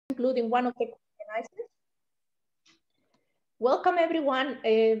including one of the organizers. Welcome everyone.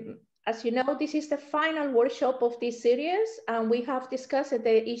 As you know, this is the final workshop of this series, and we have discussed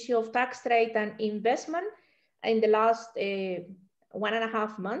the issue of tax rate and investment in the last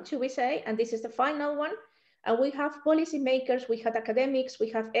 1.5 months, should we say, and this is the final one. And we have policymakers, we have academics, we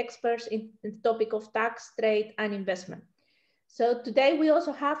have experts in the topic of tax, trade, and investment. So today we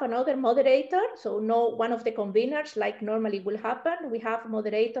also have another moderator, so no one of the conveners like normally will happen. We have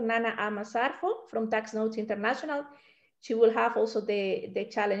moderator Nana Amasarfo from Tax Notes International. She will have also the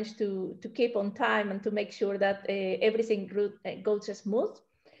challenge to keep on time and to make sure that everything goes smooth.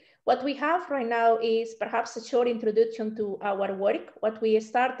 What we have right now is perhaps a short introduction to our work, what we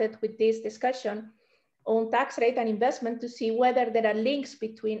started with this discussion on tax rate and investment to see whether there are links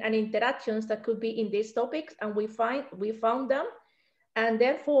between and interactions that could be in these topics, and we found them. And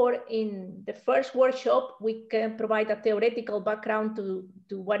therefore, in the first workshop, we can provide a theoretical background to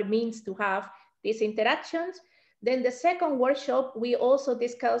what it means to have these interactions. Then the second workshop, we also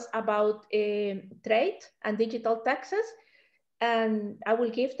discuss about trade and digital taxes. And I will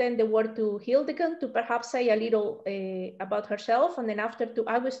give then the word to Hildegard to perhaps say a little about herself, and then after to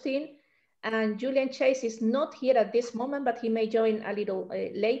Agustin. And Julian Chase is not here at this moment, but he may join a little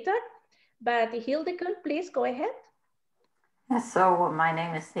later. But Hildegard, please go ahead. Yes, so my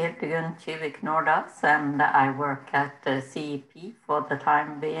name is Hildegard Kivik Nordas, and I work at CEP for the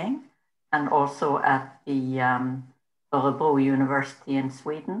time being, and also at the Örebro University in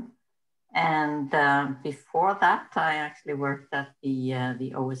Sweden. And before that, I actually worked at the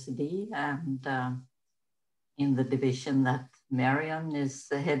OECD and in the division that Marion is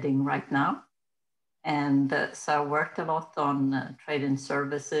heading right now. And so I worked a lot on trade and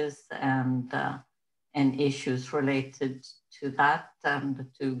services and issues related to that and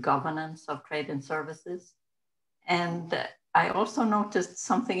to governance of trade and services. And I also noticed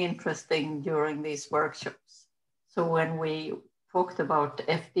something interesting during these workshops. So when we talked about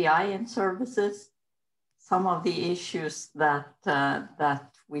FDI and services, some of the issues that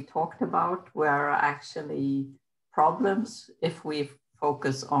we talked about were actually problems if we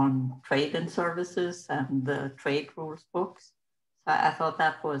focus on trade and services and the trade rules books. So I thought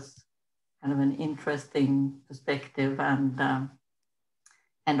that was kind of an interesting perspective,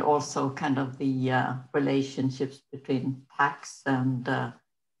 and also kind of the relationships between tax and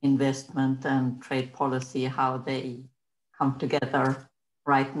investment and trade policy, how they come together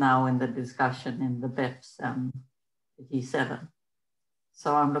right now in the discussion in the BEPS and the G7.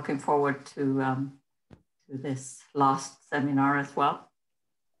 So I'm looking forward to this last seminar as well.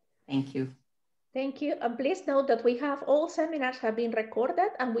 Thank you. Thank you. And please note that we have all seminars have been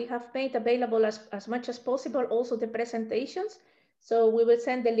recorded, and we have made available as much as possible also the presentations. So we will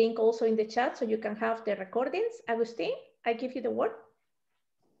send the link also in the chat so you can have the recordings. Agustin, I give you the word.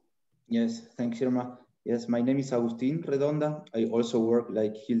 Yes, thanks, Irma. Yes, my name is Agustin Redonda. I also work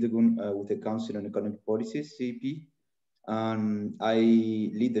like Hildegard with the Council on Economic Policies, CEP. I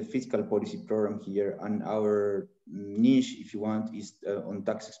lead the fiscal policy program here, and our niche, if you want, is on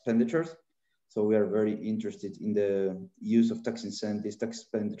tax expenditures. So we are very interested in the use of tax incentives, tax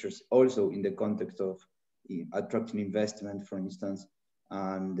expenditures, also in the context of attracting investment, for instance,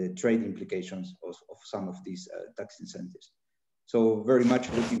 and the trade implications of some of these tax incentives. So very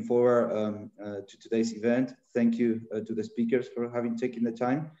much looking forward to today's event. Thank you to the speakers for having taken the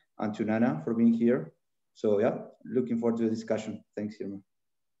time, and to Nana for being here. So yeah, looking forward to the discussion. Thanks, Irma.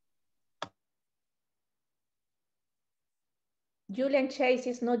 Julian Chase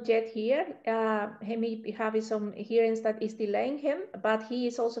is not yet here. He may be having some hearings that is delaying him, but he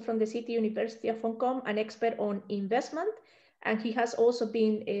is also from the City University of Hong Kong, an expert on investment. And he has also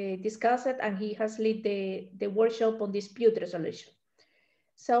been discussed, and he has led the workshop on dispute resolution.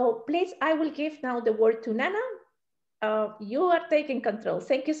 So please, I will give now the word to Nana. You are taking control.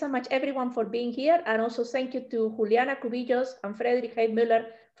 Thank you so much, everyone, for being here. And also thank you to Juliana Cubillos and Frederick Heidmüller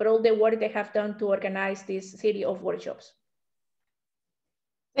for all the work they have done to organize this series of workshops.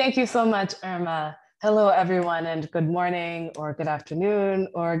 Thank you so much, Irma. Hello, everyone, and good morning, or good afternoon,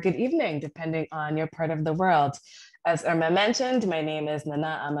 or good evening, depending on your part of the world. As Irma mentioned, my name is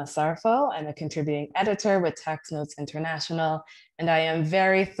Nana Amasarfo. I'm a contributing editor with Tax Notes International, and I am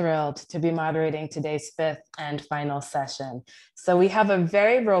very thrilled to be moderating today's fifth and final session. So we have a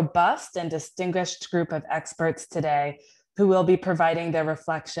very robust and distinguished group of experts today who will be providing their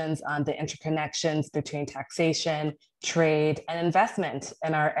reflections on the interconnections between taxation, trade, and investment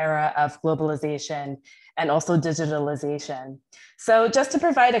in our era of globalization and also digitalization. So just to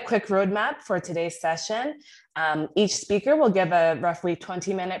provide a quick roadmap for today's session, each speaker will give a roughly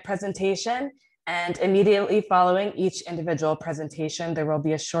 20-minute presentation, And immediately following each individual presentation, there will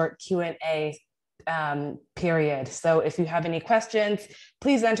be a short Q&A period. So if you have any questions,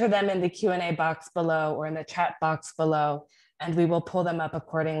 please enter them in the Q&A box below or in the chat box below, and we will pull them up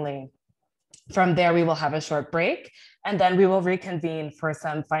accordingly. From there, we will have a short break, and then we will reconvene for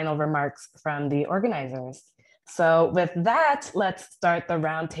some final remarks from the organizers. So with that, let's start the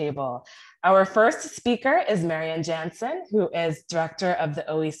roundtable. Our first speaker is Marianne Jansen, who is Director of the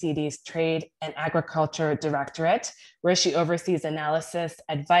OECD's Trade and Agriculture Directorate, where she oversees analysis,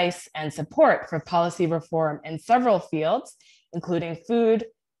 advice, and support for policy reform in several fields, including food,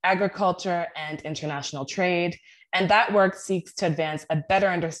 agriculture, and international trade. And that work seeks to advance a better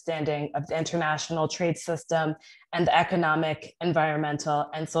understanding of the international trade system and the economic, environmental,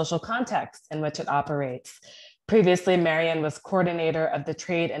 and social context in which it operates. Previously, Marianne was coordinator of the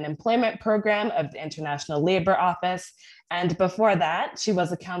Trade and Employment Program of the International Labor Office. And before that, she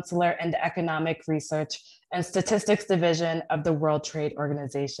was a counselor in the Economic Research and Statistics Division of the World Trade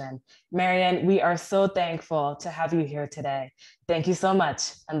Organization. Marianne, we are so thankful to have you here today. Thank you so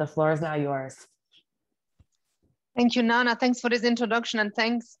much. And the floor is now yours. Thank you, Nana. Thanks for this introduction, and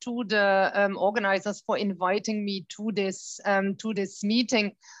thanks to the organizers for inviting me to this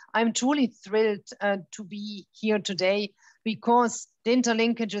meeting. I'm truly thrilled to be here today because the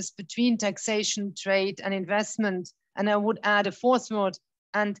interlinkages between taxation, trade, and investment, and I would add a fourth word,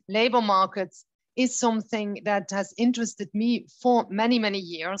 and labor markets, is something that has interested me for many, many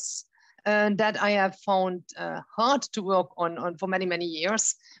years. That I have found hard to work on for many, many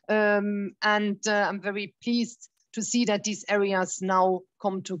years. And I'm very pleased to see that these areas now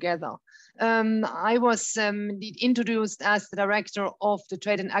come together. I was introduced as the director of the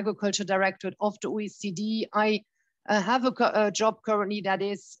Trade and Agriculture Directorate of the OECD. I have a job currently that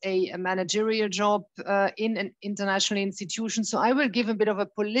is a managerial job in an international institution. So I will give a bit of a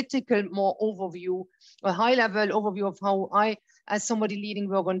political more overview, a high level overview of how I, as somebody leading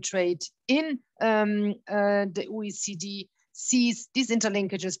work on trade in the OECD, sees these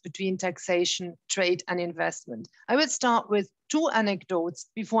interlinkages between taxation, trade, and investment. I will start with two anecdotes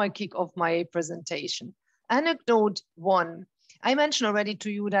before I kick off my presentation. Anecdote one, I mentioned already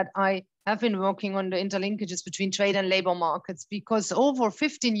to you that I have been working on the interlinkages between trade and labor markets because over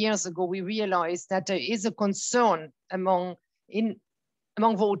 15 years ago, we realized that there is a concern among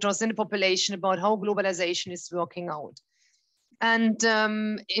voters in the population about how globalization is working out. And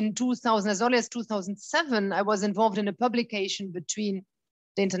in 2000, as early as 2007, I was involved in a publication between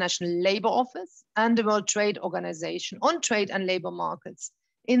the International Labor Office and the World Trade Organization on trade and labor markets.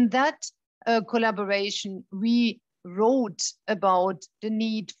 In that collaboration, we wrote about the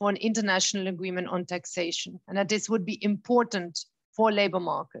need for an international agreement on taxation and that this would be important for labor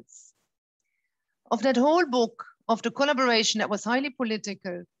markets. Of that whole book, of the collaboration that was highly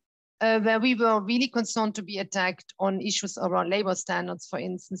political, where we were really concerned to be attacked on issues around labor standards, for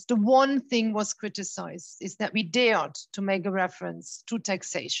instance, the one thing was criticized is that we dared to make a reference to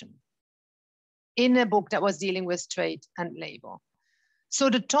taxation in a book that was dealing with trade and labor.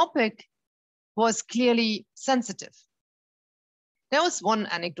 So the topic was clearly sensitive. That was one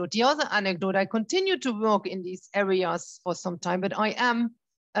anecdote. The other anecdote, I continue to work in these areas for some time, but I am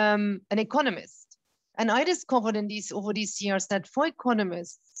an economist. And I discovered over these years that for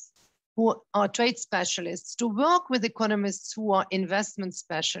economists who are trade specialists, to work with economists who are investment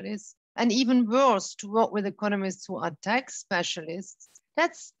specialists, and even worse, to work with economists who are tax specialists,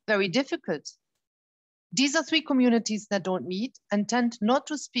 that's very difficult. These are three communities that don't meet and tend not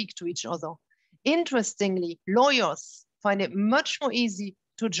to speak to each other. Interestingly, lawyers find it much more easy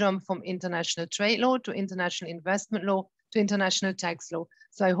to jump from international trade law to international investment law to international tax law.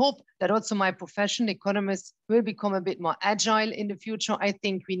 So I hope that also my profession, economists, will become a bit more agile in the future. I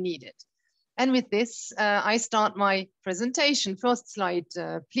think we need it. And with this, I start my presentation. First slide,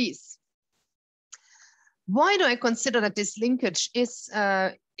 please. Why do I consider that this linkage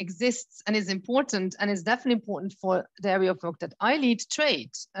exists and is important and is definitely important for the area of work that I lead,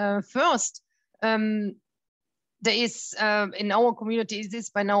 trade? First, there is, in our community, is this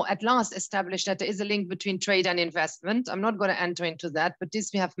by now at last established that there is a link between trade and investment. I'm not going to enter into that, but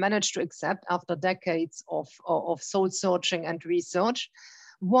this we have managed to accept after decades of soul searching and research.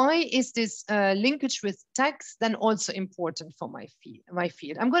 Why is this linkage with tax then also important for my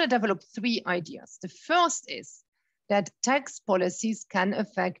field? I'm going to develop three ideas. The first is that tax policies can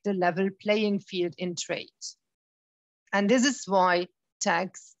affect the level playing field in trade. And this is why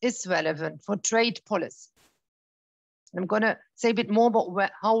tax is relevant for trade policy. I'm going to say a bit more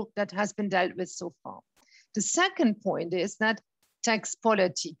about how that has been dealt with so far. The second point is that tax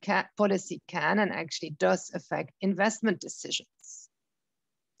policy can and actually does affect investment decisions.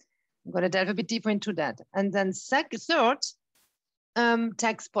 I'm going to delve a bit deeper into that. And then third,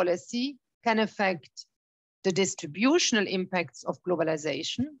 tax policy can affect the distributional impacts of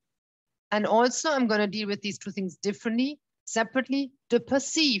globalization. And also, I'm going to deal with these two things differently, separately, the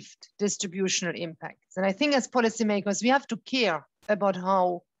perceived distributional impacts. And I think as policymakers, we have to care about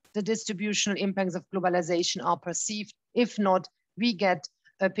how the distributional impacts of globalization are perceived. If not, we get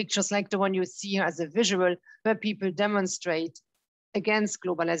pictures like the one you see here as a visual, where people demonstrate against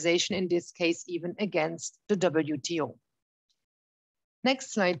globalization, in this case, even against the WTO.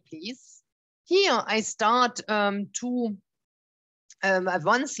 Next slide, please. Here I start one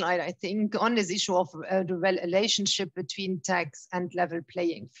slide, I think, on this issue of the relationship between tax and level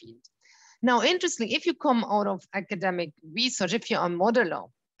playing field. Now, interesting, if you come out of academic research, if you're a modeler,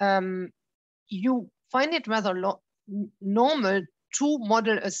 you find it rather normal to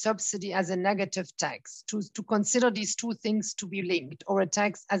model a subsidy as a negative tax, to consider these two things to be linked, or a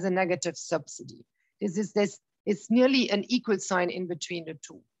tax as a negative subsidy. It's nearly an equal sign in between the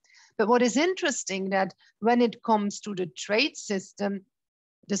two. But what is interesting that when it comes to the trade system,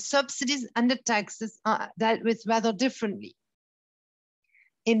 the subsidies and the taxes are dealt with rather differently.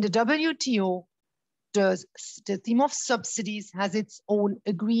 In the WTO, the theme of subsidies has its own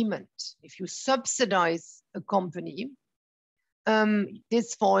agreement. If you subsidize a company,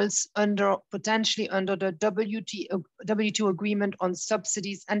 this falls potentially under the WTO agreement on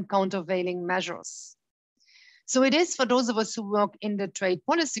subsidies and countervailing measures. So it is, for those of us who work in the trade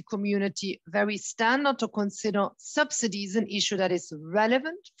policy community, very standard to consider subsidies an issue that is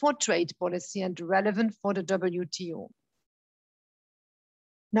relevant for trade policy and relevant for the WTO.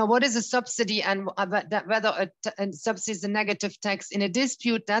 Now, what is a subsidy, and whether a subsidy is a negative tax in a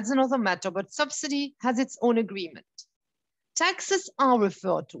dispute, that's another matter, but subsidy has its own agreement. Taxes are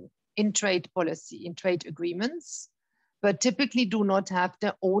referred to in trade policy, in trade agreements, but typically do not have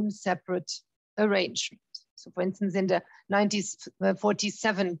their own separate arrangement. So for instance, in the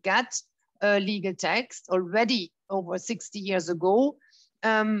 1947 GATT legal text, already over 60 years ago,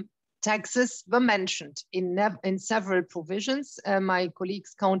 taxes were mentioned in several provisions. My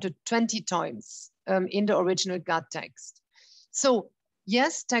colleagues counted 20 times in the original GATT text. So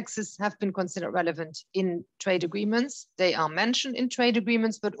yes, taxes have been considered relevant in trade agreements. They are mentioned in trade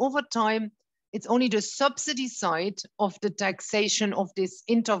agreements, but over time, it's only the subsidy side of the taxation of this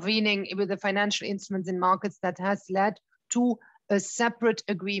intervening with the financial instruments in markets that has led to a separate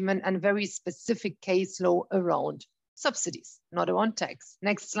agreement and very specific case law around subsidies, not around tax.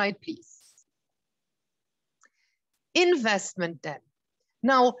 Next slide, please. Investment then.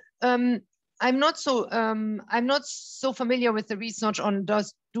 Now, I'm not so familiar with the research on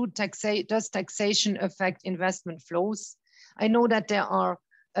does taxation affect investment flows. I know that there are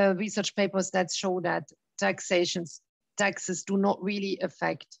research papers that show that taxes do not really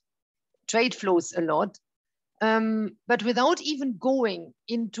affect trade flows a lot. But without even going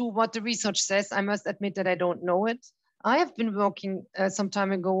into what the research says, I must admit that I don't know it. I have been working some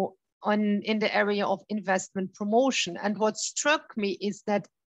time ago in the area of investment promotion. And what struck me is that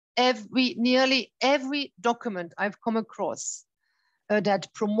nearly every document I've come across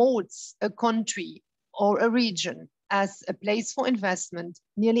that promotes a country or a region as a place for investment,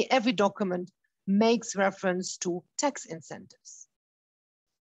 nearly every document makes reference to tax incentives.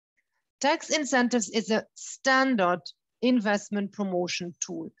 Tax incentives is a standard investment promotion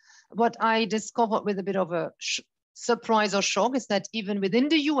tool. What I discovered with a bit of a surprise or shock is that even within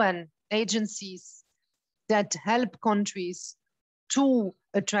the UN agencies that help countries to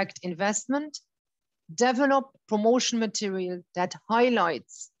attract investment, develop promotion material that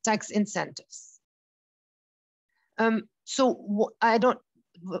highlights tax incentives. So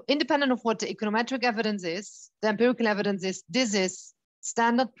independent of what the econometric evidence is, the empirical evidence is, this is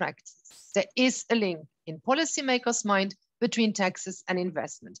standard practice. There is a link in policymakers' mind between taxes and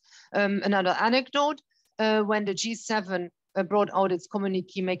investment. Another anecdote, when the G7 brought out its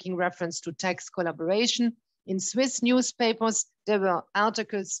communique making reference to tax collaboration, in Swiss newspapers, there were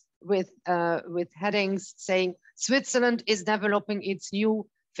articles with headings saying, Switzerland is developing its new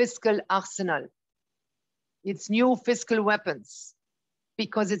fiscal arsenal, its new fiscal weapons,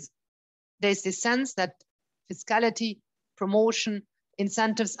 because there's this sense that fiscality, promotion,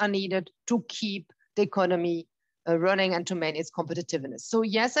 incentives are needed to keep the economy running and to maintain its competitiveness. So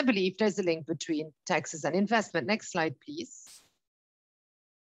yes, I believe there's a link between taxes and investment. Next slide, please.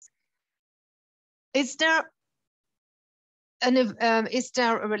 Is there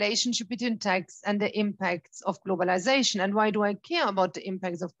a relationship between tax and the impacts of globalization? And why do I care about the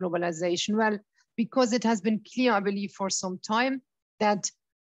impacts of globalization? Well, because it has been clear, I believe, for some time that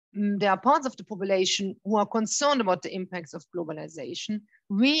there are parts of the population who are concerned about the impacts of globalization.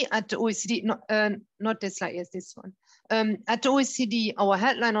 We at the OECD, not this slide, yes, this one. At the OECD, our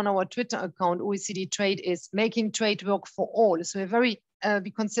headline on our Twitter account, OECD Trade, is making trade work for all. So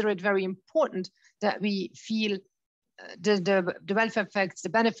we consider it very important that we feel the welfare effects, the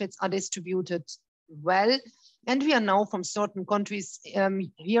benefits are distributed well. And we are now from certain countries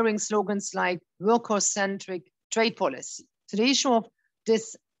hearing slogans like worker-centric trade policy. So the issue of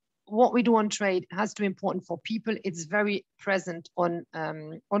this, what we do on trade has to be important for people. It's very present on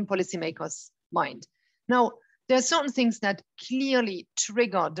policymakers' mind. Now, there are certain things that clearly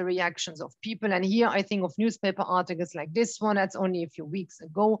trigger the reactions of people. And here I think of newspaper articles like this one, that's only a few weeks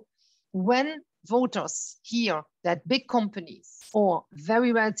ago. When voters hear that big companies or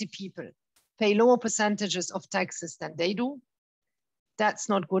very wealthy people pay lower percentages of taxes than they do, that's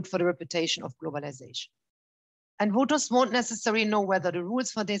not good for the reputation of globalization. And voters won't necessarily know whether the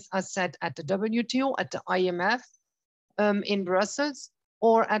rules for this are set at the WTO, at the IMF in Brussels,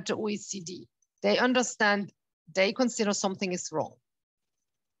 or at the OECD. They understand, they consider something is wrong.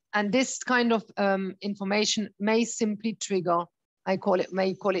 And this kind of information may simply trigger, may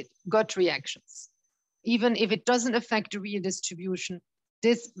call it gut reactions. Even if it doesn't affect the real distribution,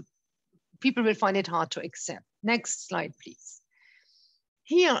 people will find it hard to accept. Next slide, please.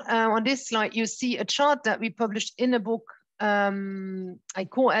 Here on this slide, you see a chart that we published in a book I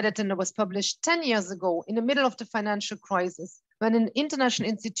co-edited, and it was published 10 years ago in the middle of the financial crisis, when in international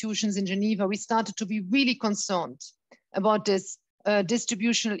institutions in Geneva, we started to be really concerned about this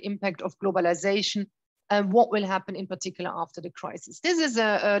distributional impact of globalization and what will happen in particular after the crisis. This is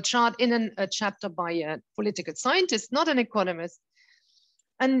a chart in a chapter by a political scientist, not an economist.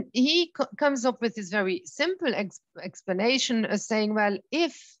 And he comes up with this very simple explanation saying, well,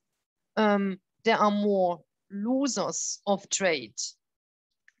 if there are more losers of trade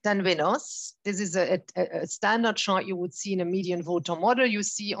than winners, this is a standard chart you would see in a median voter model. You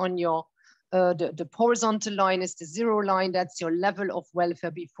see on your, the horizontal line is the zero line, that's your level of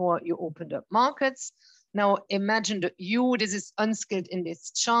welfare before you opened up markets. Now imagine that this is unskilled in this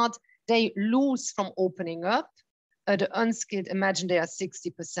chart, they lose from opening up. The unskilled, imagine they are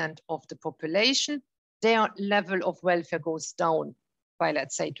 60% of the population. Their level of welfare goes down by,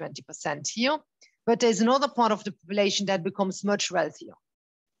 let's say, 20% here. But there's another part of the population that becomes much wealthier.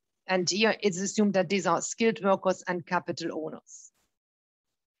 And here it's assumed that these are skilled workers and capital owners.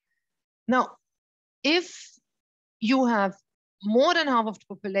 Now, if you have more than half of the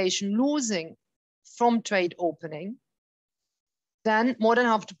population losing from trade opening, then more than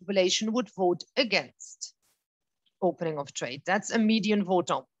half of the population would vote against opening of trade. That's a median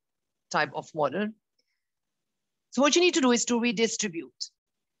voter type of model. So what you need to do is to redistribute.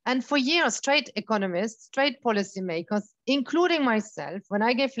 And for years, trade economists, trade policymakers, including myself, when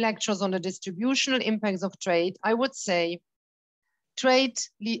I gave lectures on the distributional impacts of trade, I would say trade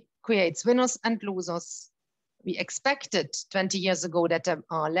creates winners and losers. We expected 20 years ago that there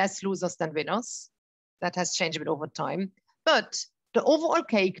are less losers than winners. That has changed a bit over time. But the overall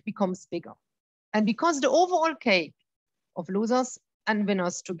cake becomes bigger. And because the overall cake of losers and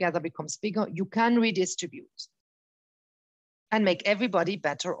winners together becomes bigger, you can redistribute and make everybody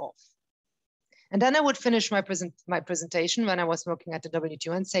better off. And then I would finish my presentation when I was working at the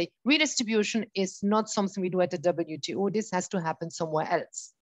WTO and say, redistribution is not something we do at the WTO. This has to happen somewhere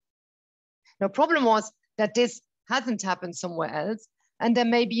else. The problem was that this hasn't happened somewhere else, and there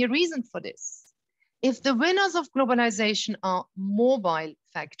may be a reason for this. If the winners of globalization are mobile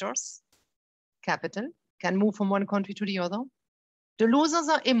factors, capital can move from one country to the other. The losers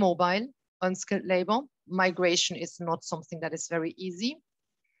are immobile, unskilled labor. Migration is not something that is very easy.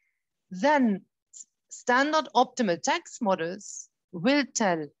 Then standard optimal tax models will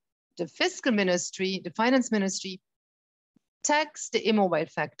tell the fiscal ministry, the finance ministry, tax the immobile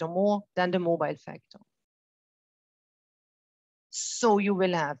factor more than the mobile factor. So you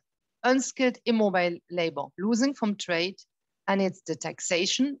will have unskilled immobile labor losing from trade, and it's the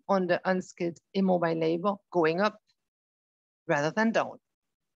taxation on the unskilled immobile labor going up rather than down.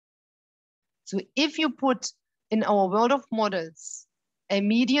 So if you put in our world of models a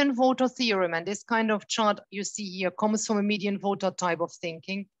median voter theorem, and this kind of chart you see here comes from a median voter type of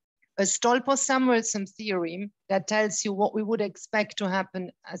thinking, a Stolper-Samuelson theorem that tells you what we would expect to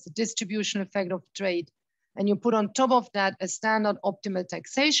happen as a distribution effect of trade, and you put on top of that a standard optimal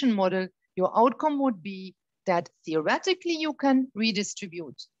taxation model, your outcome would be that theoretically you can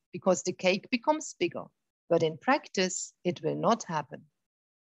redistribute because the cake becomes bigger, but in practice, it will not happen.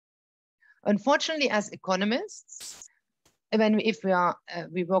 Unfortunately, as economists, if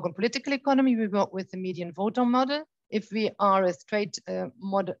we work on political economy, we work with the median voter model. If we are a trade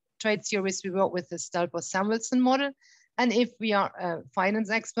trade theorists, we work with the Stelper-Samuelson model. And if we are a finance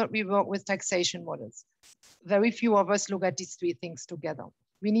expert, we work with taxation models. Very few of us look at these three things together.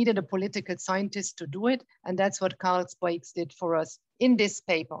 We needed a political scientist to do it, and that's what Karl Spoix did for us in this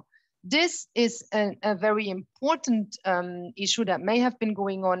paper. This is a very important issue that may have been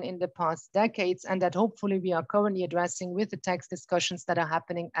going on in the past decades, and that hopefully we are currently addressing with the tax discussions that are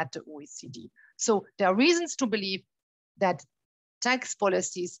happening at the OECD. So there are reasons to believe that tax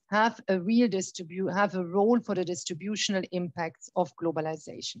policies have a role for the distributional impacts of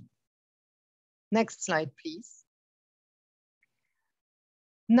globalization. Next slide, please.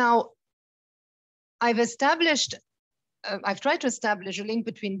 Now, I've tried to establish a link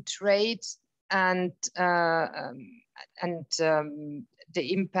between trade and the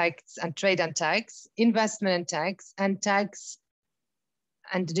impacts and trade and tax, investment and tax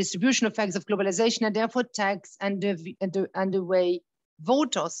and the distribution effects of globalization, and therefore tax and the way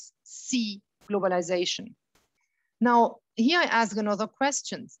voters see globalization. Now, here I ask another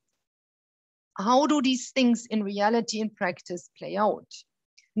question. How do these things in reality, in practice, play out?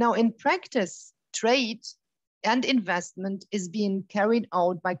 Now, in practice, trade and investment is being carried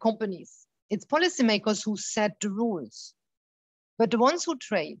out by companies. It's policymakers who set the rules. But the ones who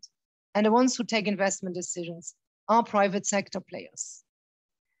trade and the ones who take investment decisions are private sector players.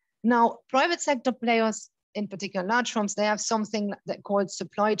 Now, private sector players, in particular large firms, they have something that called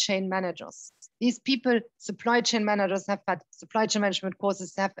supply chain managers. These people, supply chain managers, have had supply chain management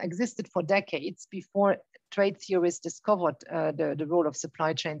courses that have existed for decades before trade theorists discovered the role of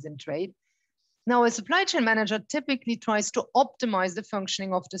supply chains in trade. Now, a supply chain manager typically tries to optimize the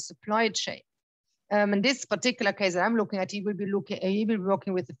functioning of the supply chain. In this particular case that I'm looking at, he will be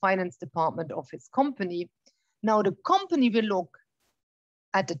working with the finance department of his company. Now, the company will look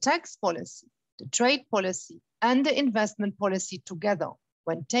at the tax policy, the trade policy, and the investment policy together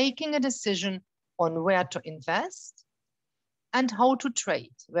when taking a decision on where to invest and how to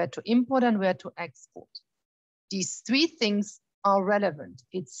trade, where to import and where to export. These three things are relevant.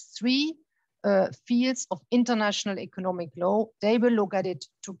 It's three fields of international economic law. They will look at it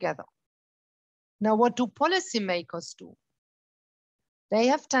together. Now, what do policymakers do? They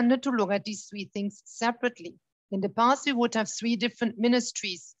have tended to look at these three things separately. In the past, we would have three different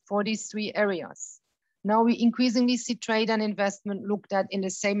ministries for these three areas. Now we increasingly see trade and investment looked at in the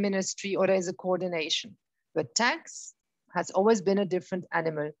same ministry, or there is a coordination. But tax has always been a different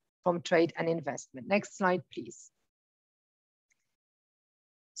animal from trade and investment. Next slide, please.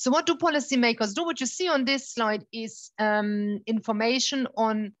 So what do policymakers do? What you see on this slide is information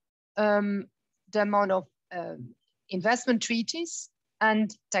on the amount of investment treaties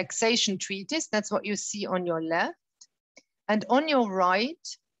and taxation treaties. That's what you see on your left. And on your right,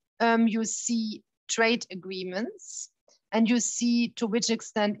 you see trade agreements, and you see to which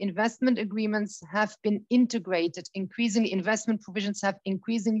extent investment agreements have been integrated. Increasingly, investment provisions have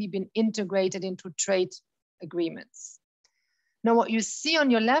increasingly been integrated into trade agreements. Now, what you see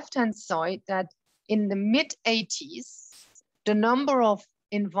on your left-hand side, that in the mid-80s, the number of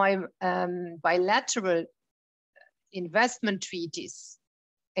bilateral investment treaties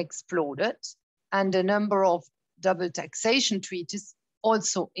exploded, and the number of double taxation treaties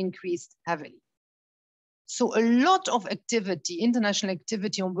also increased heavily. So a lot of activity, international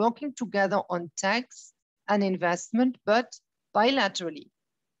activity on working together on tax and investment, but bilaterally.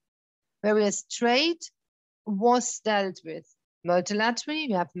 Whereas trade was dealt with multilaterally,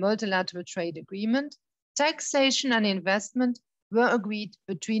 we have multilateral trade agreement, taxation and investment were agreed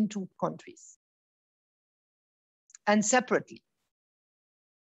between two countries and separately.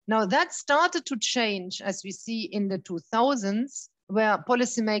 Now that started to change as we see in the 2000s, where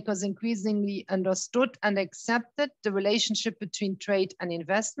policymakers increasingly understood and accepted the relationship between trade and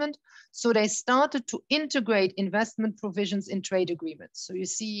investment. So they started to integrate investment provisions in trade agreements. So you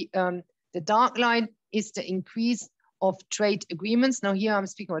see the dark line is the increase of trade agreements. Now here I'm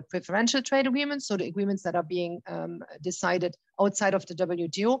speaking about preferential trade agreements, so the agreements that are being decided outside of the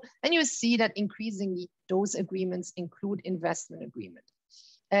WTO. And you see that increasingly those agreements include investment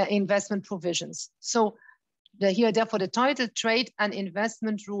provisions. So here, therefore, the title trade and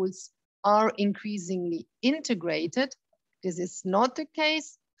investment rules are increasingly integrated. This is not the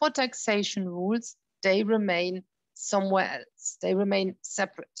case for taxation rules. They remain somewhere else. They remain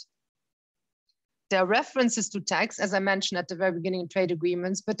separate. There are references to tax, as I mentioned at the very beginning in trade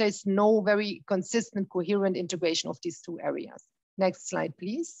agreements, but there's no very consistent, coherent integration of these two areas. Next slide,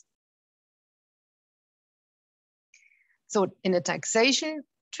 please. So in a taxation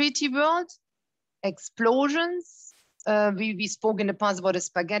treaty world, explosions We spoke in the past about a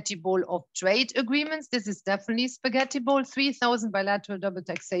spaghetti bowl of trade agreements. This is definitely spaghetti bowl. 3,000 bilateral double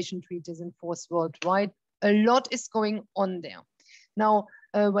taxation treaties in force worldwide. A lot is going on there. Now,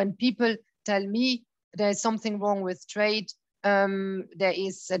 when people tell me there's something wrong with trade, there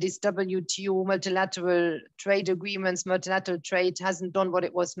is this WTO multilateral trade agreements, multilateral trade hasn't done what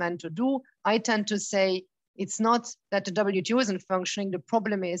it was meant to do. I tend to say it's not that the WTO isn't functioning. The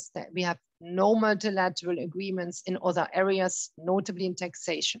problem is that we have no multilateral agreements in other areas, notably in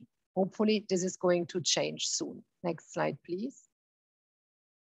taxation. Hopefully this is going to change soon. Next slide, please.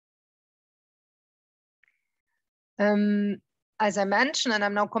 As I mentioned, and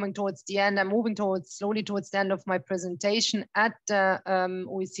I'm now coming towards the end, I'm moving slowly towards the end of my presentation. At the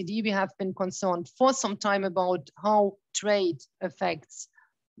OECD, we have been concerned for some time about how trade affects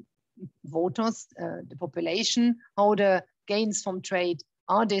voters, the population, how the gains from trade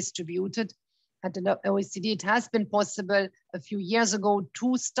are distributed. At the OECD, it has been possible a few years ago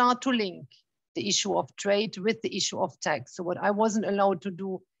to start to link the issue of trade with the issue of tax. So what I wasn't allowed to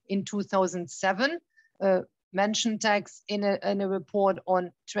do in 2007, mention tax in a report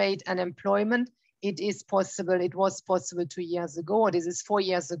on trade and employment. It is possible, it was possible 2 years ago, or this is 4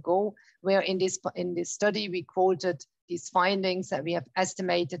 years ago, where in this study we quoted these findings that we have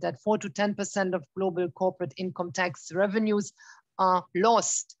estimated that 4 to 10% of global corporate income tax revenues are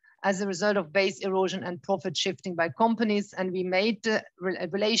lost as a result of base erosion and profit shifting by companies. And we made the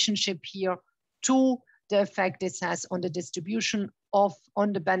relationship here to the effect this has on the distribution of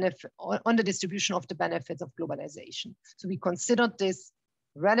the distribution of the benefits of globalization. So we considered this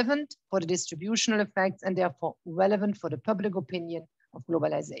relevant for the distributional effects and therefore relevant for the public opinion of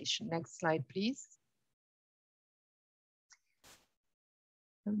globalization. Next slide, please.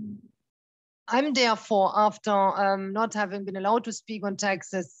 I'm therefore, after not having been allowed to speak on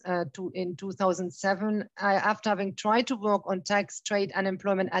taxes in 2007, after having tried to work on tax, trade, and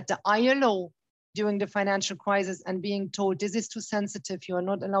employment at the ILO during the financial crisis and being told this is too sensitive, you are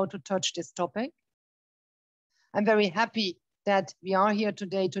not allowed to touch this topic. I'm very happy that we are here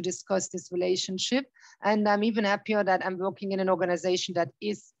today to discuss this relationship. And I'm even happier that I'm working in an organization that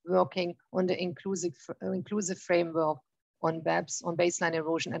is working on the inclusive framework on BEPS, on baseline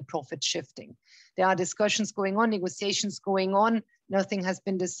erosion and profit shifting. There are discussions going on, negotiations going on. Nothing has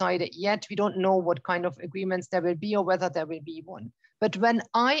been decided yet. We don't know what kind of agreements there will be or whether there will be one. But when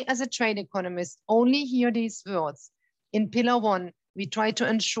I, as a trade economist, only hear these words, in Pillar 1, we try to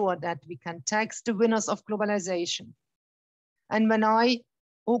ensure that we can tax the winners of globalization. And when I,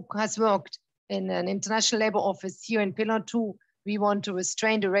 who has worked in an international labor office here in Pillar 2, we want to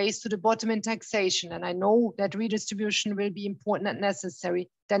restrain the race to the bottom in taxation, and I know that redistribution will be important and necessary,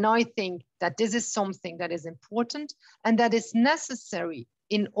 then I think that this is something that is important and that is necessary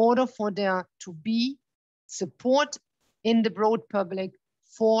in order for there to be support in the broad public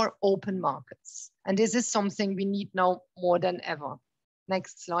for open markets. And this is something we need now more than ever.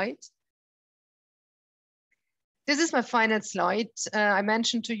 Next slide. This is my final slide. I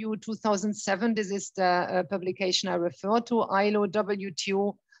mentioned to you 2007, this is the publication I refer to, ILO,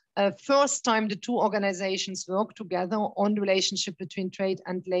 WTO. First time the two organizations worked together on the relationship between trade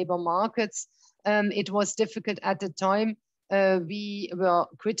and labor markets. It was difficult at the time. We were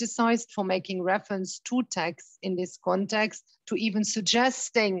criticized for making reference to tax in this context, to even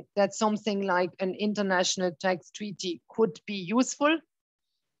suggesting that something like an international tax treaty could be useful.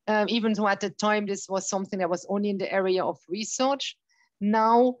 Even though at the time this was something that was only in the area of research.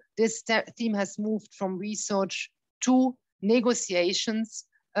 Now this theme has moved from research to negotiations,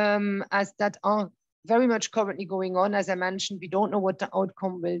 as that are very much currently going on. As I mentioned, we don't know what the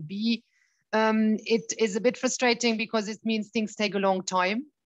outcome will be. It is a bit frustrating because it means things take a long time.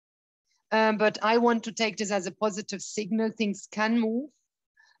 But I want to take this as a positive signal. Things can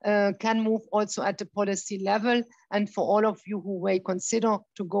move also at the policy level. And for all of you who may consider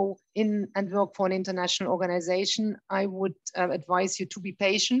to go in and work for an international organization, I would advise you to be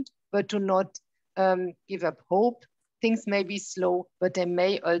patient, but to not give up hope. Things may be slow, but they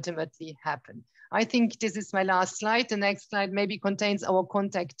may ultimately happen. I think this is my last slide. The next slide maybe contains our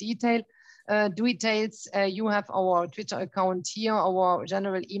contact details. You have our Twitter account here, our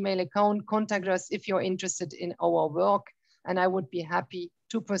general email account. Contact us if you're interested in our work, and I would be happy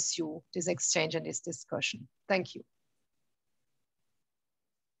to pursue this exchange and this discussion. Thank you.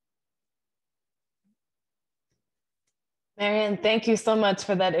 Marianne, thank you so much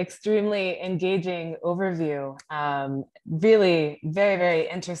for that extremely engaging overview. Really very, very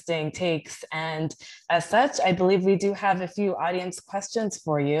interesting takes. And as such, I believe we do have a few audience questions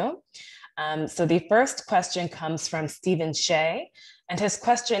for you. So the first question comes from Stephen Shea, And his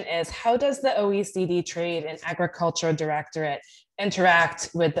question is, how does the OECD Trade and Agriculture Directorate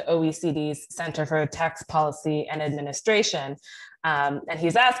interact with the OECD's Center for Tax Policy and Administration? And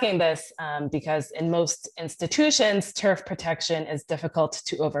he's asking this because in most institutions, turf protection is difficult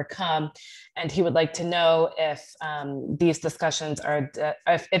to overcome. And he would like to know if these discussions are,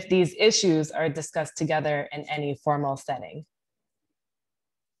 if these issues are discussed together in any formal setting.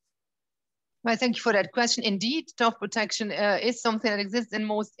 Well, thank you for that question. Indeed, turf protection is something that exists in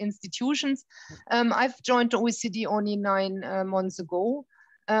most institutions. I've joined the OECD only 9 months ago.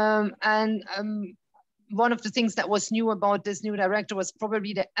 One of the things that was new about this new director was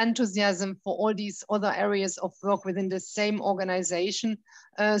probably the enthusiasm for all these other areas of work within the same organization.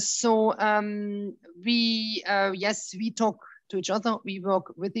 Yes, we talk to each other, we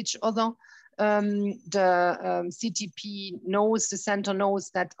work with each other. The CTP knows, the center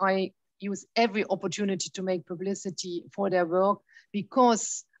knows that I use every opportunity to make publicity for their work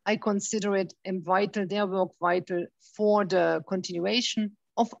because I consider it vital, their work vital for the continuation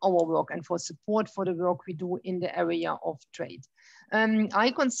of our work and for support for the work we do in the area of trade. I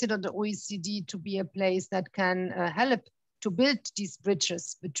consider the OECD to be a place that can help to build these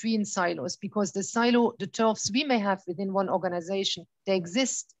bridges between silos, because the turfs we may have within one organization, they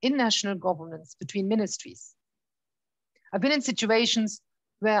exist in national governments between ministries. I've been in situations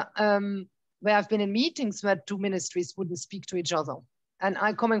where I've been in meetings where 2 ministries wouldn't speak to each other. And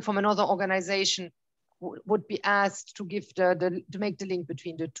I, coming from another organization, would be asked to give to make the link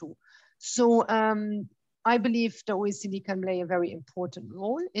between the two. So I believe the OECD can play a very important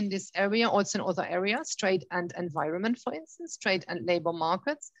role in this area, also in other areas, trade and environment, for instance, trade and labor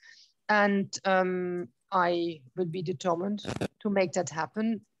markets. And I will be determined to make that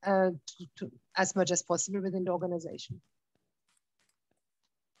happen as much as possible within the organization.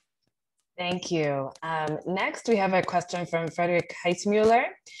 Thank you. Next, we have a question from Frederick Heitmuller.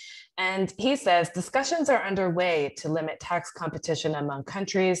 And he says, discussions are underway to limit tax competition among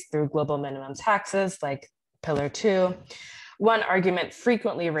countries through global minimum taxes like Pillar 2. One argument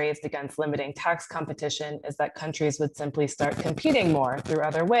frequently raised against limiting tax competition is that countries would simply start competing more through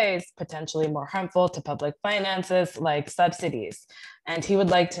other ways, potentially more harmful to public finances like subsidies. And he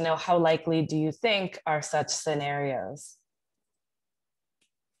would like to know, how likely do you think are such scenarios?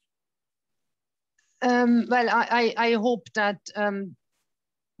 Well, I hope that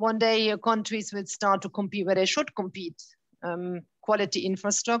one day countries will start to compete where they should compete. Quality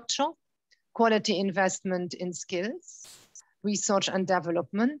infrastructure, quality investment in skills, research and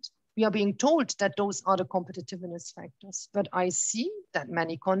development. We are being told that those are the competitiveness factors, but I see that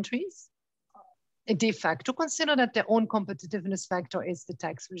many countries de facto consider that their own competitiveness factor is the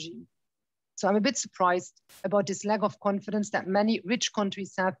tax regime. So I'm a bit surprised about this lack of confidence that many rich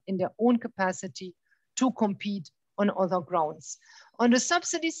countries have in their own capacity to compete on other grounds. On the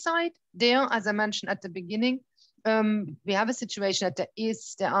subsidy side, there, as I mentioned at the beginning, we have a situation that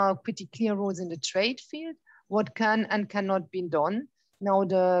there are pretty clear rules in the trade field, what can and cannot be done. Now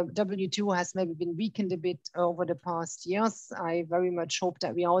the WTO has maybe been weakened a bit over the past years. I very much hope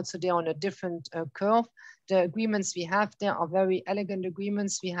that we are also there on a different curve. The agreements we have there are very elegant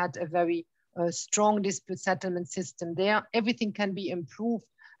agreements. We had a very strong dispute settlement system there. Everything can be improved,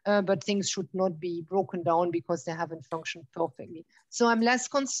 but things should not be broken down because they haven't functioned perfectly. So I'm less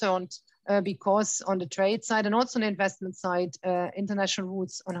concerned because on the trade side and also on the investment side, international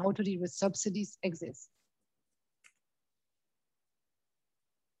rules on how to deal with subsidies exist.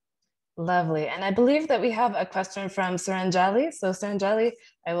 Lovely. And I believe that we have a question from Saranjali. So Saranjali,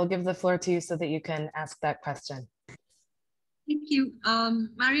 I will give the floor to you so that you can ask that question. Thank you.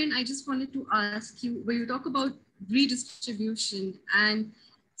 Marian, I just wanted to ask you, where you talk about redistribution, and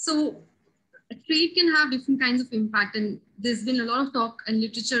so trade can have different kinds of impact, and there's been a lot of talk and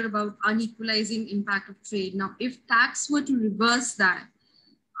literature about unequalizing impact of trade. Now, if tax were to reverse that,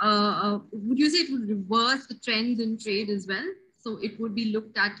 would you say it would reverse the trends in trade as well? So it would be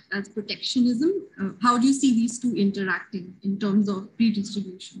looked at as protectionism. How do you see these two interacting in terms of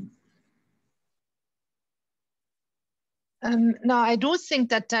redistribution? No, I do think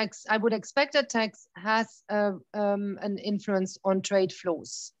that I would expect that tax has an influence on trade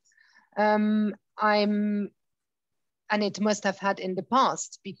flows. And it must have had in the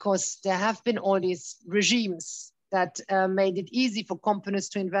past, because there have been all these regimes that made it easy for companies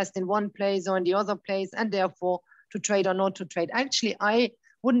to invest in one place or in the other place, and therefore to trade or not to trade. Actually, I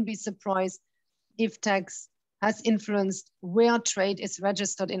wouldn't be surprised if tax has influenced where trade is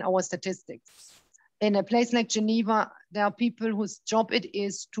registered in our statistics. In a place like Geneva, there are people whose job it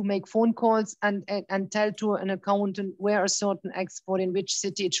is to make phone calls and tell to an accountant where a certain export in which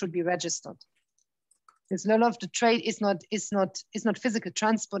city it should be registered. Because a lot of the trade is not physical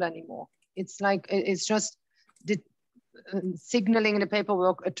transport anymore. It's like it's just the signaling in the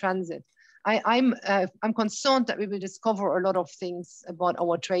paperwork a transit. I'm concerned that we will discover a lot of things about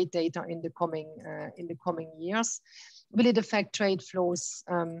our trade data in the coming years. Will it affect trade flows?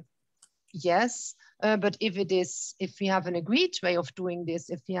 Yes, but if we have an agreed way of doing this,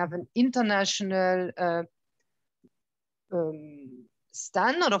 if we have an international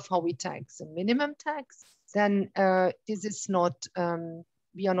standard of how we tax, a minimum tax, then this is not,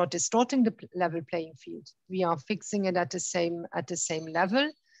 we are not distorting the level playing field. We are fixing it at the same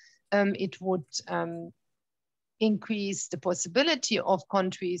level. It would increase the possibility of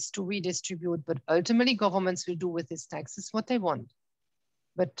countries to redistribute, but ultimately governments will do with these taxes what they want.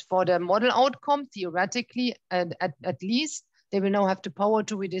 But for the model outcome, theoretically, at least, they will now have the power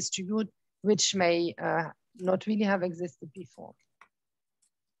to redistribute, which may not really have existed before.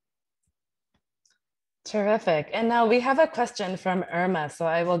 Terrific. And now we have a question from Irma, so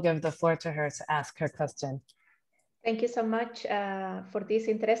I will give the floor to her to ask her question. Thank you so much for this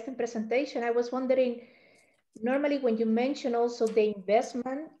interesting presentation. I was wondering, normally when you mention also the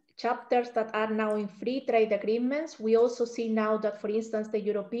investment chapters that are now in free trade agreements, we also see now that, for instance, the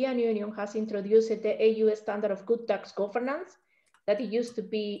European Union has introduced the EU standard of good tax governance, that it used to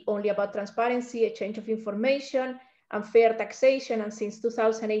be only about transparency, exchange of information, and fair taxation. And since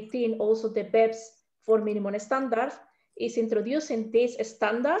 2018, also the BEPS for minimum standards is introducing this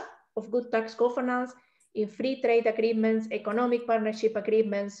standard of good tax governance in free trade agreements, economic partnership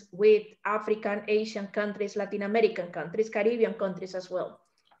agreements with African, Asian countries, Latin American countries, Caribbean countries as well.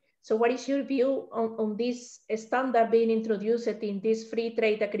 So what is your view on this standard being introduced in these free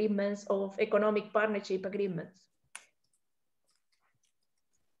trade agreements of economic partnership agreements?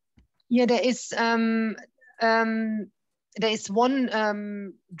 Yeah, there is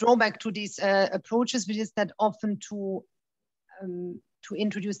one drawback to these approaches, which is that often to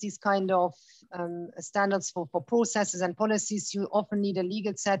introduce these kind of standards for processes and policies, you often need a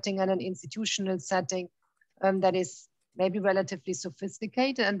legal setting and an institutional setting that is maybe relatively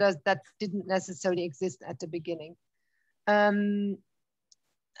sophisticated, and that didn't necessarily exist at the beginning. And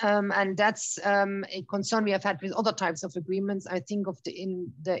that's a concern we have had with other types of agreements. I think of the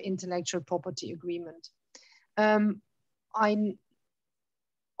intellectual property agreement.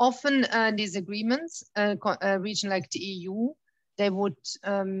 Often these agreements, a region like the EU,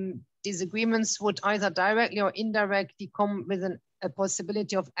 these agreements would either directly or indirectly come with a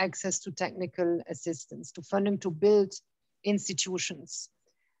possibility of access to technical assistance, to funding to build institutions.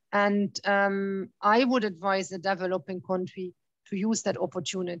 And I would advise a developing country to use that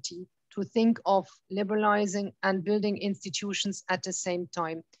opportunity to think of liberalizing and building institutions at the same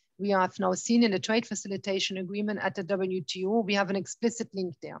time. We have now seen in the trade facilitation agreement at the WTO, we have an explicit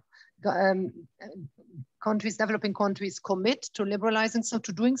link there. Developing countries commit to liberalizing, so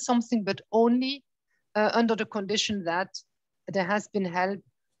to doing something, but only under the condition that there has been help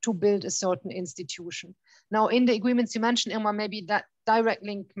to build a certain institution. Now, in the agreements you mentioned, Irma, maybe that direct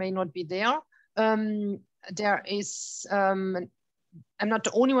link may not be there. There is, I'm not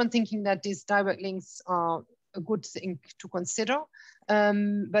the only one thinking that these direct links are a good thing to consider.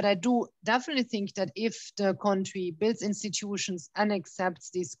 But I do definitely think that if the country builds institutions and accepts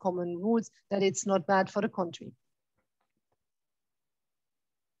these common rules, that it's not bad for the country.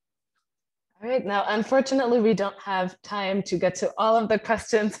 All right, now, unfortunately, we don't have time to get to all of the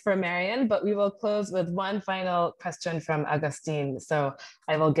questions for Marion, but we will close with one final question from Agustin. So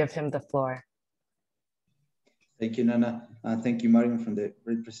I will give him the floor. Thank you, Nana, and thank you, Marion, for the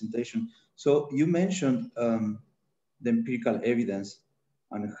great presentation. So you mentioned the empirical evidence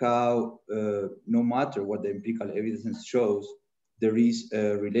and how no matter what the empirical evidence shows, there is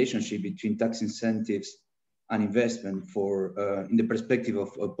a relationship between tax incentives and investment for in the perspective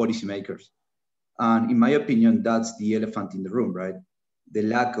of policymakers. And in my opinion, that's the elephant in the room, right? The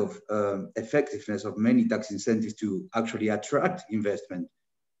lack of effectiveness of many tax incentives to actually attract investment.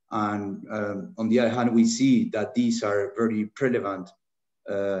 And on the other hand, we see that these are very relevant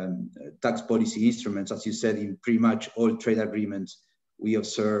tax policy instruments, as you said, in pretty much all trade agreements we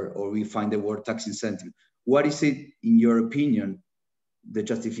observe or we find the word tax incentive. What is it, in your opinion, the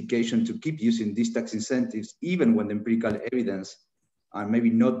justification to keep using these tax incentives, even when the empirical evidence, and maybe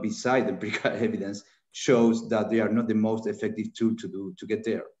not beside the empirical evidence, shows that they are not the most effective tool to get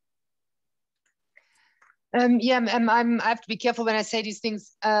there? Yeah, I have to be careful when I say these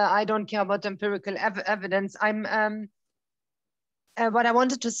things. I don't care about empirical evidence. What I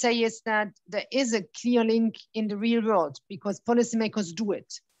wanted to say is that there is a clear link in the real world because policymakers do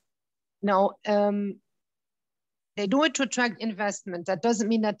it. Now, they do it to attract investment. That doesn't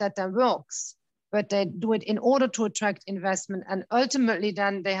mean that works. but they do it in order to attract investment. And ultimately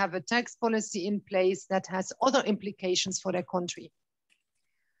then they have a tax policy in place that has other implications for their country.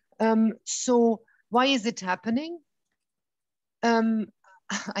 So why is it happening?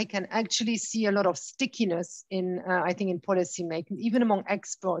 I can actually see a lot of stickiness in, I think, in policy making, even among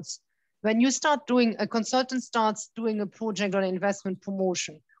experts. When you start doing, a consultant starts doing a project on investment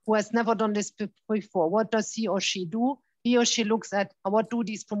promotion, who has never done this before, what does he or she do? He or she looks at what do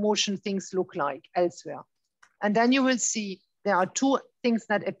these promotion things look like elsewhere. And then you will see there are two things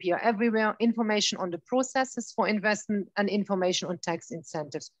that appear everywhere: information on the processes for investment and information on tax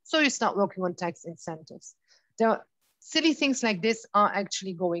incentives. So you start working on tax incentives. There are silly things like this are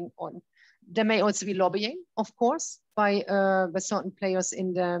actually going on. There may also be lobbying, of course, by certain players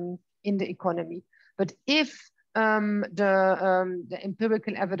in the economy. But if the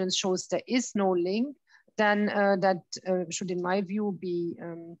empirical evidence shows there is no link, then that should, in my view, be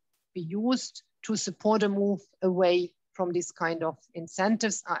used to support a move away from this kind of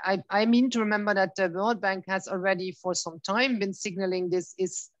incentives. I mean to remember that the World Bank has already for some time been signaling this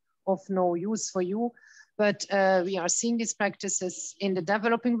is of no use for you. But we are seeing these practices in the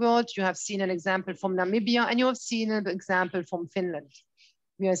developing world. You have seen an example from Namibia, and you have seen an example from Finland.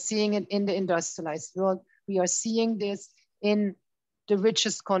 We are seeing it in the industrialized world. We are seeing this in the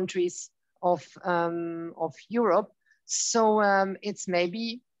richest countries of Europe. So it's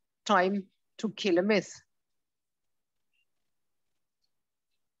maybe time to kill a myth.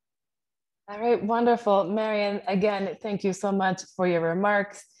 All right, wonderful. Marion, again, thank you so much for your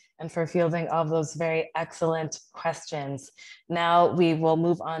remarks and for fielding all those very excellent questions. Now we will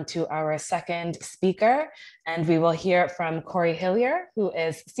move on to our second speaker, and we will hear from Corey Hillier, who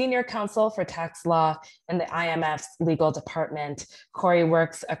is Senior Counsel for Tax Law in the IMF's Legal Department. Corey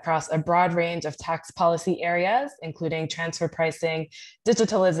works across a broad range of tax policy areas, including transfer pricing,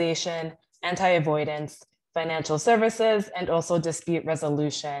 digitalization, anti-avoidance, financial services, and also dispute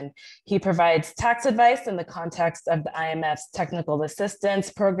resolution. He provides tax advice in the context of the IMF's technical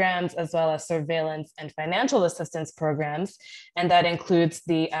assistance programs, as well as surveillance and financial assistance programs. And that includes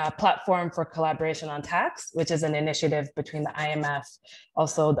the Platform for Collaboration on Tax, which is an initiative between the IMF,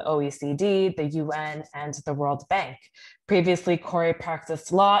 also the OECD, the UN, and the World Bank. Previously, Corey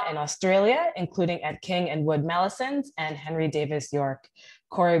practiced law in Australia, including at King and Wood Mallesons and Henry Davis York.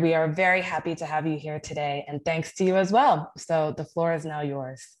 Corey, we are very happy to have you here today, and thanks to you as well. So the floor is now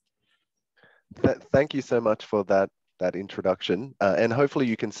yours. Thank you so much for that introduction, and hopefully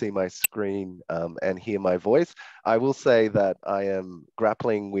you can see my screen and hear my voice. I will say that I am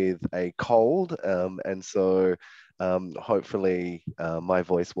grappling with a cold, and so hopefully my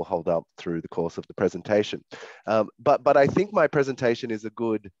voice will hold up through the course of the presentation. But I think my presentation is a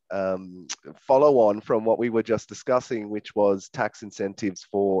good follow on from what we were just discussing, which was tax incentives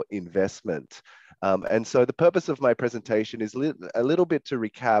for investment. And so the purpose of my presentation is a little bit to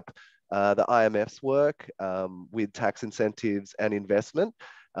recap the IMF's work with tax incentives and investment.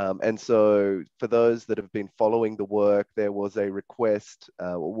 And so for those that have been following the work, there was a request,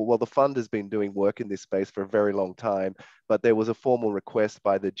 well, the fund has been doing work in this space for a very long time, but there was a formal request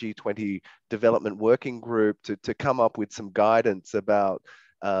by the G20 Development Working Group to come up with some guidance about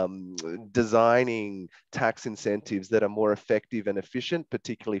designing tax incentives that are more effective and efficient,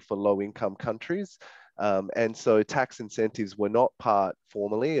 particularly for low-income countries. And so tax incentives were not part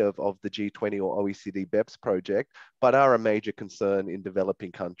formally of the G20 or OECD BEPS project, but are a major concern in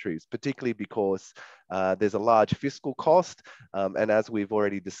developing countries, particularly because there's a large fiscal cost. And as we've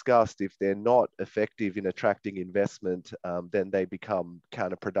already discussed, if they're not effective in attracting investment, then they become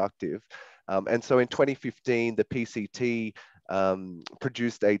counterproductive. And so in 2015, the PCT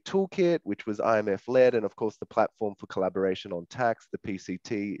produced a toolkit, which was IMF-led, and of course the Platform for Collaboration on Tax, the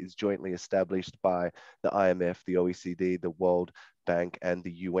PCT, is jointly established by the IMF, the OECD, the World Bank, and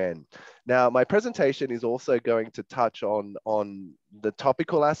the UN. Now, my presentation is also going to touch on the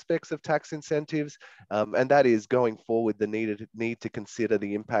topical aspects of tax incentives, and that is going forward the need to consider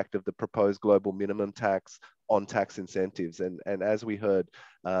the impact of the proposed global minimum tax on tax incentives. And as we heard,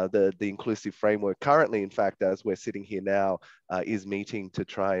 the inclusive framework currently, in fact, as we're sitting here now, is meeting to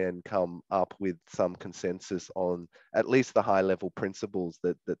try and come up with some consensus on at least the high level principles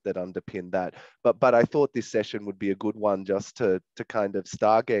that underpin that. But I thought this session would be a good one just to kind of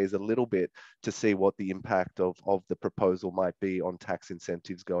stargaze a little bit to see what the impact of the proposal might be on tax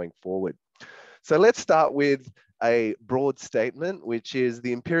incentives going forward. So let's start with a broad statement, which is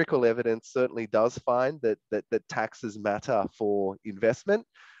the empirical evidence certainly does find that taxes matter for investment,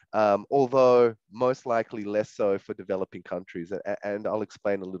 although most likely less so for developing countries. And I'll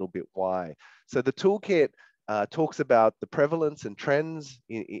explain a little bit why. So the toolkit talks about the prevalence and trends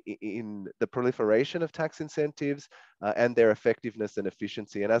in the proliferation of tax incentives and their effectiveness and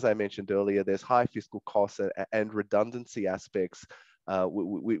efficiency. And as I mentioned earlier, there's high fiscal costs and redundancy aspects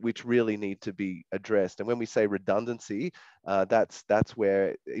which really need to be addressed. And when we say redundancy, that's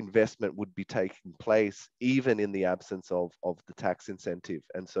where investment would be taking place even in the absence of the tax incentive.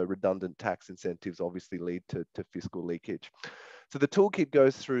 And so redundant tax incentives obviously lead to fiscal leakage. So the toolkit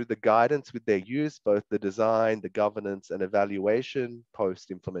goes through the guidance with their use, both the design, the governance and evaluation,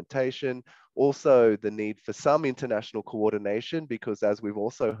 post-implementation, also the need for some international coordination, because as we've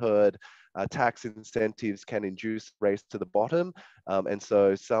also heard, tax incentives can induce race to the bottom. And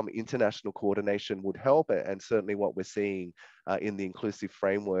so some international coordination would help. And certainly what we're seeing in the inclusive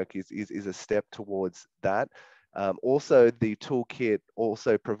framework is a step towards that. Also, the toolkit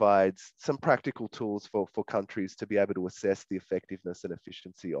also provides some practical tools for countries to be able to assess the effectiveness and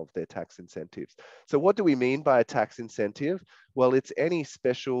efficiency of their tax incentives. So what do we mean by a tax incentive? Well, it's any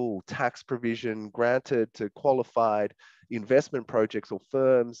special tax provision granted to qualified investment projects or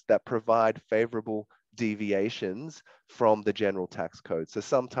firms that provide favorable deviations from the general tax code. So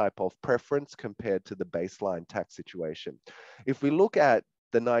some type of preference compared to the baseline tax situation. If we look at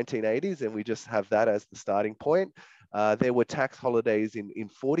the 1980s, and we just have that as the starting point, there were tax holidays in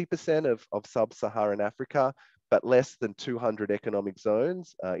 40% of sub-Saharan Africa, but less than 200 economic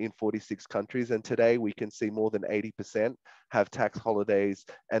zones in 46 countries. And today we can see more than 80% have tax holidays,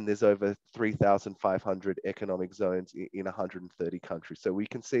 and there's over 3,500 economic zones in 130 countries. So we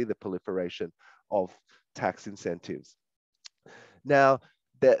can see the proliferation of tax incentives. Now,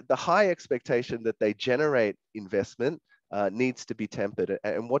 the high expectation that they generate investment needs to be tempered.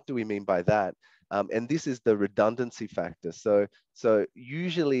 And what do we mean by that? And this is the redundancy factor. So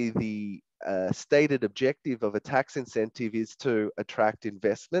usually the stated objective of a tax incentive is to attract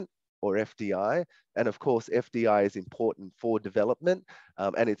investment, or FDI. And of course, FDI is important for development,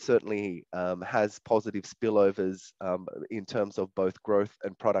 and it certainly has positive spillovers in terms of both growth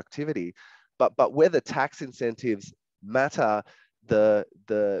and productivity. But whether tax incentives matter,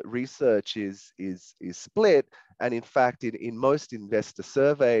 the research is split. And in fact, in most investor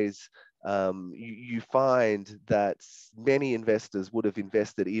surveys, you find that many investors would have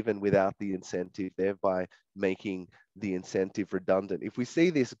invested even without the incentive, thereby making the incentive redundant. If we see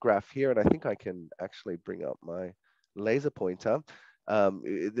this graph here, and I think I can actually bring up my laser pointer,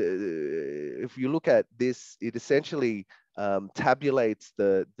 if you look at this, it essentially tabulates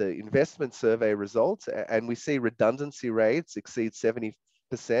the investment survey results, and we see redundancy rates exceed 70%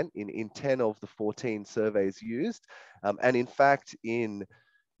 in 10 of the 14 surveys used. And in fact, in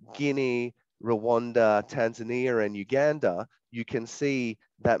Guinea, Rwanda, Tanzania, and Uganda, you can see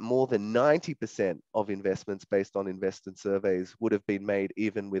that more than 90% of investments based on investor surveys would have been made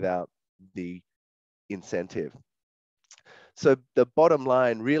even without the incentive. So the bottom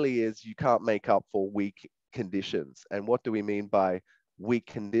line really is you can't make up for weak conditions. And what do we mean by weak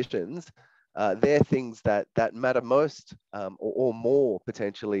conditions? They're things that matter most or more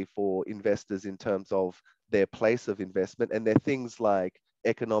potentially for investors in terms of their place of investment. And they're things like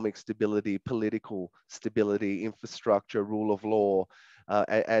economic stability, political stability, infrastructure, rule of law.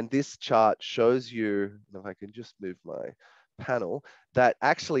 And this chart shows you, if I can just move my panel, that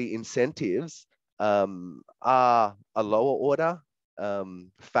actually incentives are a lower order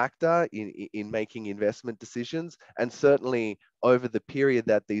factor in making investment decisions. And certainly over the period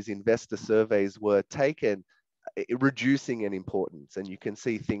that these investor surveys were taken, reducing in importance. And you can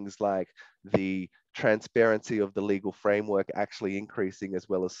see things like the transparency of the legal framework actually increasing, as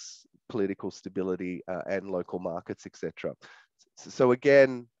well as political stability and local markets, etc. So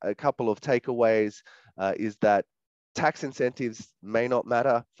again, a couple of takeaways is that tax incentives may not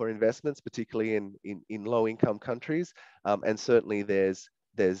matter for investments, particularly in low-income countries, and certainly there's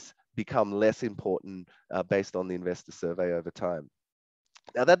become less important based on the investor survey over time.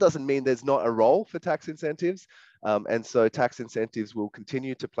 Now, that doesn't mean there's not a role for tax incentives, and so tax incentives will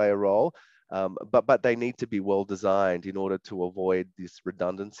continue to play a role, but they need to be well designed in order to avoid this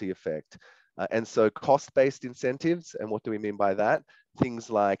redundancy effect. And so cost-based incentives, and what do we mean by that? Things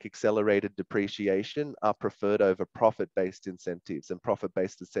like accelerated depreciation are preferred over profit-based incentives, and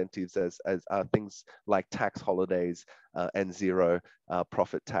profit-based incentives as are things like tax holidays and zero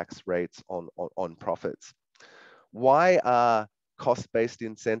profit tax rates on profits. Why are cost-based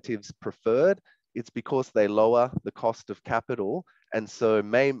incentives preferred? It's because they lower the cost of capital, and so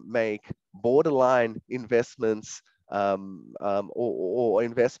may make borderline investments or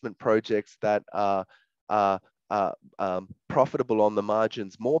investment projects that are profitable on the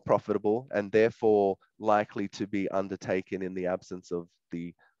margins more profitable, and therefore likely to be undertaken in the absence of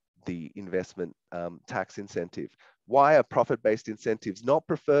the the investment tax incentive. Why are profit-based incentives not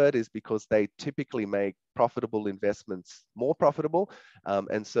preferred is because they typically make profitable investments more profitable.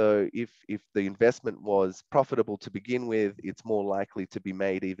 And so if the investment was profitable to begin with, it's more likely to be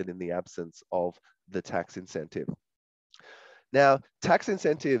made even in the absence of the tax incentive. Now, tax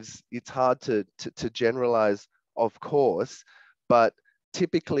incentives, it's hard to generalize, of course, but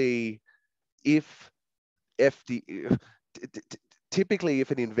typically if typically,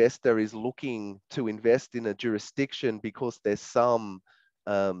 if an investor is looking to invest in a jurisdiction because there's some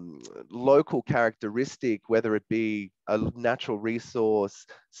local characteristic, whether it be a natural resource,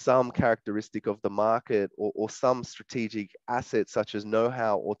 some characteristic of the market, or some strategic asset such as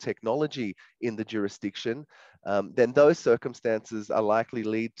know-how or technology in the jurisdiction, then those circumstances are likely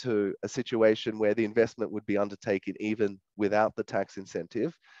lead to a situation where the investment would be undertaken even without the tax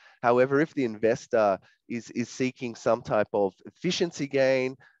incentive. However, if the investor is seeking some type of efficiency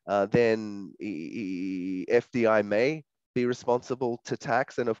gain, then FDI may be responsible to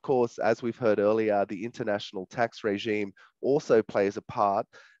tax. And of course, as we've heard earlier, the international tax regime also plays a part.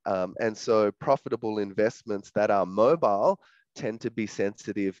 And so profitable investments that are mobile tend to be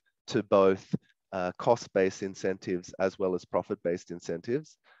sensitive to both cost-based incentives as well as profit-based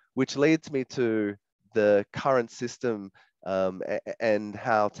incentives, which leads me to the current system and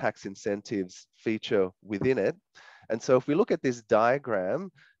how tax incentives feature within it. And so if we look at this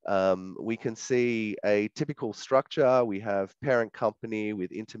diagram, we can see a typical structure. We have parent company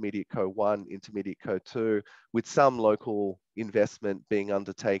with intermediate co 1, intermediate co 2, with some local investment being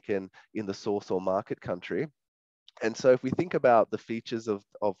undertaken in the source or market country. And so if we think about the features of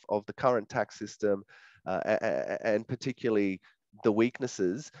the current tax system and particularly the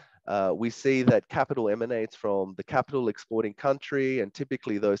weaknesses, we see that capital emanates from the capital exporting country, and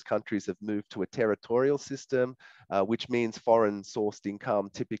typically those countries have moved to a territorial system, which means foreign sourced income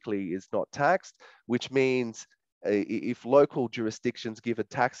typically is not taxed, which means if local jurisdictions give a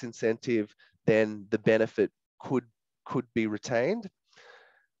tax incentive, then the benefit could be retained.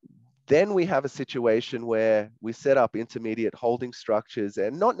 Then we have a situation where we set up intermediate holding structures,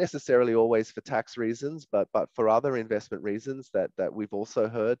 and not necessarily always for tax reasons, but for other investment reasons that we've also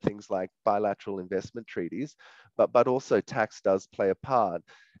heard, things like bilateral investment treaties, but also tax does play a part.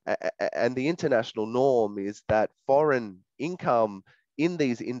 And the international norm is that foreign income in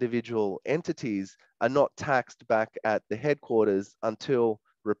these individual entities are not taxed back at the headquarters until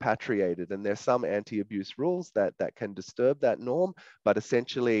repatriated. And there's some anti-abuse rules that can disturb that norm, but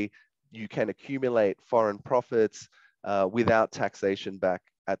essentially you can accumulate foreign profits without taxation back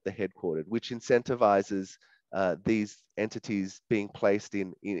at the headquarters, which incentivizes these entities being placed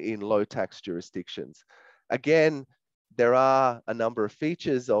in low tax jurisdictions. Again, there are a number of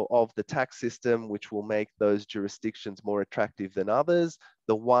features of the tax system which will make those jurisdictions more attractive than others.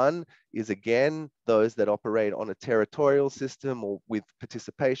 The one is, again, those that operate on a territorial system or with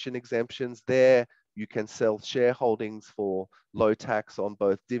participation exemptions. There, you can sell shareholdings for low tax on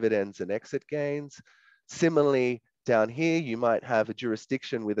both dividends and exit gains. Similarly, down here, you might have a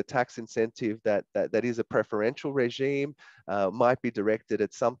jurisdiction with a tax incentive that is a preferential regime, might be directed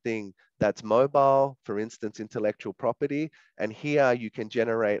at something that's mobile, for instance, intellectual property. And here you can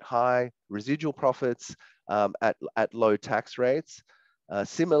generate high residual profits at low tax rates.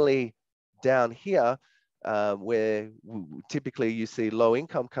 Similarly, down here, where typically you see low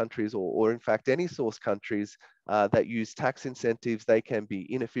income countries or in fact any source countries that use tax incentives, they can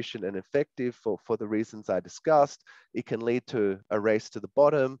be inefficient and effective for the reasons I discussed. It can lead to a race to the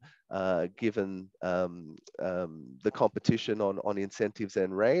bottom given the competition on incentives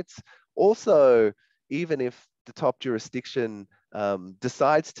and rates. Also, even if the top jurisdiction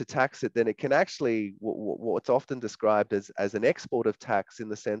decides to tax it, then it can actually, what's often described as an export of tax, in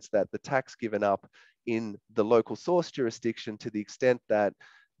the sense that the tax given up in the local source jurisdiction, to the extent that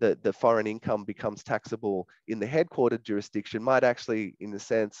the foreign income becomes taxable in the headquartered jurisdiction, might actually, in a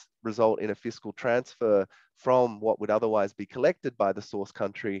sense, result in a fiscal transfer from what would otherwise be collected by the source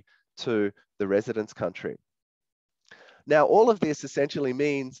country to the residence country. Now, all of this essentially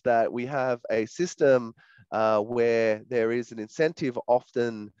means that we have a system where there is an incentive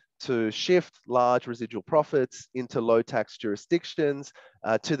often to shift large residual profits into low tax jurisdictions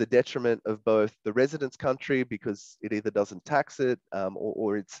to the detriment of both the residence country, because it either doesn't tax it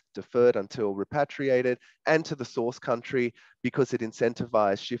or it's deferred until repatriated, and to the source country because it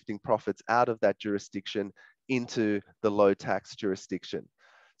incentivizes shifting profits out of that jurisdiction into the low tax jurisdiction.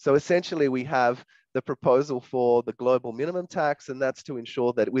 So essentially we have the proposal for the global minimum tax, and that's to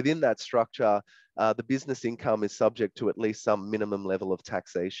ensure that within that structure, the business income is subject to at least some minimum level of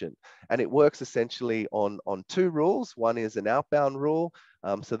taxation. And it works essentially on two rules. One is an outbound rule.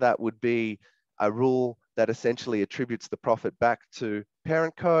 So that would be a rule that essentially attributes the profit back to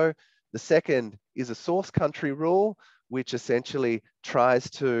parent co. The second is a source country rule, which essentially tries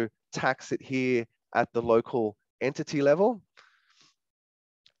to tax it here at the local entity level.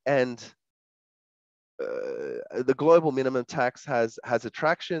 And the global minimum tax has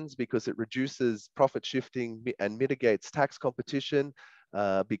attractions because it reduces profit shifting and mitigates tax competition,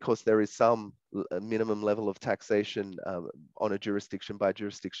 because there is some minimum level of taxation on a jurisdiction by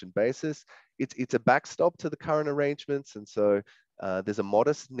jurisdiction basis. It's a backstop to the current arrangements, and so there's a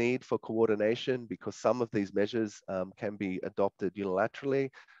modest need for coordination because some of these measures can be adopted unilaterally,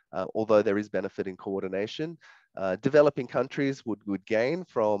 although there is benefit in coordination. Developing countries would gain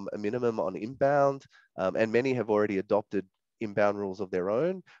from a minimum on inbound, and many have already adopted inbound rules of their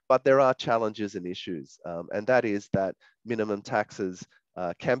own, but there are challenges and issues, and that is that minimum taxes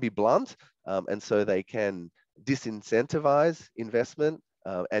can be blunt, and so they can disincentivize investment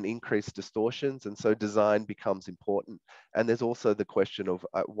and increase distortions, and so design becomes important. And there's also the question of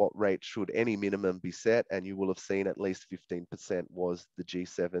at what rate should any minimum be set, and you will have seen at least 15% was the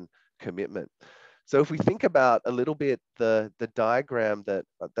G7 commitment. So if we think about a little bit the diagram that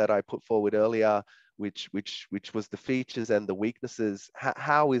I put forward earlier, which was the features and the weaknesses,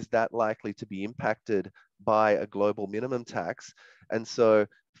 how is that likely to be impacted by a global minimum tax? And so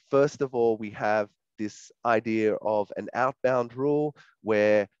first of all, we have this idea of an outbound rule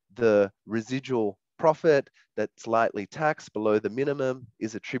where the residual profit that's lightly taxed below the minimum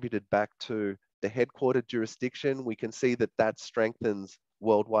is attributed back to the headquartered jurisdiction. We can see that that strengthens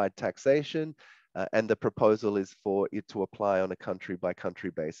worldwide taxation, and the proposal is for it to apply on a country by country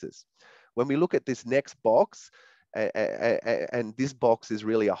basis. When we look at this next box, and this box is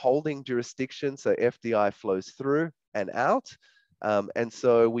really a holding jurisdiction, so FDI flows through and out. And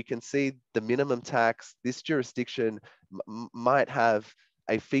so we can see the minimum tax, this jurisdiction might have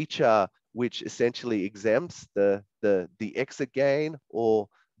a feature which essentially exempts the exit gain or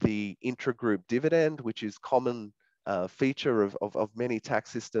the intragroup dividend, which is common feature of many tax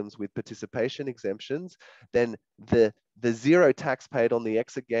systems with participation exemptions. Then the zero tax paid on the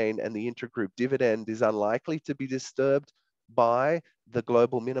exit gain and the intragroup dividend is unlikely to be disturbed by the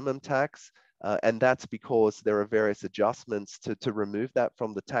global minimum tax. And that's because there are various adjustments to remove that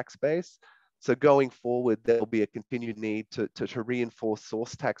from the tax base. So going forward, there'll be a continued need to reinforce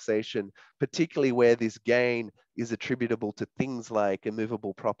source taxation, particularly where this gain is attributable to things like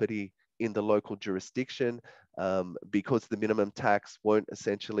immovable property in the local jurisdiction, because the minimum tax won't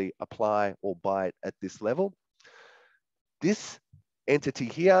essentially apply or bite at this level. This entity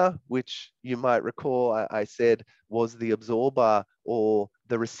here, which you might recall I said was the absorber or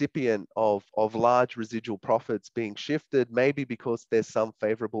the recipient of large residual profits being shifted, maybe because there's some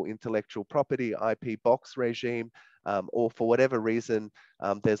favorable intellectual property IP box regime, or for whatever reason,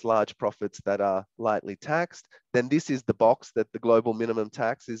 there's large profits that are lightly taxed, then this is the box that the global minimum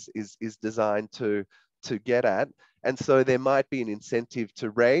tax is designed to get at. And so there might be an incentive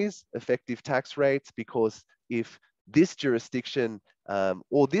to raise effective tax rates, because if this jurisdiction,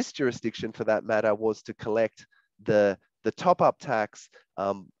 or this jurisdiction for that matter, was to collect the top-up tax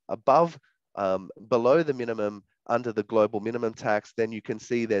below the minimum under the global minimum tax, then you can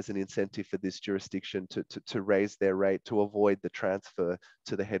see there's an incentive for this jurisdiction to raise their rate to avoid the transfer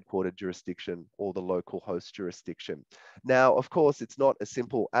to the headquartered jurisdiction or the local host jurisdiction. Now, of course, it's not as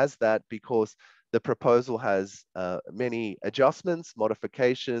simple as that, because the proposal has many adjustments,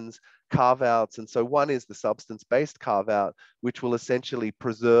 modifications, carve-outs. And so one is the substance-based carve-out, which will essentially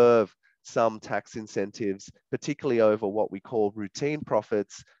preserve some tax incentives, particularly over what we call routine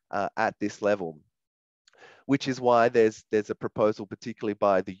profits at this level, which is why there's a proposal, particularly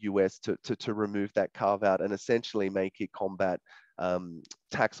by the US, to remove that carve-out and essentially make it combat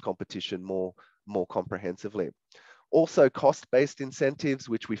tax competition more comprehensively. Also, cost-based incentives,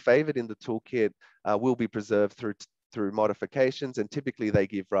 which we favored in the toolkit, will be preserved through modifications, and typically they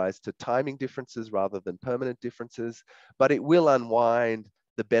give rise to timing differences rather than permanent differences, but it will unwind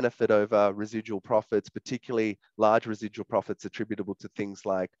the benefit over residual profits, particularly large residual profits attributable to things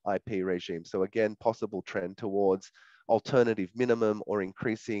like IP regime. So again, possible trend towards alternative minimum or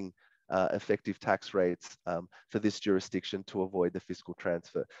increasing effective tax rates for this jurisdiction to avoid the fiscal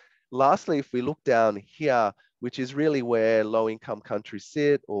transfer. Lastly, if we look down here, which is really where low-income countries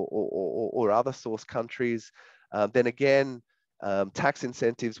sit, or other source countries, then again, tax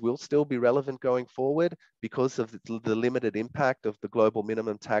incentives will still be relevant going forward because of the limited impact of the global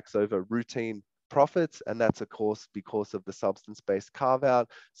minimum tax over routine profits, and that's of course because of the substance-based carve-out.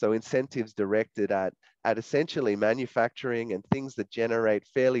 So incentives directed at essentially manufacturing and things that generate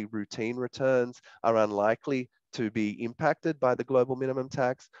fairly routine returns are unlikely to be impacted by the global minimum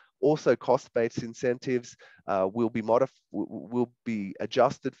tax. Also, cost-based incentives will be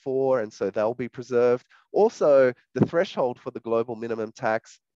adjusted for, and so they'll be preserved. Also, the threshold for the global minimum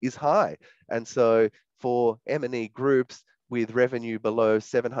tax is high, and so for M&E groups with revenue below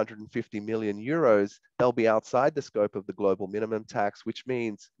 750 million euros, they'll be outside the scope of the global minimum tax, which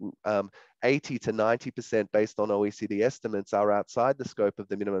means 80 to 90% based on OECD estimates are outside the scope of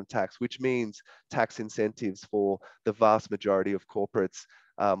the minimum tax, which means tax incentives for the vast majority of corporates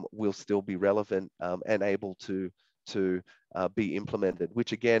will still be relevant and able to be implemented,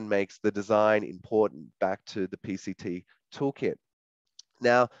 which again makes the design important back to the PCT toolkit.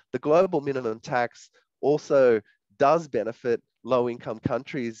 Now, the global minimum tax also does benefit low-income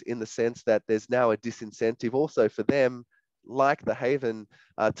countries in the sense that there's now a disincentive also for them, like the haven,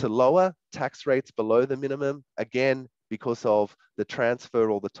 to lower tax rates below the minimum, again, because of the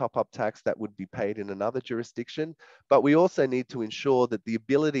transfer or the top-up tax that would be paid in another jurisdiction. But we also need to ensure that the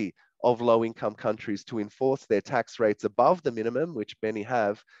ability of low-income countries to enforce their tax rates above the minimum, which many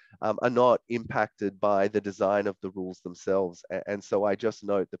have, are not impacted by the design of the rules themselves. And so I just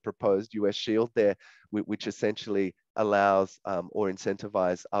note the proposed US shield there, which essentially allows or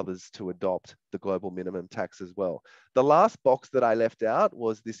incentivizes others to adopt the global minimum tax as well. The last box that I left out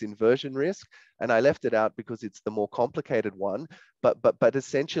was this inversion risk, and I left it out because it's the more complicated one. But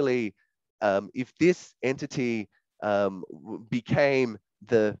essentially, if this entity became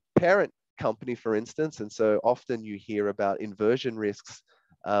the parent company, for instance, and so often you hear about inversion risks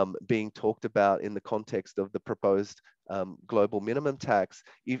being talked about in the context of the proposed global minimum tax.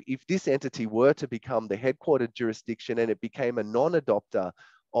 If this entity were to become the headquartered jurisdiction and it became a non-adopter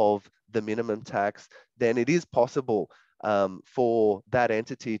of the minimum tax, then it is possible for that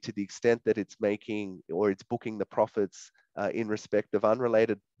entity, to the extent that it's making or it's booking the profits in respect of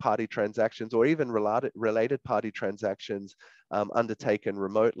unrelated party transactions or even related party transactions undertaken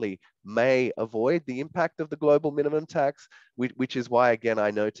remotely, may avoid the impact of the global minimum tax, which is why, again, I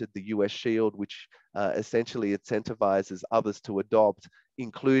noted the US shield, which essentially incentivizes others to adopt,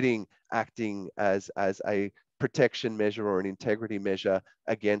 including acting as a protection measure or an integrity measure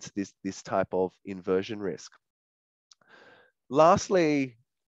against this type of inversion risk. Lastly,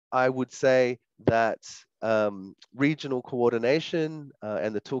 I would say that regional coordination,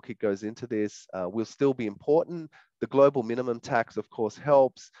 and the toolkit goes into this, will still be important. The global minimum tax, of course,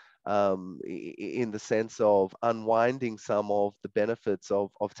 helps in the sense of unwinding some of the benefits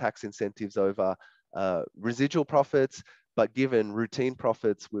of tax incentives over residual profits. But given routine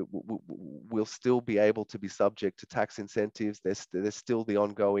profits, we'll still be able to be subject to tax incentives. There's still the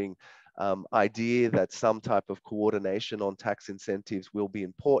ongoing idea that some type of coordination on tax incentives will be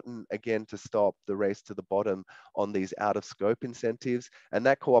important, again, to stop the race to the bottom on these out of scope incentives. And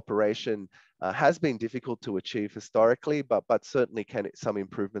that cooperation has been difficult to achieve historically, but certainly some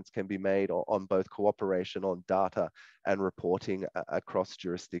improvements can be made on both cooperation on data and reporting across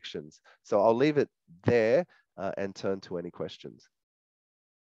jurisdictions. So I'll leave it there and turn to any questions.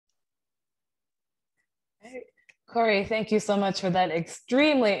 Corey, thank you so much for that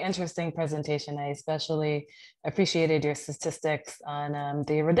extremely interesting presentation. I especially appreciated your statistics on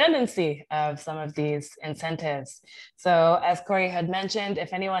the redundancy of some of these incentives. So as Corey had mentioned,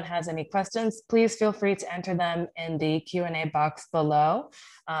 if anyone has any questions, please feel free to enter them in the Q&A box below.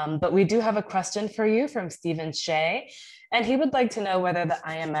 But we do have a question for you from Stephen Shea, and he would like to know whether the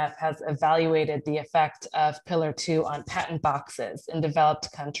IMF has evaluated the effect of Pillar 2 on patent boxes in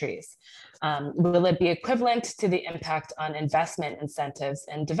developed countries. Will it be equivalent to the impact on investment incentives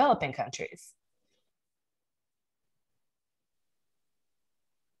in developing countries?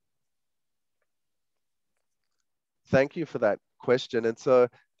 Thank you for that question. And so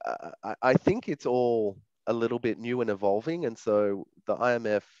I think it's all a little bit new and evolving. And so the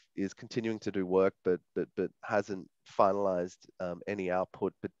IMF is continuing to do work, but hasn't finalized any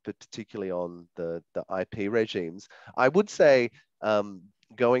output, but particularly on the IP regimes. I would say,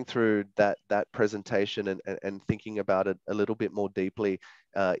 going through that presentation and thinking about it a little bit more deeply,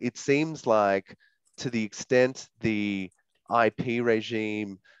 it seems like, to the extent the IP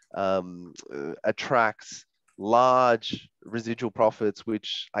regime attracts large residual profits,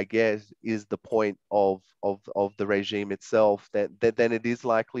 which I guess is the point of the regime itself, then it is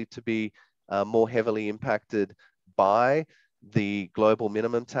likely to be more heavily impacted by the global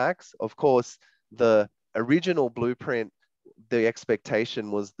minimum tax. Of course, the original blueprint, the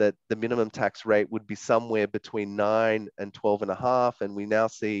expectation was that the minimum tax rate would be somewhere between 9 and 12.5, and we now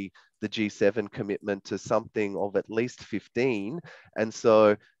see the G7 commitment to something of at least 15. And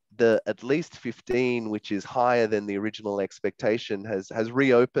so the at least 15, which is higher than the original expectation, has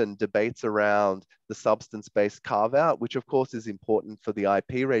reopened debates around the substance-based carve-out, which of course is important for the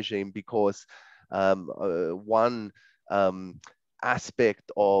IP regime, because one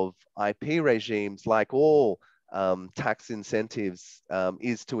aspect of IP regimes, like all tax incentives,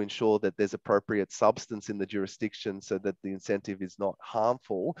 is to ensure that there's appropriate substance in the jurisdiction so that the incentive is not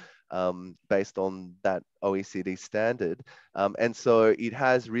harmful, based on that OECD standard. And so it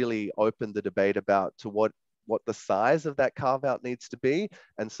has really opened the debate about to what the size of that carve out needs to be.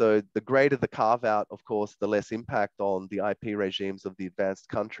 And so the greater the carve out, of course, the less impact on the IP regimes of the advanced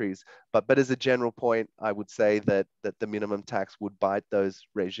countries. But as a general point, I would say that the minimum tax would bite those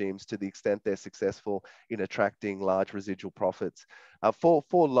regimes to the extent they're successful in attracting large residual profits. For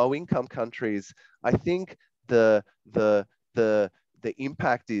low income countries, I think the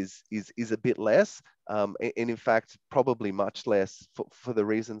impact is a bit less, and in fact, probably much less for the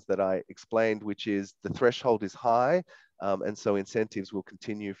reasons that I explained, which is the threshold is high, and so incentives will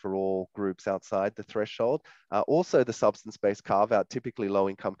continue for all groups outside the threshold. Also, the substance-based carve-out, typically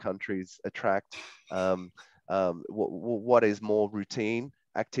low-income countries attract what is more routine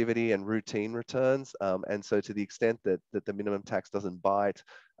activity and routine returns, and so to the extent that the minimum tax doesn't bite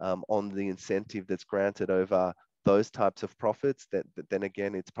on the incentive that's granted over those types of profits, then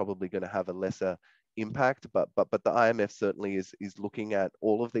again, it's probably going to have a lesser impact. But the IMF certainly is looking at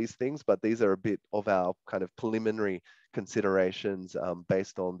all of these things, but these are a bit of our kind of preliminary considerations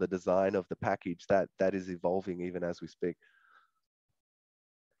based on the design of the package that is evolving even as we speak.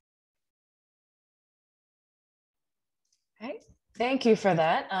 Okay, thank you for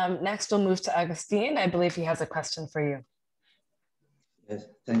that. Next, we'll move to Agustin. I believe he has a question for you. Yes,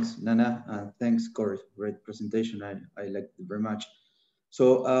 thanks, Nana, and thanks, Corey. Great presentation. I liked it very much.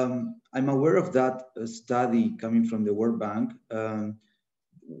 So I'm aware of that study coming from the World Bank,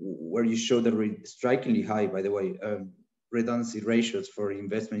 where you show the strikingly high, by the way, redundancy ratios for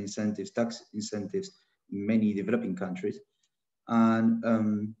investment incentives, tax incentives in many developing countries.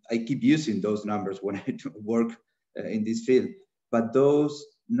 And I keep using those numbers when I work in this field. But those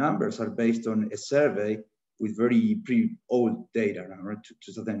numbers are based on a survey with very old data, around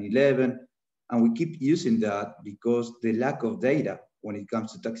 2011. And we keep using that because the lack of data when it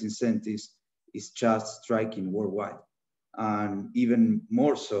comes to tax incentives is just striking worldwide. And even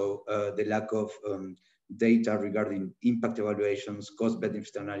more so, the lack of data regarding impact evaluations,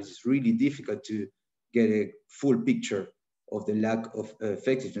 cost-benefit analysis, really difficult to get a full picture of the lack of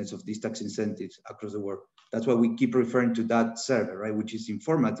effectiveness of these tax incentives across the world. That's why we keep referring to that survey, right, which is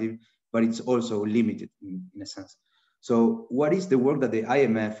informative, but it's also limited in a sense. So what is the work that the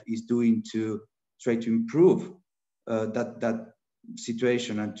IMF is doing to try to improve that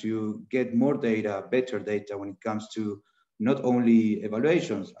situation and to get more data, better data when it comes to not only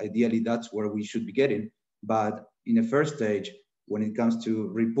evaluations, ideally that's where we should be getting, but in the first stage, when it comes to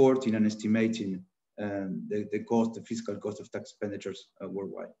reporting and estimating the cost, the fiscal cost of tax expenditures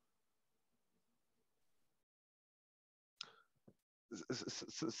worldwide?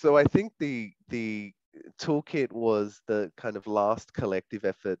 So I think the toolkit was the kind of last collective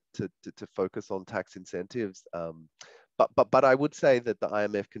effort to focus on tax incentives. But I would say that the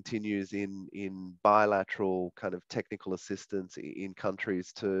IMF continues in bilateral kind of technical assistance in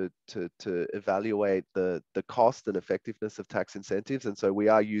countries to evaluate the cost and effectiveness of tax incentives. And so we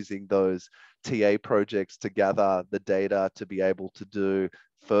are using those TA projects to gather the data to be able to do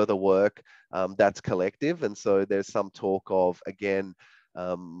further work that's collective. And so there's some talk of, again,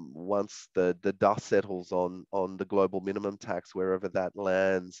 once the dust settles on the global minimum tax, wherever that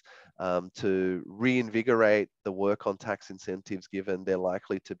lands, to reinvigorate the work on tax incentives, given they're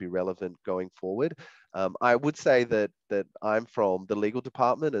likely to be relevant going forward. I would say that I'm from the legal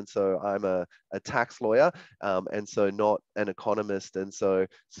department, and so I'm a tax lawyer, and so not an economist. And so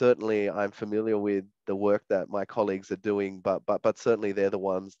certainly I'm familiar with the work that my colleagues are doing, but certainly they're the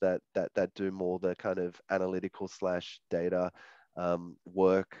ones that do more the kind of analytical / data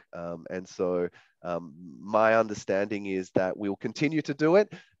work. And so my understanding is that we'll continue to do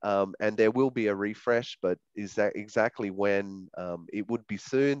it, and there will be a refresh, but is that exactly when? It would be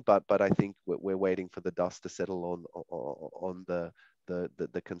soon, but I think we're waiting for the dust to settle on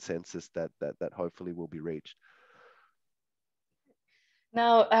the consensus that hopefully will be reached.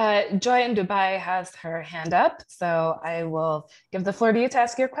 Now, Joy in Dubai has her hand up, so I will give the floor to you to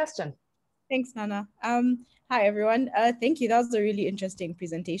ask your question. Thanks, Nana. Hi, everyone. Thank you. That was a really interesting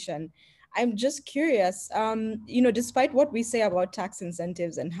presentation. I'm just curious, despite what we say about tax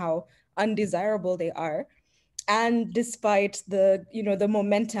incentives and how undesirable they are, And despite the, the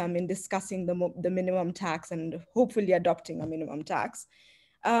momentum in discussing the minimum tax and hopefully adopting a minimum tax,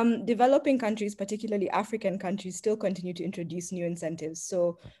 developing countries, particularly African countries, still continue to introduce new incentives.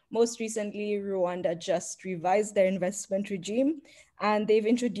 So most recently, Rwanda just revised their investment regime, and they've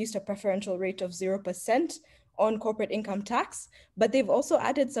introduced a preferential rate of 0% on corporate income tax, but they've also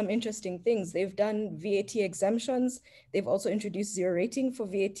added some interesting things. They've done VAT exemptions. They've also introduced zero rating for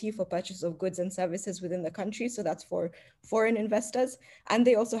VAT for purchase of goods and services within the country. So that's for foreign investors. And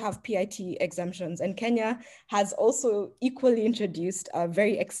they also have PIT exemptions. And Kenya has also equally introduced a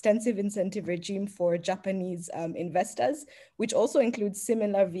very extensive incentive regime for Japanese investors, which also includes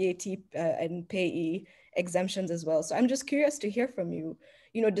similar VAT and payee exemptions as well. So I'm just curious to hear from you.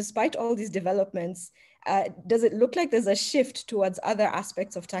 Despite all these developments, does it look like there's a shift towards other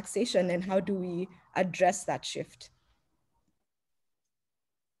aspects of taxation, and how do we address that shift?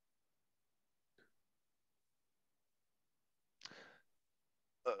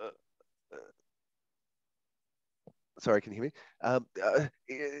 Sorry, can you hear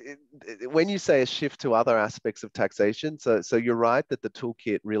me? When you say a shift to other aspects of taxation, so you're right that the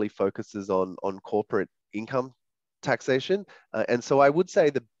toolkit really focuses on corporate income taxation, and so I would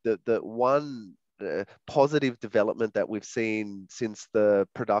say the one positive development that we've seen since the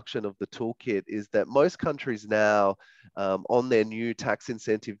production of the toolkit is that most countries now, on their new tax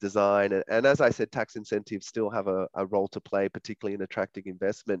incentive design, and as I said, tax incentives still have a role to play, particularly in attracting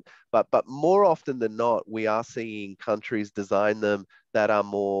investment, but more often than not, we are seeing countries design them that are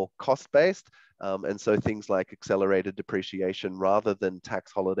more cost-based, and so things like accelerated depreciation rather than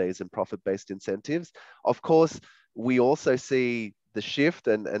tax holidays and profit-based incentives. Of course, we also see the shift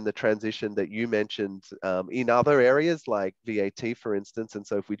and the transition that you mentioned in other areas like VAT, for instance. And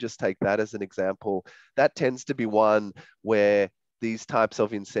so if we just take that as an example, that tends to be one where these types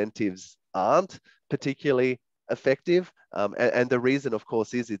of incentives aren't particularly effective. And the reason, of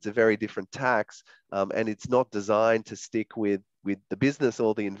course, is it's a very different tax, and it's not designed to stick with the business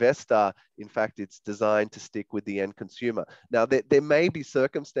or the investor. In fact, it's designed to stick with the end consumer. Now, there may be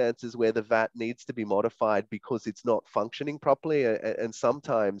circumstances where the VAT needs to be modified because it's not functioning properly, and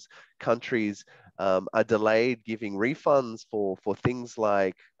sometimes countries are delayed giving refunds for things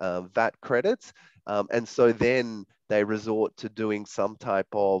like VAT credits, and so then they resort to doing some type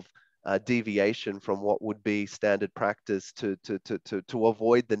of deviation from what would be standard practice to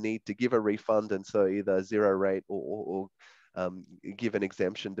avoid the need to give a refund, and so either zero rate or give an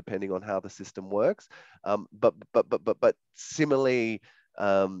exemption depending on how the system works. But similarly,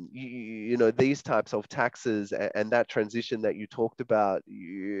 these types of taxes and that transition that you talked about,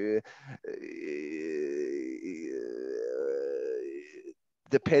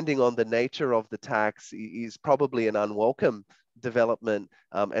 depending on the nature of the tax, is probably an unwelcome development.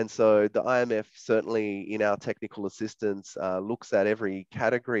 And so the IMF certainly in our technical assistance looks at every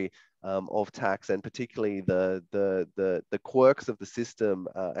category of tax, and particularly the quirks of the system,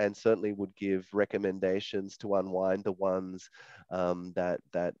 and certainly would give recommendations to unwind the ones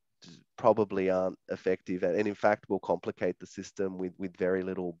that probably aren't effective, and in fact will complicate the system with very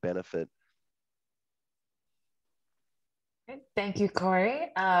little benefit. Thank you,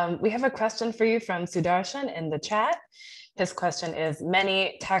 Corey. We have a question for you from Sudarshan in the chat. His question is,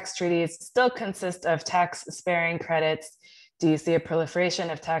 many tax treaties still consist of tax-sparing credits. Do you see a proliferation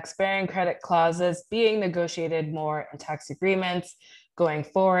of tax-sparing credit clauses being negotiated more in tax agreements going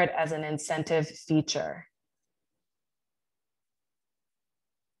forward as an incentive feature?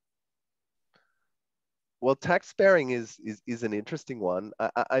 Well, tax sparing is an interesting one.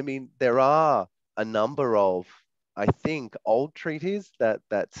 I mean, there are a number of, I think, old treaties that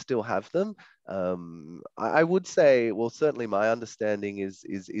still have them. I would say, well, certainly my understanding is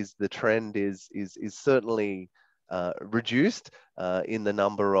the trend is certainly reduced in the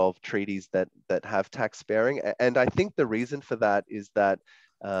number of treaties that have tax sparing, and I think the reason for that is that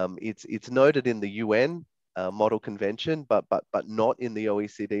it's noted in the UN model convention, but not in the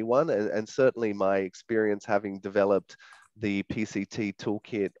OECD one. And certainly my experience having developed the PCT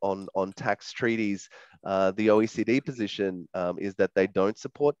toolkit on tax treaties, the OECD position is that they don't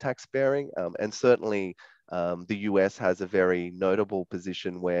support tax sparing. And certainly the US has a very notable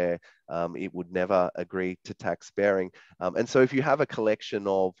position where it would never agree to tax sparing. And so if you have a collection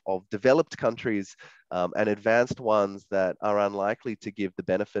of developed countries and advanced ones that are unlikely to give the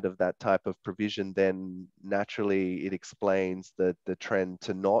benefit of that type of provision, then naturally it explains the trend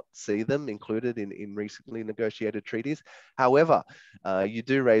to not see them included in recently negotiated treaties. However, you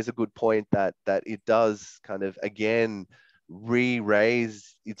do raise a good point that it does kind of again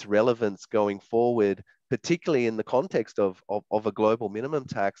re-raise its relevance going forward, particularly in the context of a global minimum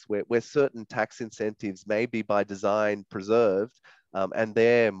tax, where certain tax incentives may be by design preserved, and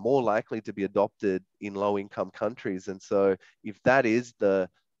they're more likely to be adopted in low-income countries. And so if that is the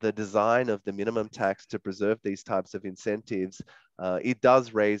design of the minimum tax to preserve these types of incentives, it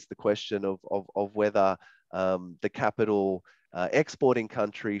does raise the question of whether the capital exporting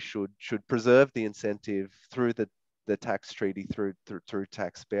country should preserve the incentive through the tax treaty, through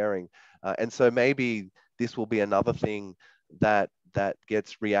tax bearing. And so maybe this will be another thing that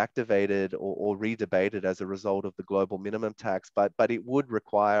gets reactivated or redebated as a result of the global minimum tax, but it would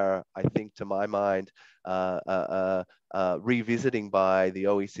require, I think, to my mind, revisiting by the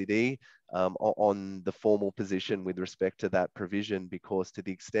OECD on the formal position with respect to that provision, because to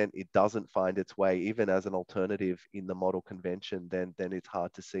the extent it doesn't find its way, even as an alternative in the model convention, then it's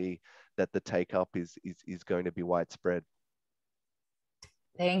hard to see that the take-up is going to be widespread.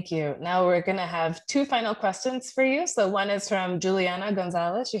 Thank you. Now we're going to have two final questions for you. So one is from Juliana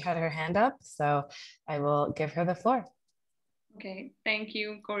Gonzalez. She had her hand up, so I will give her the floor. Okay, thank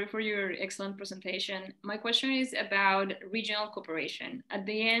you, Corey, for your excellent presentation. My question is about regional cooperation. At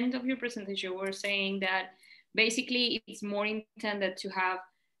the end of your presentation, you were saying that basically it's more intended to have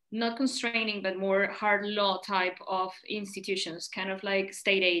not constraining, but more hard law type of institutions, kind of like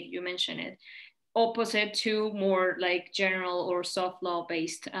state aid, you mentioned it, opposite to more like general or soft law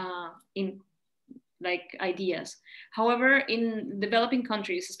based in like ideas. However, in developing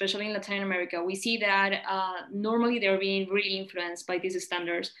countries, especially in Latin America, we see that normally they're being really influenced by these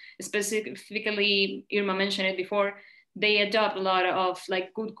standards. Specifically, Irma mentioned it before, they adopt a lot of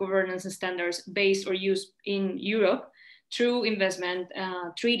like good governance standards based or used in Europe through investment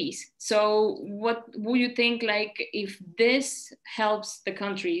treaties. So what would you think, like, if this helps the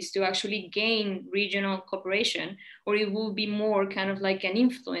countries to actually gain regional cooperation, or it will be more kind of like an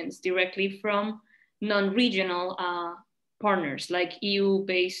influence directly from non-regional partners, like EU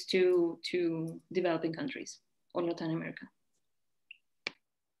based to developing countries or Latin America?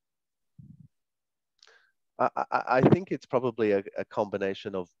 I think it's probably a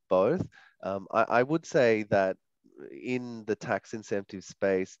combination of both. I would say that in the tax incentive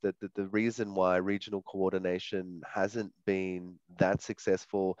space, that the reason why regional coordination hasn't been that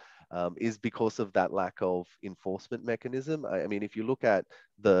successful is because of that lack of enforcement mechanism. I mean, if you look at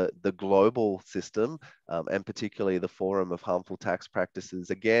the global system, and particularly the Forum of Harmful Tax Practices,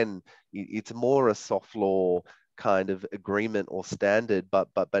 again, it's more a soft law kind of agreement or standard, but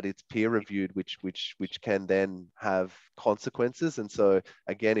it's peer reviewed, which can then have consequences. And so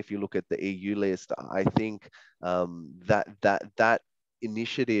again, if you look at the EU list, I think that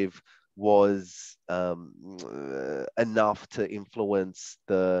initiative was enough to influence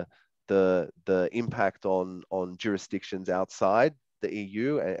the impact on jurisdictions outside the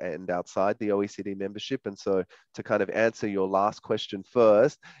EU and outside the OECD membership. And so to kind of answer your last question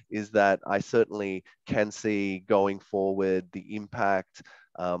first, is that I certainly can see going forward the impact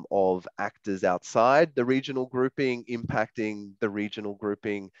of actors outside the regional grouping impacting the regional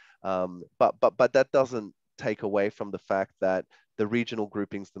grouping, but that doesn't take away from the fact that the regional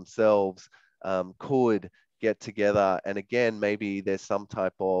groupings themselves could get together, and again, maybe there's some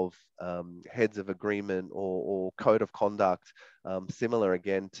type of heads of agreement or code of conduct, similar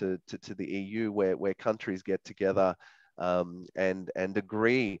again to the EU, where countries get together and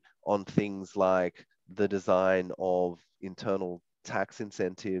agree on things like the design of internal tax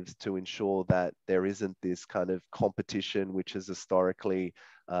incentives to ensure that there isn't this kind of competition which has historically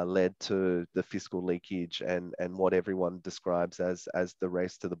led to the fiscal leakage and what everyone describes as the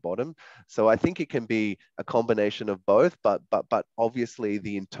race to the bottom. So I think it can be a combination of both, but obviously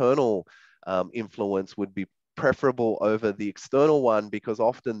the internal influence would be preferable over the external one, because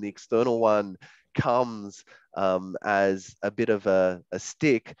often the external one comes as a bit of a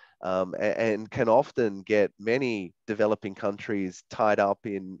stick and can often get many developing countries tied up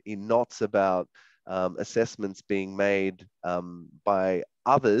in knots about assessments being made by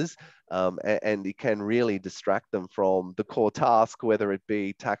others, and it can really distract them from the core task, whether it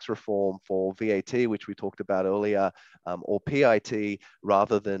be tax reform for VAT, which we talked about earlier, or PIT,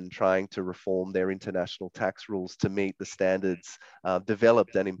 rather than trying to reform their international tax rules to meet the standards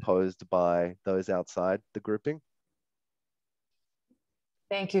developed and imposed by those outside the grouping.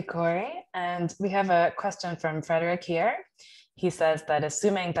 Thank you, Corey. And we have a question from Frederick here. He says that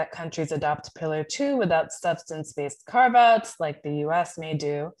assuming that countries adopt Pillar 2 without substance-based carve-outs like the US may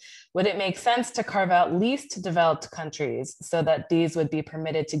do, would it make sense to carve out least developed countries so that these would be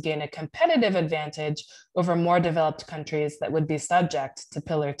permitted to gain a competitive advantage over more developed countries that would be subject to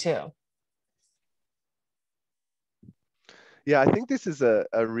Pillar 2? Yeah, I think this is a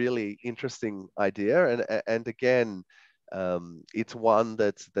really interesting idea, and again, it's one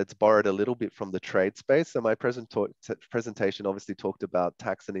that's borrowed a little bit from the trade space. So my presentation obviously talked about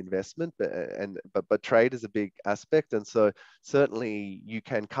tax and investment, but trade is a big aspect, and so certainly you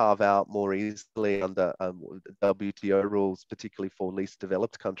can carve out more easily under WTO rules, particularly for least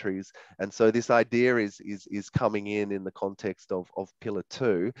developed countries. And so this idea is coming in the context of Pillar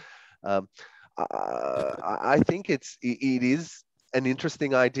 2. I think it is an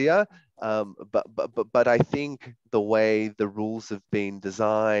interesting idea, but I think the way the rules have been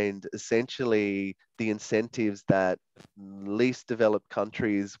designed, essentially the incentives that least developed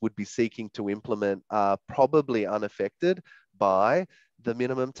countries would be seeking to implement are probably unaffected by the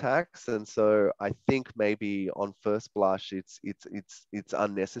minimum tax, and so I think maybe on first blush it's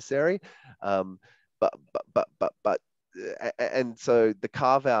unnecessary, but and so the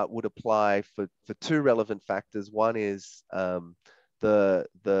carve out would apply for two relevant factors. One is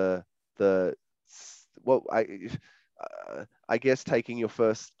well, I guess taking your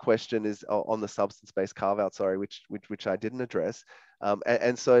first question is on the substance-based carve-out, sorry, which I didn't address.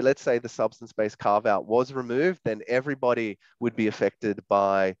 And so let's say the substance-based carve-out was removed, then everybody would be affected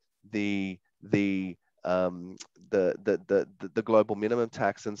by the global minimum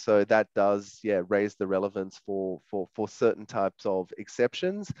tax, and so that does raise the relevance for certain types of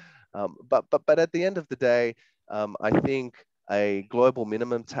exceptions. But at the end of the day, I think a global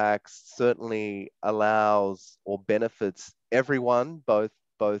minimum tax certainly allows or benefits everyone, both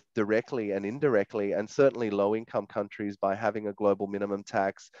directly and indirectly, and certainly low-income countries by having a global minimum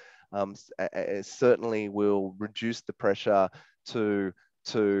tax certainly will reduce the pressure to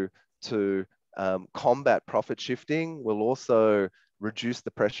combat profit shifting, will also reduce the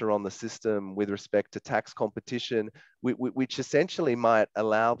pressure on the system with respect to tax competition, which essentially might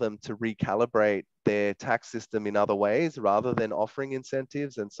allow them to recalibrate their tax system in other ways rather than offering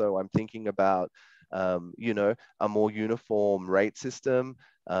incentives. And so I'm thinking about, you know, a more uniform rate system,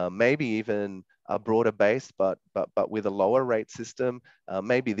 maybe even a broader base, but with a lower rate system.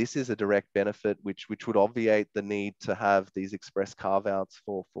 Maybe this is a direct benefit which would obviate the need to have these express carve-outs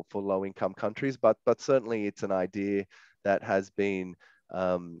for low-income countries. But certainly it's an idea that has been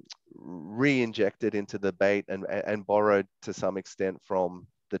re-injected into the debate and borrowed to some extent from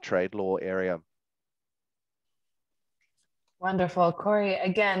the trade law area. Wonderful. Corey,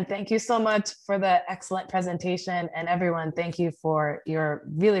 again, thank you so much for the excellent presentation. And everyone, thank you for your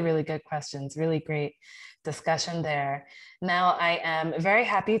really, really good questions. Really great discussion there. Now, I am very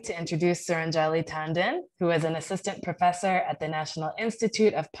happy to introduce Suranjali Tandon, who is an assistant professor at the National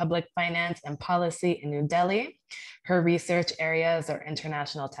Institute of Public Finance and Policy in New Delhi. Her research areas are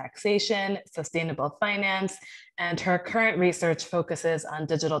international taxation, sustainable finance, and her current research focuses on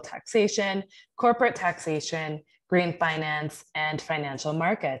digital taxation, corporate taxation, green finance, and financial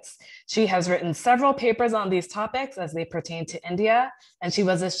markets. She has written several papers on these topics as they pertain to India, and she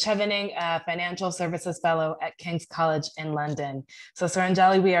was a Chevening Financial Services Fellow at King's College in London. So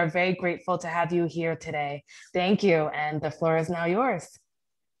Suranjali, we are very grateful to have you here today. Thank you, and the floor is now yours.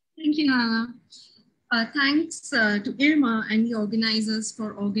 Thank you, Nana. Thanks to Irma and the organizers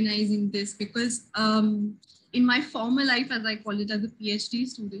for organizing this, because in my former life, as I call it, as a PhD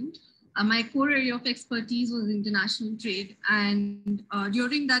student, my core area of expertise was international trade. And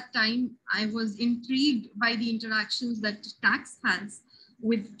during that time, I was intrigued by the interactions that tax has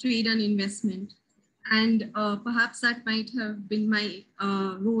with trade and investment. And perhaps that might have been my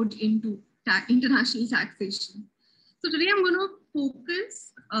road into international taxation. So today I'm going to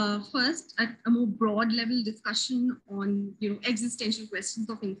focus first at a more broad level discussion on existential questions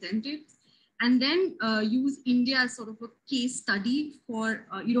of incentives, and then use India as sort of a case study for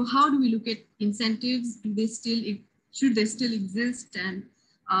how do we look at incentives? Should they still exist, and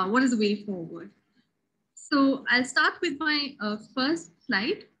what is the way forward? So I'll start with my first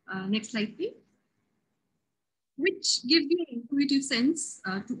slide. Next slide, please. Which gives you an intuitive sense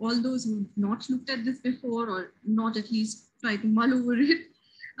to all those who've not looked at this before, or not at least try to mull over it.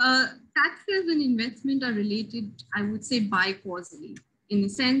 Taxes and investment are related, I would say, bi-causally, in the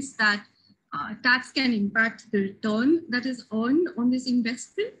sense that tax can impact the return that is earned on this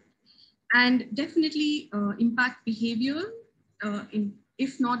investment, and definitely impact behavior,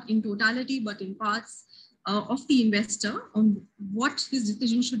 if not in totality, but in parts of the investor on what his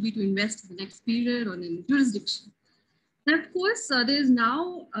decision should be to invest in the next period or in jurisdiction. And of course, there is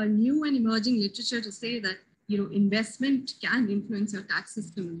now a new and emerging literature to say that investment can influence your tax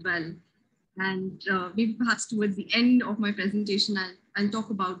system as well. And maybe perhaps towards the end of my presentation, I'll talk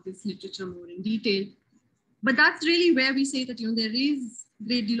about this literature more in detail. But that's really where we say that there is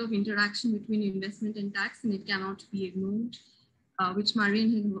great deal of interaction between investment and tax, and it cannot be ignored, which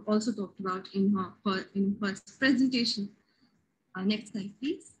Marian has also talked about in her first presentation. Next slide,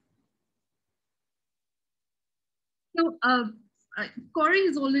 please. So Corey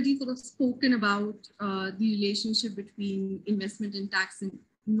has already sort of spoken about the relationship between investment and tax, and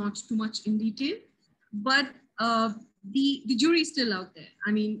not too much in detail, but the jury is still out there.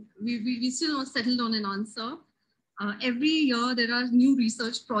 I mean, we still not settled on an answer. Every year there are new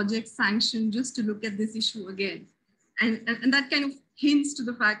research projects sanctioned just to look at this issue again. And that kind of hints to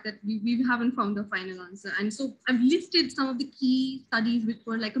the fact that we haven't found a final answer. And so I've listed some of the key studies which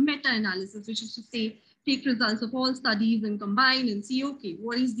were like a meta-analysis, which is to say, take results of all studies and combine and see, okay,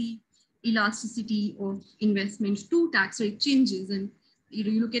 what is the elasticity of investment to tax rate changes? And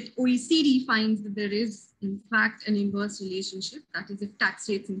you look at OECD finds that there is, in fact, an inverse relationship. That is, if tax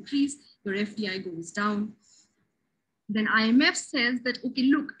rates increase, your FDI goes down. Then IMF says that, okay,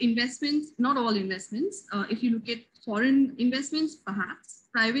 look, investments, not all investments. If you look at foreign investments, perhaps.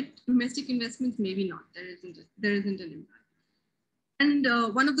 Private domestic investments, maybe not. There isn't an impact. And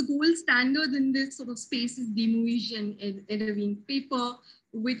one of the gold standards in this sort of space is Demuige and Edewin paper,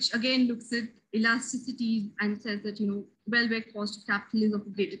 which again looks at elasticity and says that, well, where cost of capital is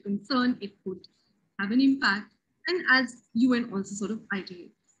of greater concern, it could have an impact. And as UN also sort of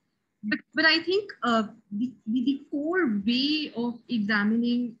iterates. But I think the core way of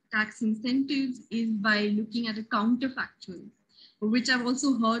examining tax incentives is by looking at a counterfactual, which I've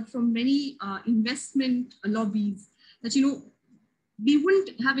also heard from many investment lobbies that, we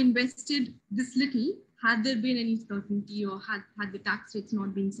wouldn't have invested this little had there been any certainty or had the tax rates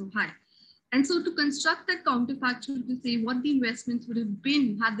not been so high. And so to construct that counterfactual to say what the investments would have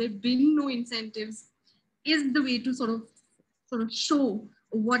been had there been no incentives is the way to sort of show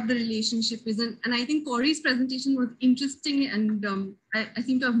what the relationship is. And I think Corey's presentation was interesting, and I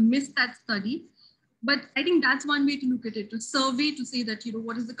seem to have missed that study. But I think that's one way to look at it, to survey, to say that,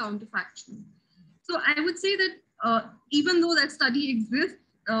 what is the counterfactual? So I would say that even though that study exists,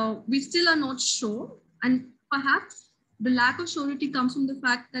 we still are not sure. And perhaps the lack of surety comes from the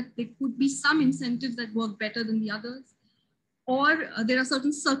fact that there could be some incentives that work better than the others, or there are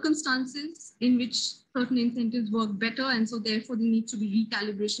certain circumstances in which certain incentives work better, and so therefore there needs to be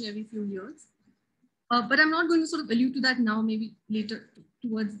recalibration every few years. But I'm not going to sort of allude to that now, maybe later,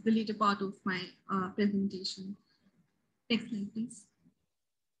 towards the later part of my presentation. Next slide, please.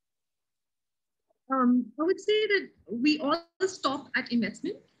 I would say that we all stop at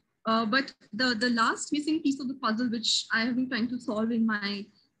investment, but the last missing piece of the puzzle, which I have been trying to solve in my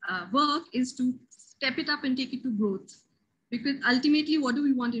work, is to step it up and take it to growth. Because ultimately, what do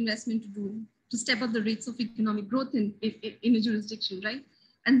we want investment to do? To step up the rates of economic growth in a jurisdiction, right?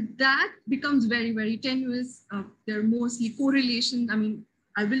 And that becomes very, very tenuous. There are mostly correlations. I mean,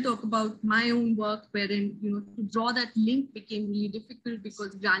 I will talk about my own work wherein, to draw that link became really difficult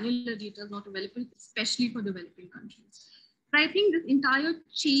because granular data is not available, especially for developing countries. But I think this entire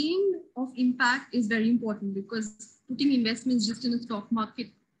chain of impact is very important because putting investments just in a stock market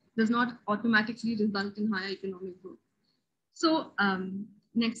does not automatically result in higher economic growth. So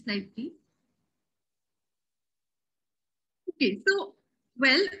next slide, please. Okay, so,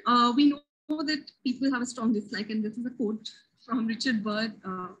 well, we know that people have a strong dislike, and this is a quote from Richard Byrd,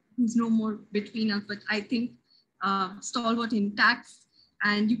 who's no more between us, but I think stalwart in tax.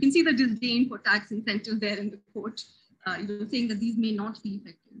 And you can see the disdain for tax incentives there in the quote, saying that these may not be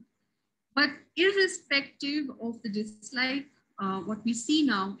effective. But irrespective of the dislike, what we see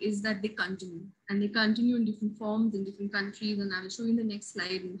now is that they continue, and they continue in different forms in different countries. And I will show you in the next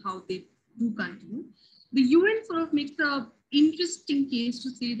slide and how they do continue. The UN sort of makes an interesting case to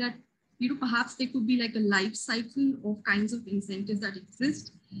say that, perhaps there could be like a life cycle of kinds of incentives that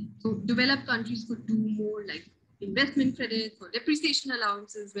exist. So developed countries could do more like investment credits or depreciation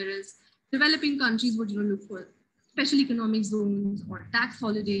allowances, whereas developing countries would look for special economic zones or tax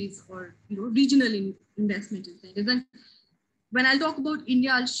holidays or regional investment incentives. And when I'll talk about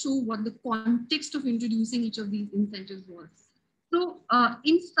India, I'll show what the context of introducing each of these incentives was. So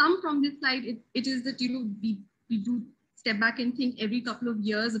in sum from this slide, it is that we do step back and think every couple of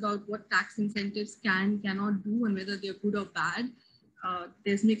years about what tax incentives cannot do and whether they're good or bad.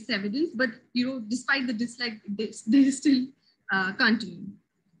 There's mixed evidence, but despite the dislike, they still continue.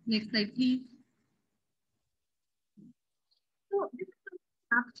 Next slide, please. So this is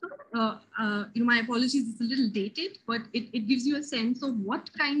a snapshot. My apologies, it's a little dated, but it gives you a sense of what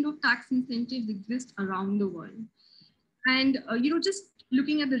kind of tax incentives exist around the world. And, just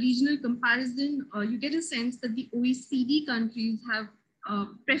looking at the regional comparison, you get a sense that the OECD countries have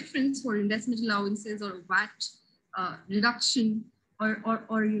preference for investment allowances or VAT reduction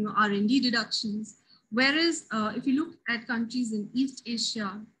or you know, R&D deductions. Whereas if you look at countries in East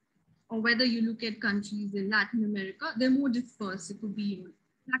Asia, or whether you look at countries in Latin America, they're more dispersed. It could be, you know,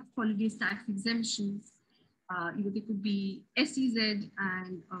 tax holidays, tax exemptions. You know, there could be SEZ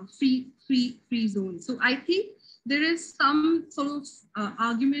and free zones. So I think there is some sort of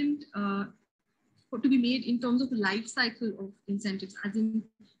argument to be made in terms of the life cycle of incentives, as in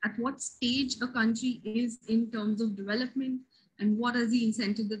at what stage a country is in terms of development and what are the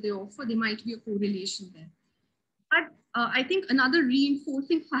incentives that they offer. There might be a correlation there. But I think another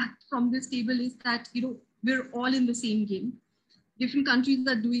reinforcing fact from this table is that, you know, we're all in the same game. Different countries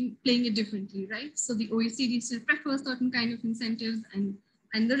are playing it differently, right? So the OECD still prefers certain kind of incentives, and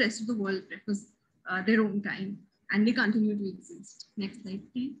the rest of the world prefers their own kind, and they continue to exist. Next slide,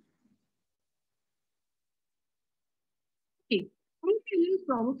 please. Okay, I'm going to be a little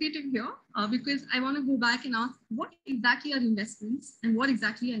provocative here because I want to go back and ask what exactly are investments and what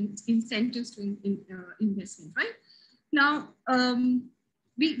exactly are incentives to investment, right? Now,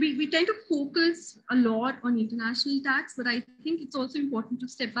 we tend to focus a lot on international tax, but I think it's also important to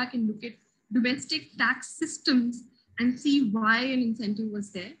step back and look at domestic tax systems and see why an incentive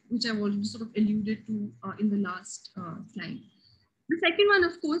was there, which I've already sort of alluded to in the last slide. The second one,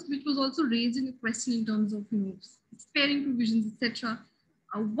 of course, which was also raised in a question in terms of, you know, sparing provisions, etc.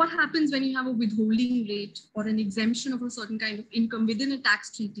 What happens when you have a withholding rate or an exemption of a certain kind of income within a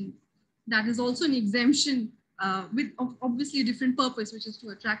tax treaty? That is also an exemption with obviously a different purpose, which is to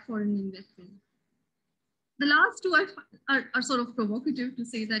attract foreign investment. The last two are sort of provocative to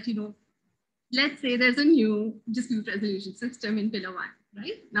say that, you know, let's say there's a new dispute resolution system in Pillar 1,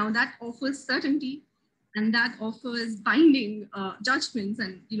 right? Now that offers certainty and that offers binding judgments,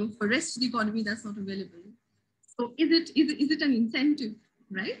 and, you know, for the rest of the economy, that's not available. So is it an incentive,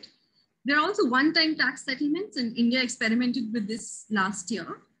 right? There are also one-time tax settlements, and India experimented with this last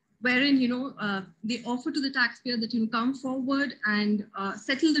year, wherein, you know, they offer to the taxpayer that, you know, come forward and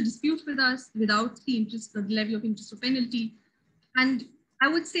settle the dispute with us without the interest, the levy of interest or penalty. And I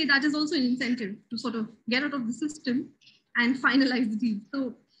would say that is also an incentive to sort of get out of the system and finalize the deal.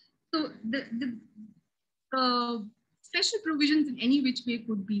 So the special provisions in any which way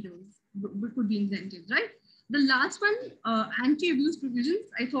could be incentives, right? The last one, anti-abuse provisions.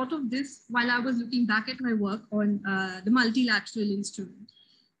 I thought of this while I was looking back at my work on the multilateral instrument.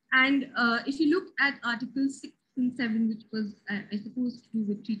 And if you look at Articles 6 and 7, which was, I suppose, to do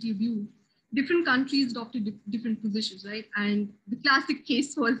with treaty abuse, different countries adopted different positions, right? And the classic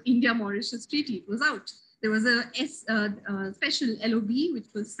case was India-Mauritius Treaty. It was out. There was a special LOB, which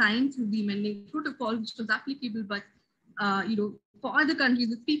was signed through the amending protocol, which was applicable, but you know, for other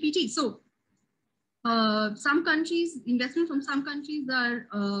countries, it's PPT. So some countries, investment from some countries are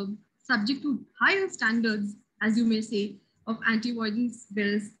subject to higher standards, as you may say, of anti-avoidance,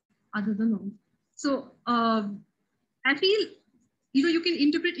 whereas others are not. So I feel, you know, you can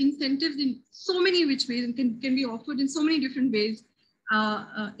interpret incentives in so many which ways and can be offered in so many different ways.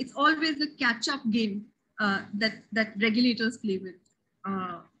 It's always a catch-up game that regulators play with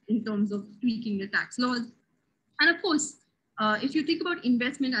in terms of tweaking the tax laws. And of course, if you think about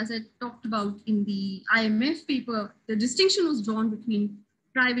investment, as I talked about in the IMF paper, the distinction was drawn between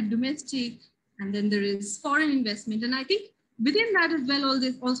private domestic, and then there is foreign investment. And I think within that as well,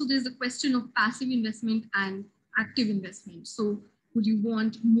 also there's a question of passive investment and active investment. So would you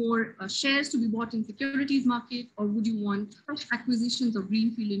want more shares to be bought in securities market, or would you want fresh acquisitions or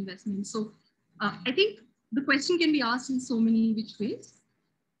greenfield investment? So I think the question can be asked in so many which ways.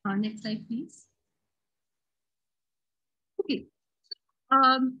 Next slide, please. Okay.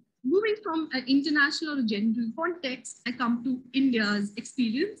 Moving from an international or general context, I come to India's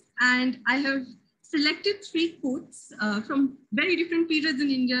experience, and I have selected 3 quotes from very different periods in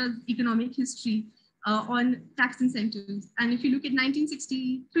India's economic history on tax incentives. And if you look at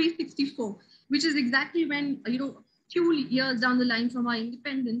 1963-64, which is exactly when, you know, few years down the line from our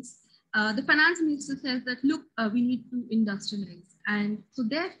independence, the finance minister says that, look, we need to industrialize. And so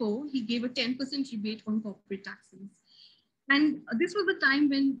therefore, he gave a 10% rebate on corporate taxes. And this was the time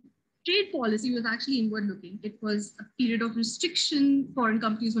when trade policy was actually inward looking. It was a period of restriction. Foreign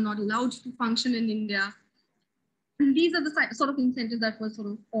companies were not allowed to function in India. And these are the sort of incentives that were sort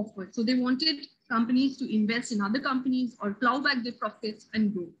of offered. So they wanted companies to invest in other companies or plow back their profits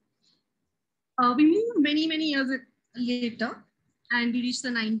and grow. We moved many, many years later, and we reached the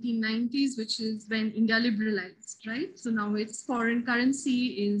 1990s, which is when India liberalized, right? So now its foreign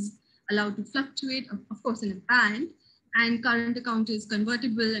currency is allowed to fluctuate, of course, in a band, and current account is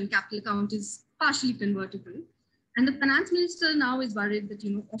convertible and capital account is partially convertible. And the finance minister now is worried that,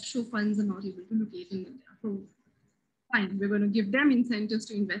 you know, offshore funds are not able to locate in India. So fine, we're going to give them incentives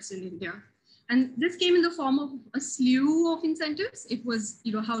to invest in India. And this came in the form of a slew of incentives. It was,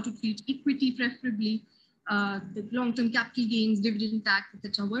 how to treat equity preferably, the long-term capital gains, dividend tax,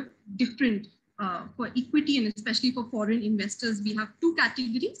 etc. were different for equity, and especially for foreign investors. We have two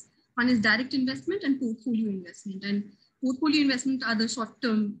categories. One is direct investment and portfolio investment. And portfolio investment are the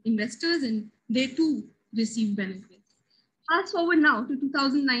short-term investors, and they too receive benefits. Fast forward now to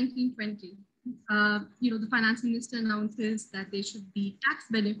 2019-20. The finance minister announces that there should be tax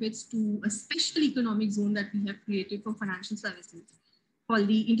benefits to a special economic zone that we have created for financial services, called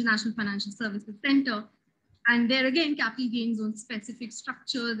the International Financial Services Center. And there again, capital gains on specific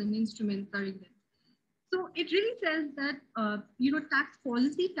structures and instruments are exempt. So it really says that, tax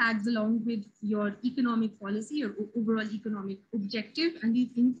policy tags along with your economic policy, your overall economic objective, and these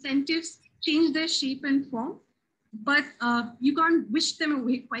incentives change their shape and form. But you can't wish them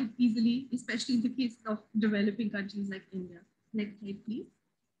away quite easily, especially in the case of developing countries like India. Next slide, please.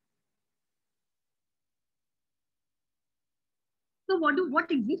 So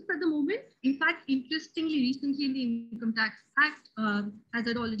what exists at the moment? In fact, interestingly, recently in the Income Tax Act, as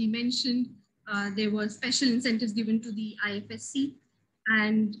I'd already mentioned, there were special incentives given to the IFSC.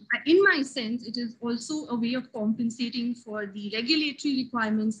 And in my sense, it is also a way of compensating for the regulatory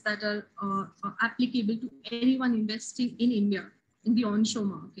requirements that are applicable to anyone investing in India in the onshore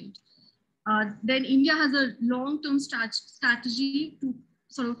market. Then India has a long-term strategy to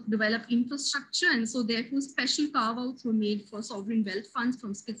sort of develop infrastructure. And so therefore special carve-outs were made for sovereign wealth funds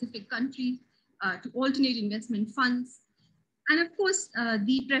from specific countries to alternate investment funds. And of course,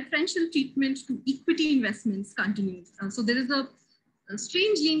 the preferential treatment to equity investments continues. So there is a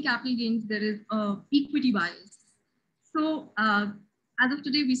strangely in capital gains, there is equity bias. So as of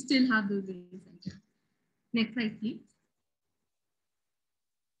today, we still have those incentives. Next slide, please.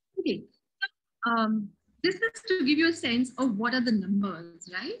 Okay. This is to give you a sense of what are the numbers,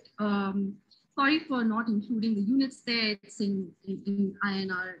 right? Sorry for not including the units there. It's in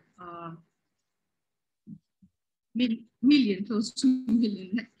INR million, close to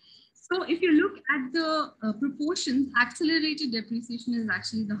million. So if you look at the proportions, accelerated depreciation is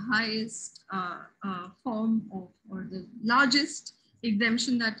actually the highest form of, or the largest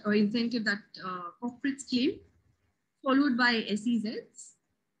exemption that, or incentive that corporates claim, followed by SEZs,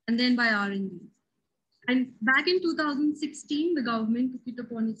 and then by R&D. And back in 2016, the government took it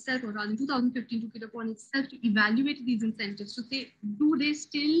upon itself, or rather in 2015 took it upon itself to evaluate these incentives to say, do they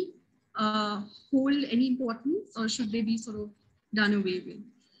still hold any importance, or should they be sort of done away with?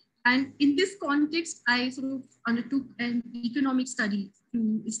 And in this context, I sort of undertook an economic study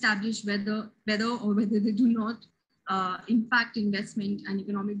to establish whether they do not impact investment and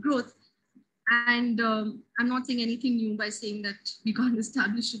economic growth. And I'm not saying anything new by saying that we can't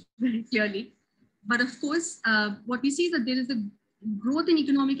establish it very clearly. But of course, what we see is that there is a growth in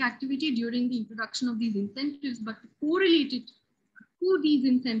economic activity during the introduction of these incentives, but to correlate it to these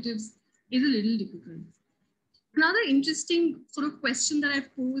incentives is a little difficult. Another interesting sort of question that I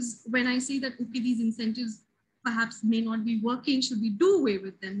pose when I say that, okay, these incentives perhaps may not be working, should we do away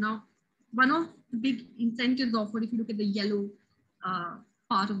with them? Now, one of the big incentives offered, if you look at the yellow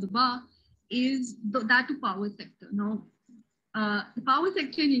part of the bar, is that to power sector. Now, the power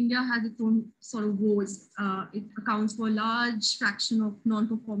sector in India has its own sort of woes. It accounts for a large fraction of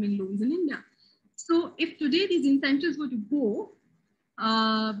non-performing loans in India. So if today these incentives were to go,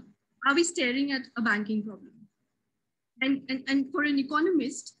 are we staring at a banking problem? And for an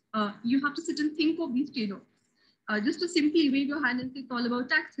economist, you have to sit and think of these trade-offs. Just to simply wave your hand and say it's all about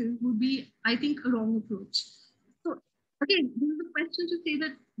taxes would be, I think, a wrong approach. So again, this is a question to say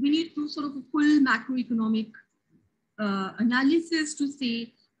that we need to sort of a full macroeconomic analysis to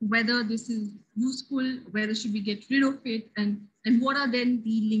say whether this is useful, whether should we get rid of it, and what are then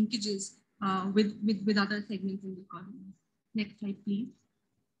the linkages with other segments in the economy. Next slide, please.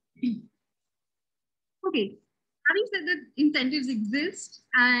 Okay. Having said that incentives exist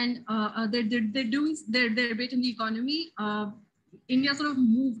and they're doing their bit in the economy, India sort of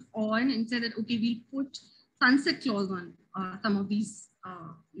moved on and said that, okay, we put sunset clause on some of these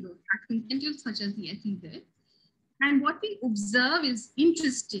tax incentives such as the SEZ. And what we observe is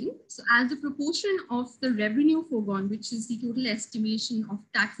interesting. So as the proportion of the revenue foregone, which is the total estimation of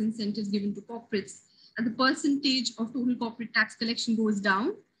tax incentives given to corporates, and the percentage of total corporate tax collection goes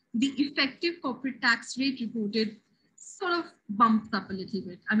down, the effective corporate tax rate reported sort of bumps up a little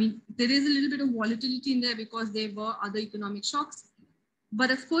bit. I mean, there is a little bit of volatility in there because there were other economic shocks.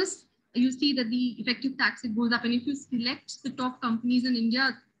 But of course, you see that the effective tax rate goes up. And if you select the top companies in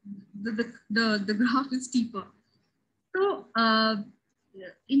India, the graph is steeper. So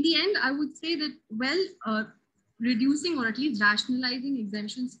in the end, I would say that, well, reducing or at least rationalizing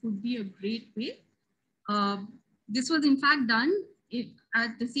exemptions could be a great way. This was in fact done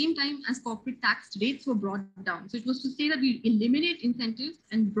at the same time as corporate tax rates were brought down. So it was to say that we eliminate incentives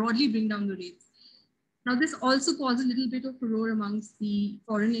and broadly bring down the rates. Now, this also caused a little bit of furore amongst the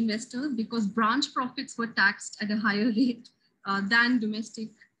foreign investors because branch profits were taxed at a higher rate than domestic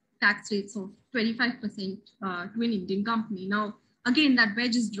tax rates of 25% to an Indian company. Now, again, that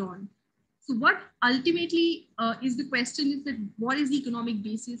wedge is drawn. So what ultimately is the question is that what is the economic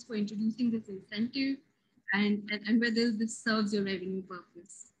basis for introducing this incentive and whether this serves your revenue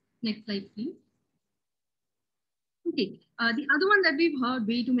purpose? Next slide, please. Okay, the other one that we've heard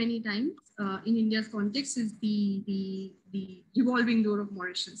way too many times in India's context is the revolving door of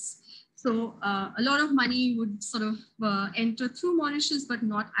Mauritius. So a lot of money would sort of enter through Mauritius, but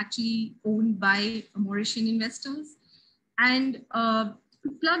not actually owned by Mauritian investors. And to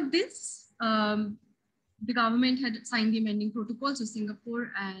plug this, the government had signed the amending protocols of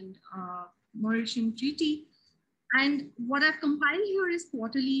Singapore and Mauritian Treaty. And what I've compiled here is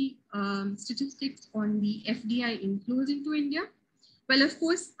quarterly statistics on the FDI inflows into India. Well, of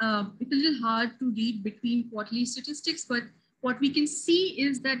course, it's a little hard to read between quarterly statistics, but what we can see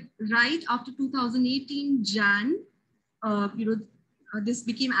is that right after 2018 Jan, this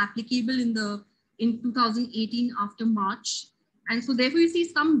became applicable in 2018 after March. And so therefore you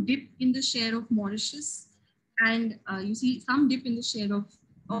see some dip in the share of Mauritius and you see some dip in the share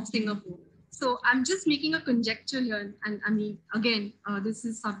of Singapore. So I'm just making a conjecture here. And I mean, again, this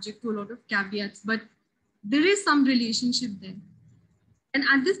is subject to a lot of caveats, but there is some relationship there. And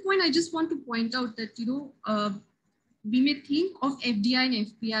at this point, I just want to point out that, we may think of FDI and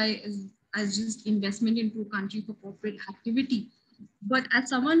FPI as just investment into a country for corporate activity. But as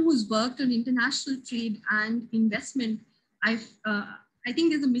someone who's worked on international trade and investment, I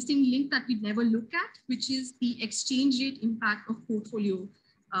think there's a missing link that we never look at, which is the exchange rate impact of portfolio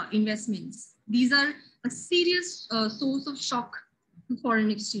investments. These are a serious source of shock to foreign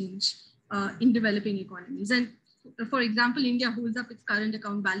exchange in developing economies. And for example, India holds up its current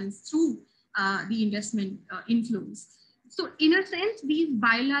account balance through the investment inflows. So in a sense, these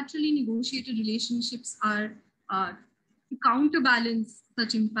bilaterally negotiated relationships are to counterbalance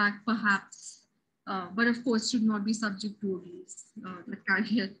such impact perhaps, but of course should not be subject to abuse. The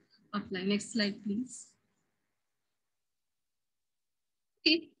caveat apply. Next slide, please.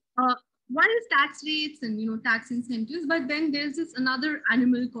 Okay, one is tax rates and tax incentives, but then there's this another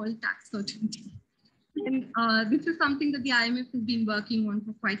animal called tax certainty. And this is something that the IMF has been working on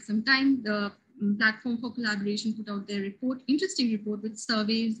for quite some time. The Platform for Collaboration put out their report, interesting report, which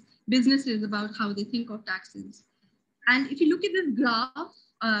surveys businesses about how they think of taxes. And if you look at this graph,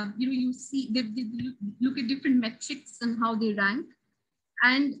 you see they look at different metrics and how they rank.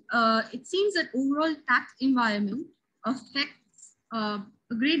 And it seems that overall tax environment affects a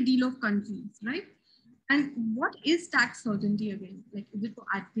great deal of countries, right? And what is tax certainty again? Like, is it for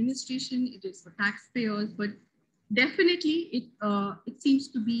administration? It is for taxpayers, but definitely it seems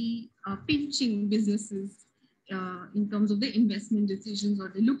to be pinching businesses in terms of the investment decisions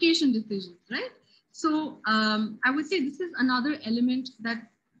or the location decisions, right? So I would say this is another element that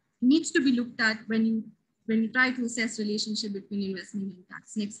needs to be looked at when you try to assess relationship between investment and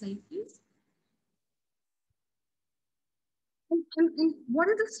tax. Next slide, please. And what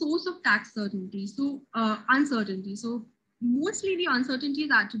is the source of tax certainty? So uncertainty. So mostly the uncertainty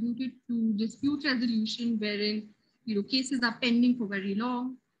is attributed to dispute resolution, wherein cases are pending for very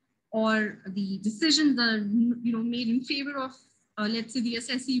long, or the decisions are made in favor of let's say the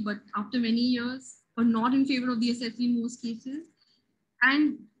assessee, but after many years, or not in favor of the assessee in most cases.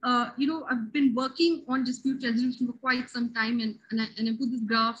 And I've been working on dispute resolution for quite some time, and I put this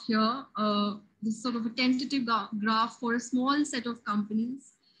graph here. This is sort of a tentative graph for a small set of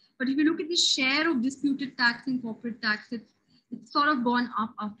companies. But if you look at the share of disputed tax in corporate tax, it's sort of gone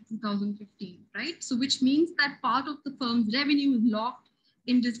up after 2015, right? So which means that part of the firm's revenue is locked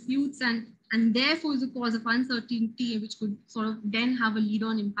in disputes and therefore is a cause of uncertainty, which could sort of then have a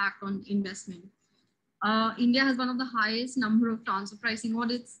lead-on impact on investment. India has one of the highest number of transfer pricing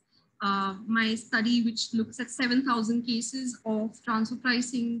audits. My study, which looks at 7,000 cases of transfer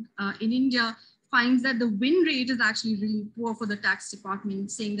pricing in India, finds that the win rate is actually really poor for the tax department,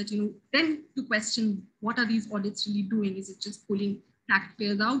 saying that, then to question what are these audits really doing? Is it just pulling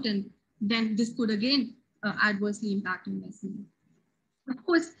taxpayers out? And then this could again adversely impact investment. Of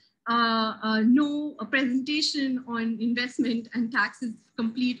course, no presentation on investment and tax is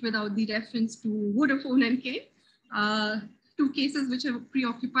complete without the reference to Vodafone and K, two cases which have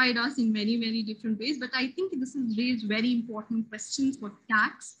preoccupied us in many, many different ways. But I think this has raised very important questions for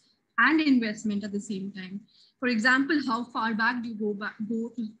tax and investment at the same time. For example, how far back do you go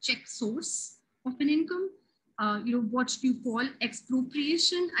to check source of an income? What do you call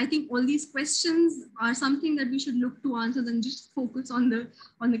expropriation? I think all these questions are something that we should look to answer than just focus on the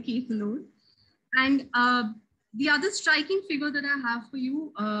case alone. And the other striking figure that I have for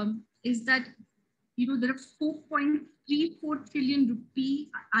you is that there are 4.34 trillion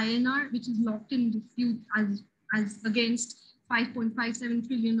rupee INR, which is locked in dispute as against 5.57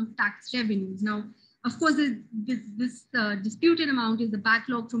 trillion of tax revenues. Now, of course, this disputed amount is the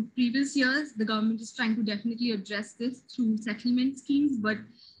backlog from previous years. The government is trying to definitely address this through settlement schemes, but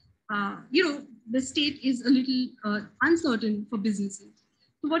the state is a little uncertain for businesses.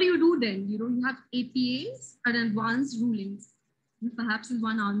 So what do you do then? You have APAs and advanced rulings. This perhaps is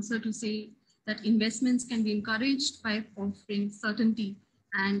one answer to say that investments can be encouraged by offering certainty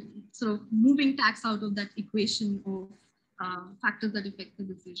and sort of moving tax out of that equation of factors that affect the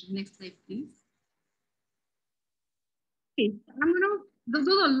decision. Next slide, please. Okay, those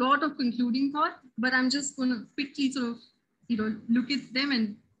are a lot of concluding thoughts, but I'm just going to quickly sort of, look at them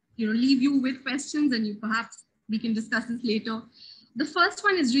and, leave you with questions, and perhaps we can discuss this later. The first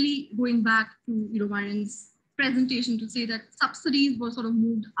one is really going back to, Marian's presentation to say that subsidies were sort of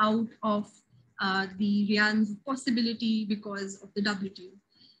moved out of the RIAN's possibility because of the WTO.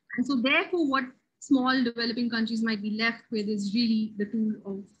 And so therefore, what small developing countries might be left with is really the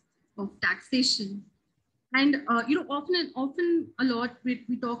tool of taxation. And often a lot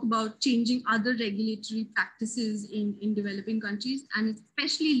we talk about changing other regulatory practices in developing countries, and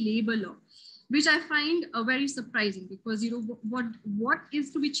especially labor law, which I find very surprising because what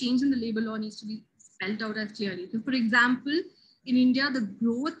is to be changed in the labor law needs to be spelled out as clearly. So, for example, in India, the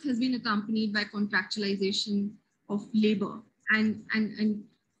growth has been accompanied by contractualization of labor, and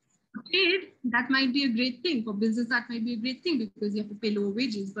for trade, that might be a great thing. For business, that might be a great thing because you have to pay lower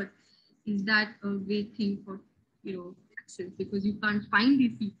wages, but is that a great thing for taxes, because you can't find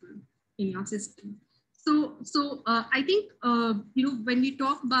these people in your system? So I think when we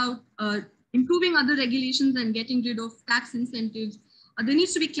talk about improving other regulations and getting rid of tax incentives, there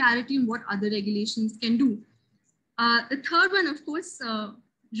needs to be clarity in what other regulations can do. The third one, of course,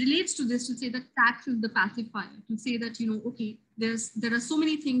 relates to this, to say that tax is the pacifier, to say that okay, there are so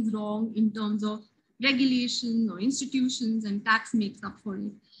many things wrong in terms of regulation or institutions, and tax makes up for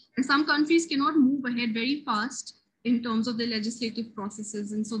it. And some countries cannot move ahead very fast in terms of the legislative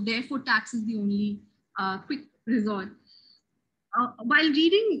processes. And so therefore, tax is the only quick resort. While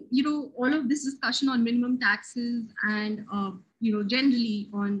reading, all of this discussion on minimum taxes and, generally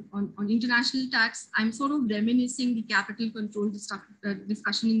on international tax, I'm sort of reminiscing the capital control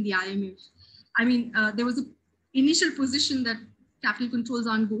discussion in the IMF. I mean, there was an initial position that capital controls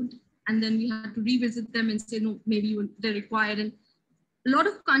aren't good. And then we had to revisit them and say, no, maybe they're required. And a lot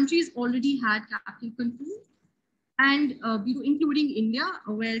of countries already had capital control, and including India,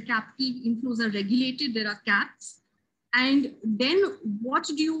 where capital inflows are regulated, there are caps. And then what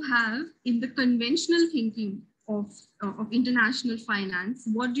do you have in the conventional thinking of international finance?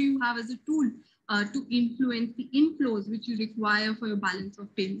 What do you have as a tool to influence the inflows which you require for your balance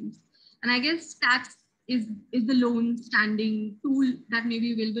of payments? And I guess tax is the lone standing tool that may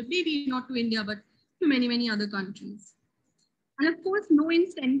be available, maybe not to India, but to many, many other countries. And of course, no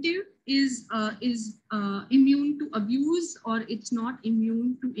incentive is immune to abuse, or it's not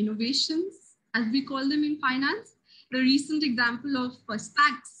immune to innovations, as we call them in finance. The recent example of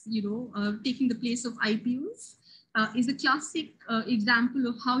SPACs, taking the place of IPOs, is a classic example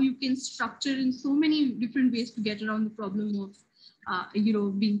of how you can structure in so many different ways to get around the problem of,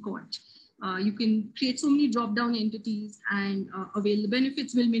 being caught. You can create so many drop-down entities and avail the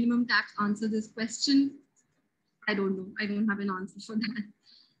benefits. Will minimum tax answer this question? I don't know. I don't have an answer for that.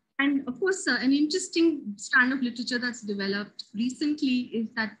 And of course, an interesting strand of literature that's developed recently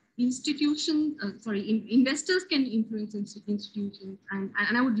is that investors can influence institutions. And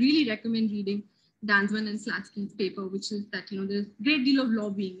I would really recommend reading Dansman and Slatsky's paper, which is that, there's a great deal of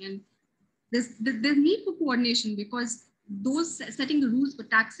lobbying, and there's need for coordination, because those setting the rules for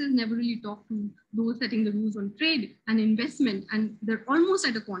taxes never really talk to those setting the rules on trade and investment, and they're almost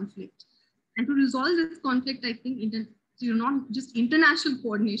at a conflict. And to resolve this conflict, I think not just international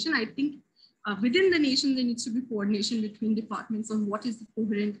coordination, I think within the nation, there needs to be coordination between departments on what is the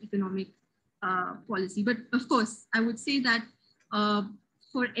coherent economic policy. But of course, I would say that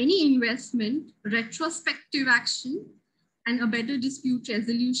for any investment, retrospective action and a better dispute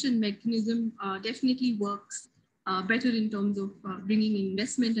resolution mechanism definitely works better in terms of bringing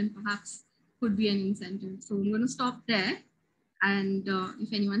investment, and perhaps could be an incentive. So I'm going to stop there. And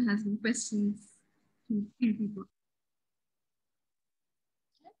if anyone has any questions, feel free to.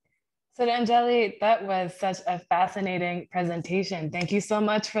 Suranjali, that was such a fascinating presentation. Thank you so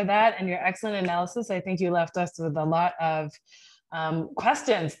much for that and your excellent analysis. I think you left us with a lot of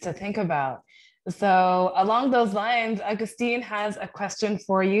questions to think about. So along those lines, Agustin has a question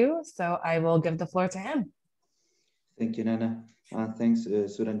for you. So I will give the floor to him. Thank you, Nana. Thanks,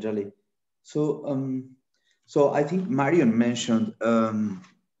 Suranjali. So I think Marion mentioned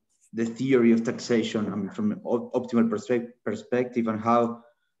the theory of taxation from an optimal perspective and how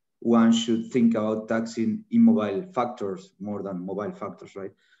one should think about taxing immobile factors more than mobile factors,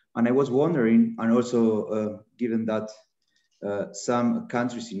 right? And I was wondering, and also given that some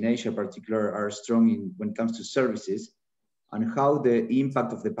countries in Asia in particular are strong when it comes to services, and how the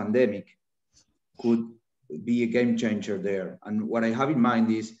impact of the pandemic could be a game changer there. And what I have in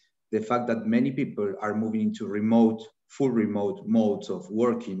mind is the fact that many people are moving into full remote modes of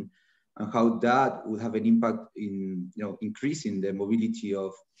working, and how that would have an impact in increasing the mobility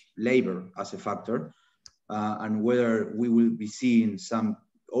of labor as a factor, and whether we will be seeing some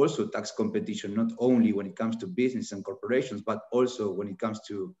also tax competition, not only when it comes to business and corporations, but also when it comes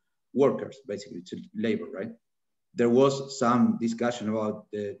to workers, basically to labor, right? There was some discussion about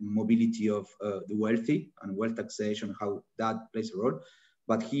the mobility of the wealthy and wealth taxation, how that plays a role.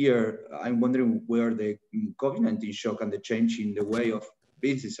 But here, I'm wondering where the COVID-19 shock and the change in the way of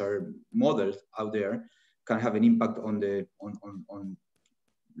businesses are modeled out there can have an impact on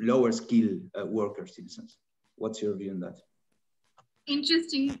lower skill workers, in a sense. What's your view on that?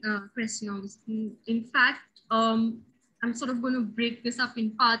 Interesting question, Augustine. In fact, I'm sort of going to break this up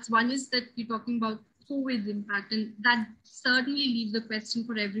in parts. One is that we're talking about COVID's impact, and that certainly leaves a question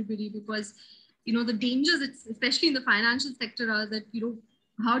for everybody, because the dangers, especially in the financial sector, are that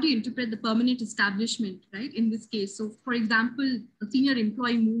how do you interpret the permanent establishment, right? In this case, so for example, a senior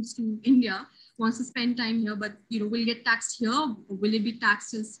employee moves to India, wants to spend time here, but will get taxed here, or will it be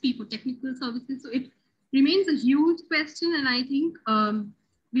taxed as fee for technical services? So it remains a huge question, and I think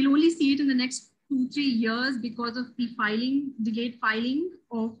we'll only see it in the next 2-3 years because of the delayed filing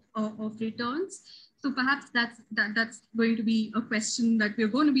of returns. So perhaps that's going to be a question that we're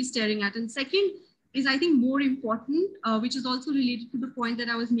going to be staring at. And second is, I think, more important, which is also related to the point that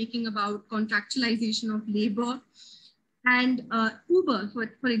I was making about contractualization of labor. And Uber,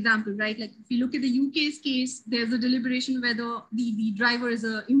 for example, right? Like if you look at the UK's case, there's a deliberation whether the driver is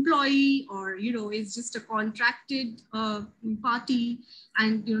an employee or is just a contracted party,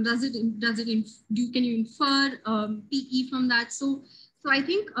 and can you infer PE from that? So I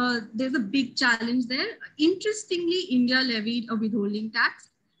think there's a big challenge there. Interestingly, India levied a withholding tax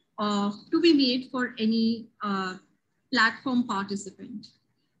to be made for any platform participant.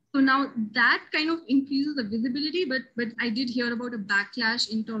 So now that kind of increases the visibility, but I did hear about a backlash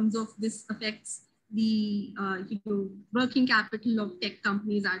in terms of this affects the working capital of tech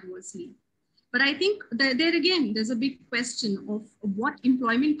companies adversely. But I think that there again, there's a big question of what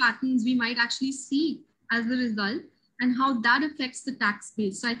employment patterns we might actually see as a result, and how that affects the tax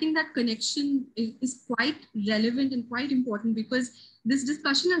base. So I think that connection is quite relevant and quite important, because this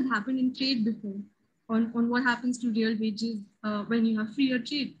discussion has happened in trade before on what happens to real wages when you have freer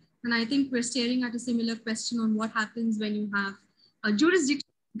trade. And I think we're staring at a similar question on what happens when you have a jurisdiction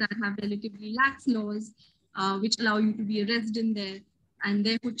that have relatively lax laws, which allow you to be a resident there, and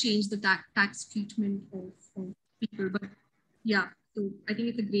therefore change the tax treatment of people. But yeah, so I think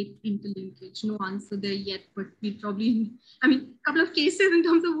it's a great interlinkage. No answer there yet, but we probably, a couple of cases in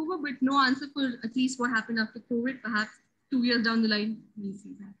terms of Uber, but no answer for at least what happened after COVID. Perhaps 2 years down the line, we'll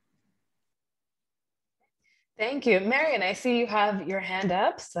see that. Thank you. Marion, I see you have your hand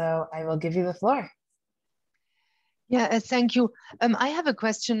up, so I will give you the floor. Yeah, thank you. I have a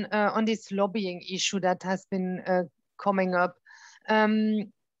question on this lobbying issue that has been coming up.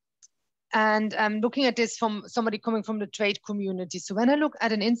 And I'm looking at this from somebody coming from the trade community. So when I look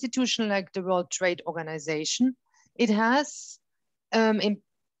at an institution like the World Trade Organization, it has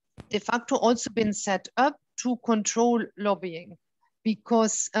de facto also been set up to control lobbying,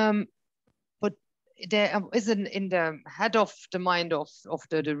 because but there is in the head of the mind of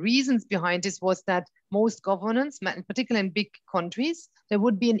the reasons behind this was that most governments, particularly in big countries, there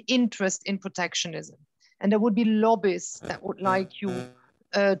would be an interest in protectionism, and there would be lobbyists that would like you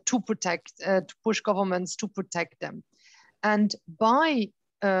to push governments to protect them. And by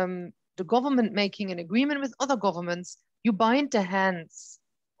the government making an agreement with other governments, you bind the hands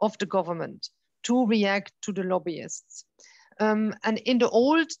of the government to react to the lobbyists. And in the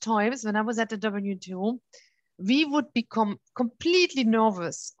old times, when I was at the WTO, we would become completely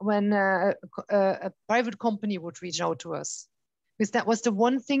nervous when a private company would reach out to us, because that was the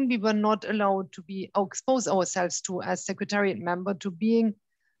one thing we were not allowed to expose ourselves to as Secretariat member, to being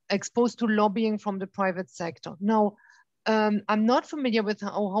exposed to lobbying from the private sector. Now, I'm not familiar with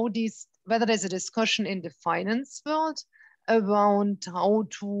whether there's a discussion in the finance world around how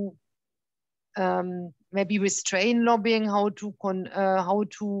to maybe restrain lobbying, how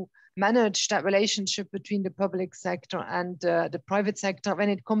to manage that relationship between the public sector and the private sector when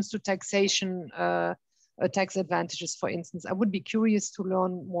it comes to taxation, tax advantages, for instance. I would be curious to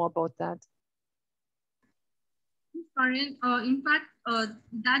learn more about that. Marian, in fact,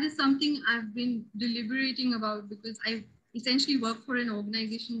 that is something I've been deliberating about, because I essentially work for an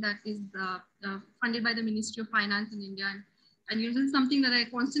organization that is funded by the Ministry of Finance in India. And this is something that I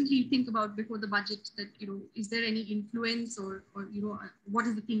constantly think about before the budget, that, is there any influence or what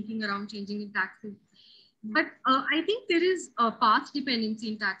is the thinking around changing in taxes? But I think there is a path dependency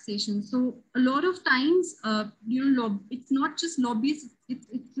in taxation. So a lot of times, it's not just lobbyists,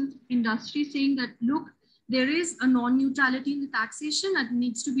 it's industry saying that, look, there is a non-neutrality in the taxation that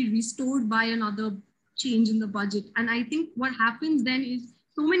needs to be restored by another change in the budget. And I think what happens then is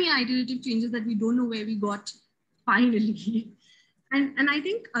so many iterative changes that we don't know where we got finally. And I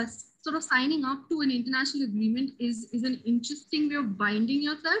think sort of signing up to an international agreement is an interesting way of binding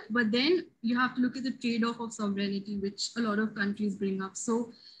yourself, but then you have to look at the trade-off of sovereignty, which a lot of countries bring up.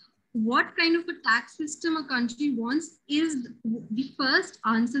 So what kind of a tax system a country wants is the first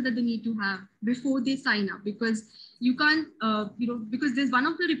answer that they need to have before they sign up, because you can't, because there's one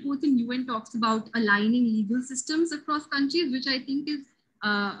of the reports in UN talks about aligning legal systems across countries, which I think is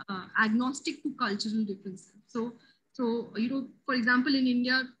agnostic to cultural differences. So, for example, in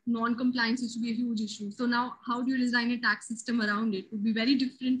India, non-compliance used to be a huge issue. So now, how do you design a tax system around it? It would be very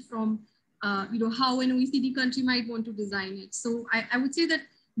different from, how an OECD country might want to design it. So I would say that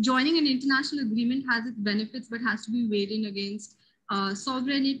joining an international agreement has its benefits, but has to be weighed in against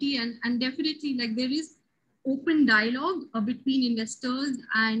sovereignty. And definitely, like, there is open dialogue between investors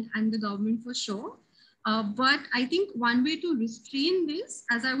and the government for sure. But I think one way to restrain this,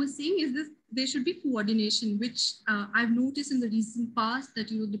 as I was saying, is there should be coordination, which I've noticed in the recent past that,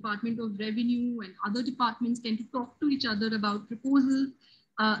 Department of Revenue and other departments tend to talk to each other about proposals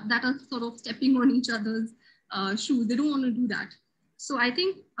that are sort of stepping on each other's shoes. They don't want to do that. So I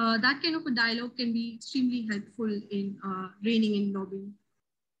think that kind of a dialogue can be extremely helpful in reining in lobbying.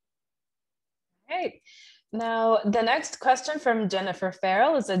 Great. Now, the next question from Jennifer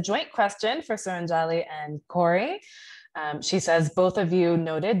Farrell is a joint question for Suranjali and Corey. She says, both of you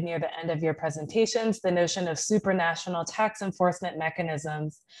noted near the end of your presentations the notion of supranational tax enforcement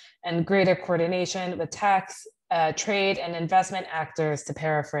mechanisms and greater coordination with tax, trade, and investment actors, to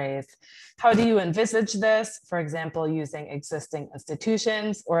paraphrase. How do you envisage this, for example, using existing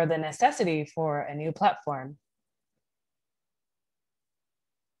institutions or the necessity for a new platform?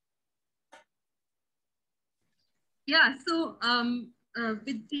 Yeah, so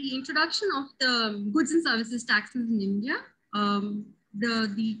with the introduction of the goods and services taxes in India,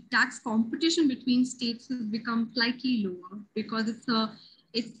 the tax competition between states has become slightly lower, because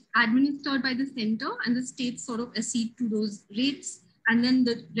it's administered by the center and the states sort of accede to those rates, and then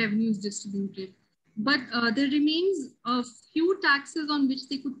the revenue is distributed. But there remains a few taxes on which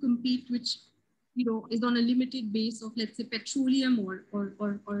they could compete, which is on a limited base of, let's say, petroleum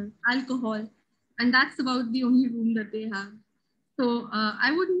or alcohol. And that's about the only room that they have. So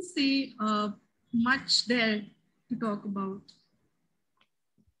I wouldn't say much there to talk about.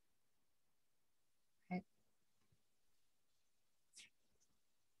 Okay.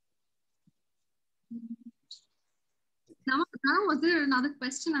 Now, was there another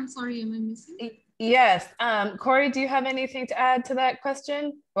question? I'm sorry, am I missing? Yes. Corey, do you have anything to add to that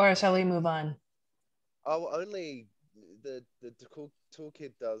question, or shall we move on? Oh, only the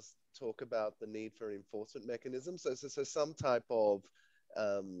toolkit does talk about the need for enforcement mechanisms. So some type of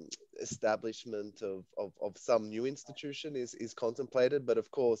establishment of some new institution is contemplated, but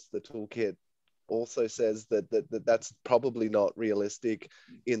of course the toolkit also says that's probably not realistic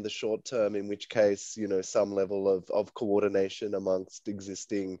in the short term, in which case, some level of coordination amongst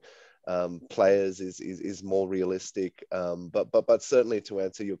existing players is more realistic. But certainly, to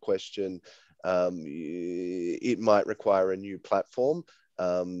answer your question, it might require a new platform,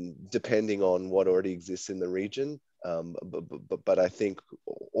 depending on what already exists in the region. But I think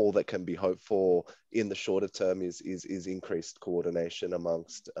all that can be hoped for in the shorter term is increased coordination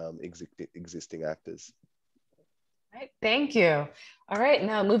amongst existing actors. All right, thank you. All right,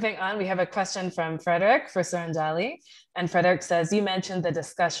 now moving on, we have a question from Frederick for Suranjali. And Frederick says, you mentioned the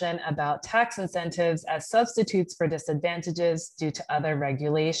discussion about tax incentives as substitutes for disadvantages due to other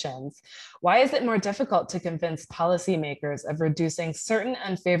regulations. Why is it more difficult to convince policymakers of reducing certain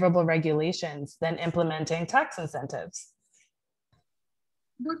unfavorable regulations than implementing tax incentives?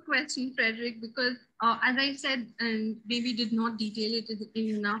 Good question, Frederick, because as I said, and maybe did not detail it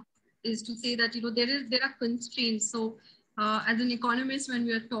enough, is to say that, there are constraints. So as an economist, when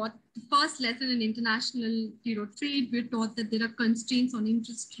we are taught the first lesson in international, trade, we're taught that there are constraints on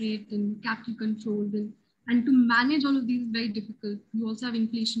interest rate and capital controls, and to manage all of these is very difficult. You also have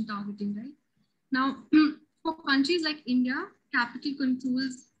inflation targeting, right? Now, for countries like India, capital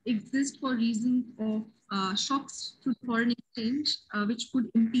controls exist for reasons of shocks to foreign exchange, which could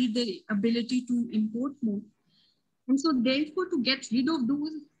impede their ability to import more. And so therefore, to get rid of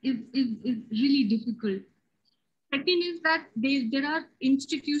those is really difficult. Second is that there are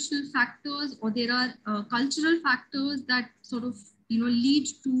institutional factors, or there are cultural factors that sort of lead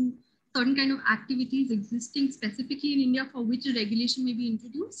to certain kind of activities existing specifically in India for which a regulation may be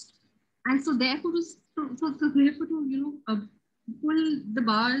introduced. And so therefore to pull the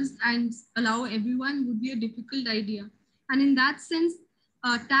bars and allow everyone would be a difficult idea. And in that sense,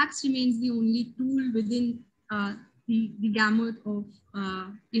 tax remains the only tool within the gamut of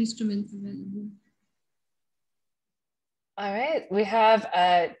instruments available. All right, we have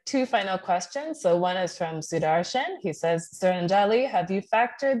two final questions. So one is from Sudarshan. He says, Suranjali, have you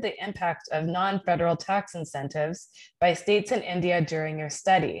factored the impact of non-federal tax incentives by states in India during your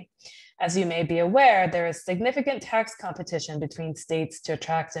study? As you may be aware, there is significant tax competition between states to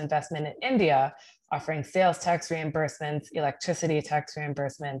attract investment in India, offering sales tax reimbursements, electricity tax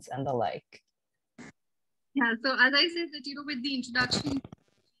reimbursements, and the like. Yeah, so as I said that, with the introduction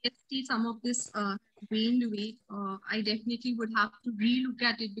some of this waned away, I definitely would have to relook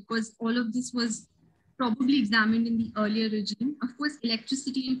at it, because all of this was probably examined in the earlier regime. Of course,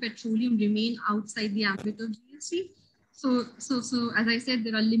 electricity and petroleum remain outside the ambit of GST. So as I said,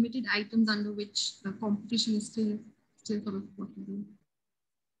 there are limited items under which competition is still sort of possible.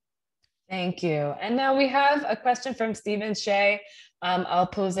 Thank you. And now we have a question from Stephen Shea. I'll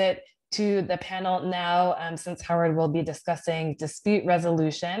pose it to the panel now, since Howard will be discussing dispute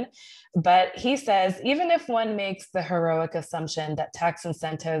resolution. But he says, even if one makes the heroic assumption that tax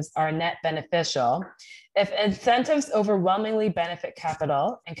incentives are net beneficial, if incentives overwhelmingly benefit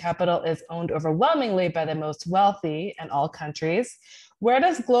capital, and capital is owned overwhelmingly by the most wealthy in all countries, where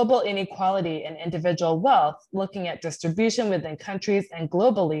does global inequality in individual wealth, looking at distribution within countries and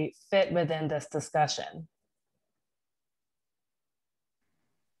globally, fit within this discussion?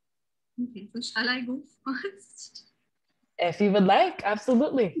 Okay, so shall I go first? If you would like,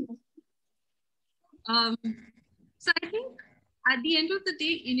 absolutely. So I think at the end of the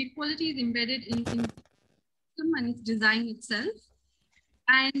day, inequality is embedded in system and its design itself.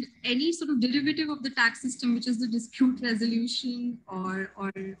 And any sort of derivative of the tax system, which is the dispute resolution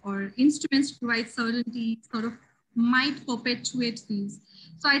or instruments to provide certainty, sort of might perpetuate these.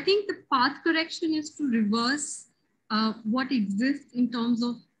 So I think the path correction is to reverse what exists in terms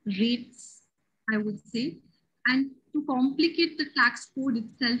of rates, I would say, and to complicate the tax code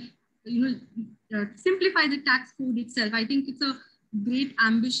itself, simplify the tax code itself. I think it's a great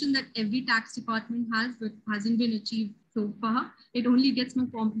ambition that every tax department has, but hasn't been achieved so far. It only gets more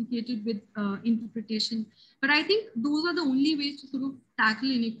complicated with interpretation. But I think those are the only ways to sort of tackle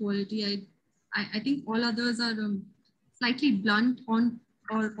inequality. I think all others are slightly blunt on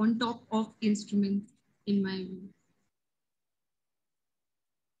top of instruments, in my view.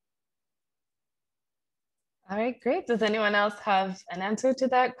 All right, great. Does anyone else have an answer to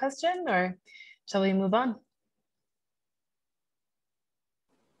that question, or shall we move on?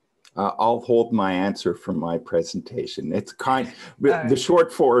 I'll hold my answer from my presentation. It's the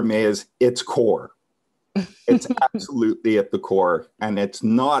short form is it's core. It's absolutely at the core, and it's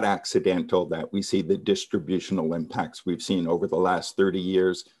not accidental that we see the distributional impacts we've seen over the last 30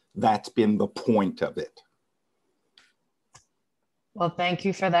 years. That's been the point of it. Well, thank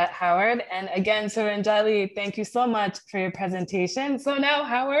you for that, Howard. And again, Suranjali, thank you so much for your presentation. So now,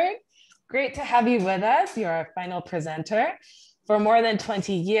 Howard, great to have you with us. You're our final presenter. For more than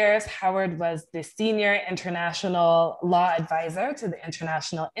 20 years, Howard was the Senior International Law Advisor to the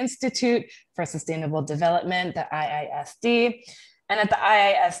International Institute for Sustainable Development, the IISD. And at the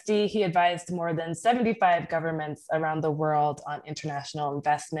IISD, he advised more than 75 governments around the world on international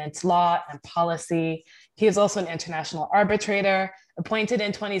investment law and policy. He is also an international arbitrator, appointed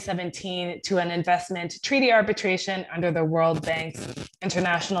in 2017 to an investment treaty arbitration under the World Bank's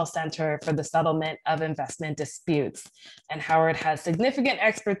International Center for the Settlement of Investment Disputes. And Howard has significant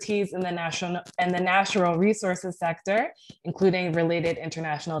expertise in the natural resources sector, including related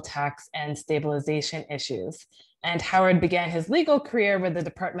international tax and stabilization issues. And Howard began his legal career with the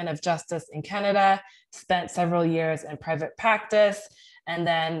Department of Justice in Canada, spent several years in private practice, and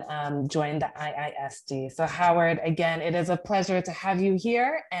then joined the IISD. So Howard, again, it is a pleasure to have you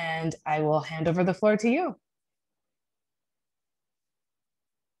here, and I will hand over the floor to you.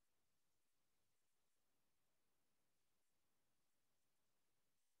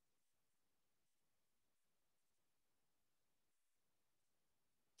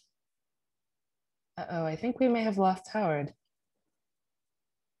 Uh-oh, I think we may have lost Howard.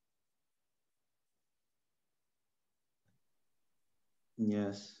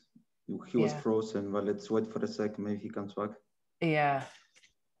 Yes, he was frozen, but let's wait for a sec. Maybe he comes back. Yeah.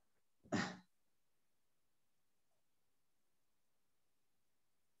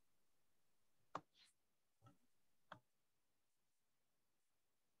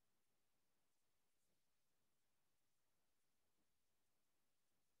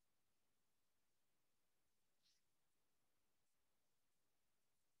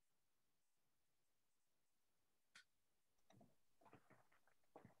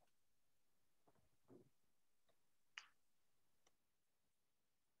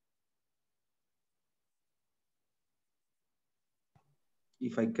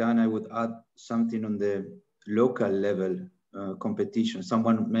 If I can, I would add something on the local level competition.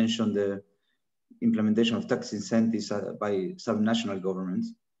 Someone mentioned the implementation of tax incentives by subnational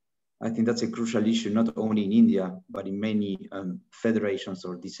governments. I think that's a crucial issue, not only in India, but in many federations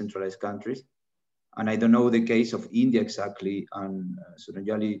or decentralized countries. And I don't know the case of India exactly, and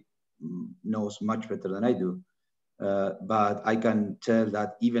Suranjali knows much better than I do. But I can tell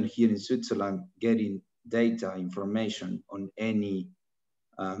that even here in Switzerland, getting data, information on any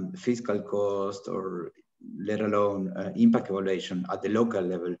fiscal cost or let alone impact evaluation at the local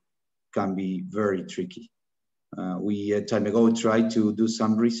level can be very tricky. We a time ago tried to do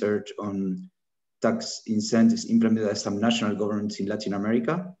some research on tax incentives implemented by some national governments in Latin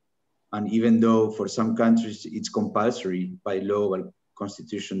America. And even though for some countries it's compulsory by law or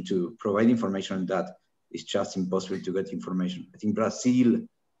constitution to provide information on that, it's just impossible to get information. I think Brazil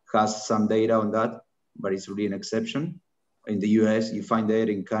has some data on that, but it's really an exception. In the US, you find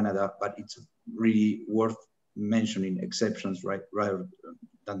data in Canada, but it's really worth mentioning exceptions rather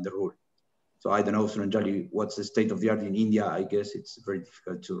than the rule. So I don't know, Suranjali, what's the state of the art in India? I guess it's very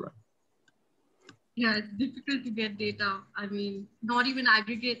difficult to run. Yeah, it's difficult to get data. I mean, not even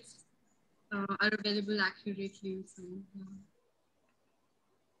aggregates are available accurately. So, yeah.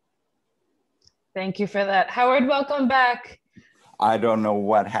 Thank you for that. Howard, welcome back. I don't know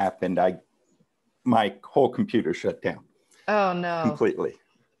what happened. My whole computer shut down. Oh no. Completely.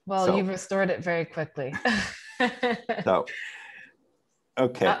 Well, so, you've restored it very quickly. So,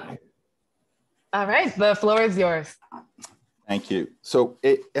 okay. All right, the floor is yours. Thank you. So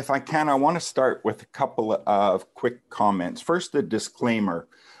if I can, I want to start with a couple of quick comments. First, a disclaimer.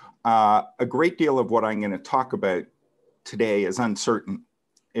 A great deal of what I'm going to talk about today is uncertain.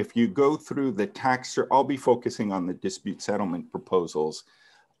 If you go through the tax, I'll be focusing on the dispute settlement proposals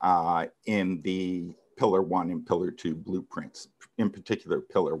in the Pillar 1 and Pillar 2 blueprints, in particular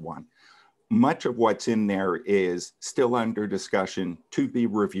Pillar 1. Much of what's in there is still under discussion, to be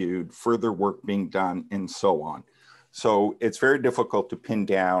reviewed, further work being done, and so on. So it's very difficult to pin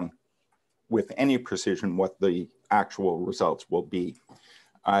down with any precision what the actual results will be.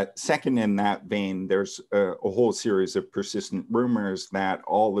 Second, in that vein, there's a whole series of persistent rumors that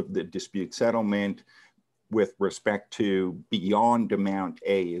all of the dispute settlement with respect to beyond amount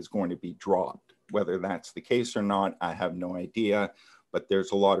A is going to be dropped. Whether that's the case or not, I have no idea, but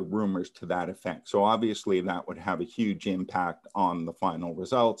there's a lot of rumors to that effect. So obviously that would have a huge impact on the final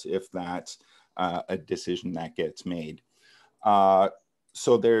results if that's a decision that gets made.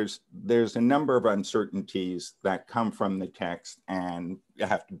 So there's a number of uncertainties that come from the text, and you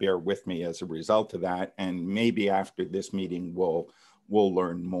have to bear with me as a result of that. And maybe after this meeting, we'll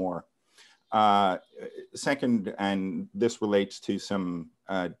learn more. Second, and this relates to some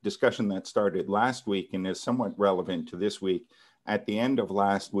discussion that started last week and is somewhat relevant to this week. At the end of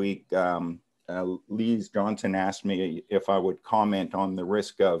last week, Lise Johnson asked me if I would comment on the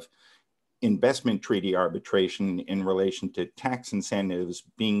risk of investment treaty arbitration in relation to tax incentives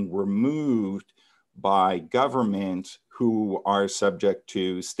being removed by governments who are subject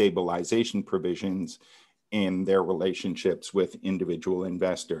to stabilization provisions in their relationships with individual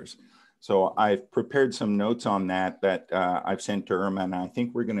investors. So I've prepared some notes on that I've sent to Irma, and I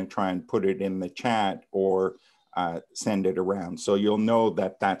think we're going to try and put it in the chat or send it around. So you'll know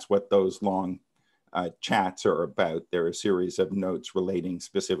that that's what those long chats are about. There are a series of notes relating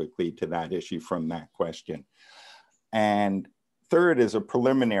specifically to that issue from that question. And third is a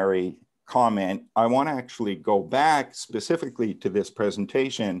preliminary comment. I want to actually go back specifically to this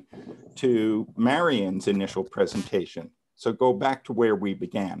presentation to Marion's initial presentation. So go back to where we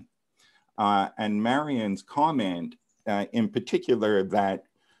began. And Marion's comment in particular that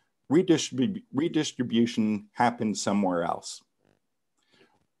redistribution happens somewhere else.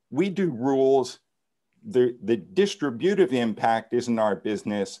 We do rules, the distributive impact isn't our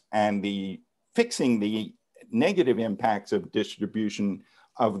business, and fixing the negative impacts of distribution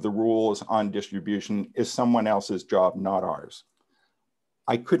of the rules on distribution is someone else's job, not ours.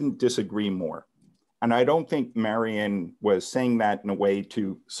 I couldn't disagree more. And I don't think Marion was saying that in a way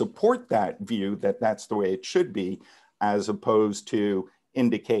to support that view that that's the way it should be, as opposed to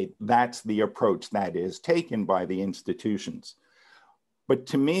indicate that's the approach that is taken by the institutions. But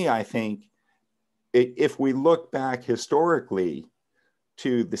to me, I think if we look back historically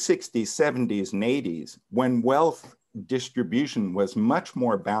to the 60s, 70s, and 80s, when wealth distribution was much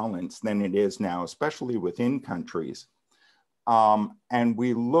more balanced than it is now, especially within countries, and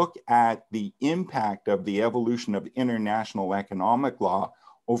we look at the impact of the evolution of international economic law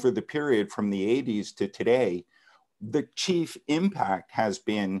over the period from the 80s to today, the chief impact has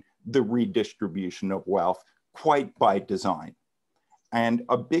been the redistribution of wealth, quite by design. And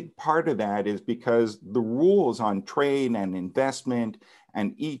a big part of that is because the rules on trade and investment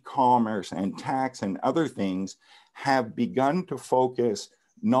and e-commerce and tax and other things have begun to focus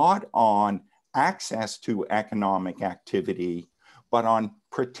not on access to economic activity, but on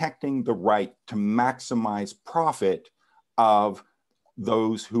protecting the right to maximize profit of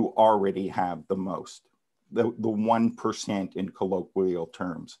those who already have the most, the 1% in colloquial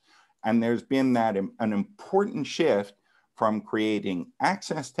terms. And there's been an important shift from creating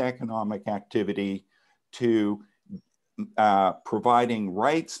access to economic activity to providing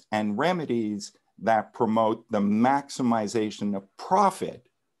rights and remedies that promote the maximization of profit,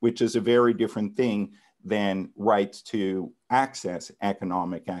 which is a very different thing than rights to access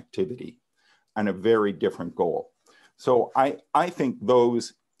economic activity, and a very different goal. So I think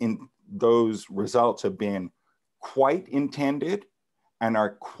those results have been quite intended and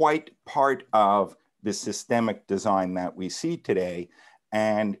are quite part of the systemic design that we see today.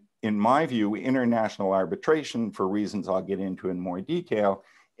 And in my view, international arbitration, for reasons I'll get into in more detail,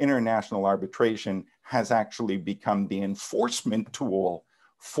 international arbitration has actually become the enforcement tool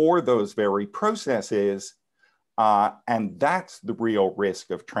for those very processes. And that's the real risk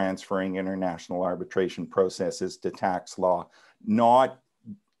of transferring international arbitration processes to tax law, not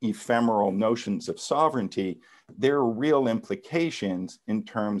ephemeral notions of sovereignty. There are real implications in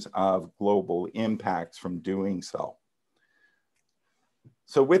terms of global impacts from doing so.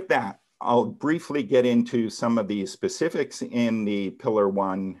 So with that, I'll briefly get into some of the specifics in the Pillar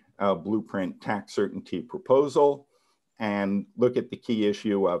 1 Blueprint Tax Certainty proposal and look at the key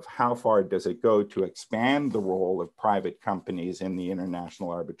issue of how far does it go to expand the role of private companies in the international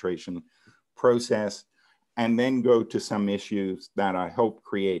arbitration process, and then go to some issues that I hope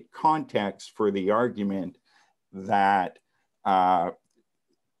create context for the argument that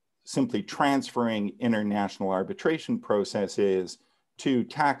simply transferring international arbitration processes to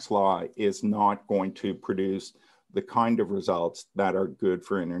tax law is not going to produce the kind of results that are good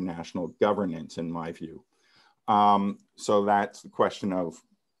for international governance, in my view. So that's the question of,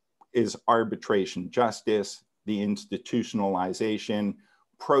 is arbitration justice, the institutionalization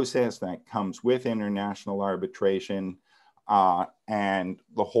process that comes with international arbitration, and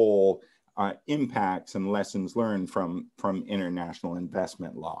the whole impacts and lessons learned from international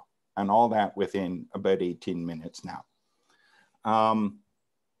investment law, and all that within about 18 minutes now.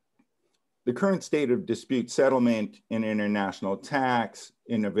 The current state of dispute settlement in international tax,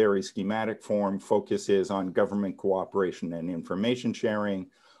 in a very schematic form, focuses on government cooperation and information sharing,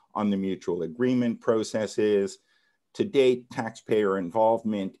 on the mutual agreement processes. To date, taxpayer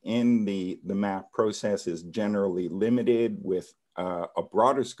involvement in the MAP process is generally limited, with a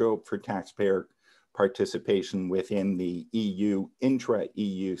broader scope for taxpayer participation within the EU,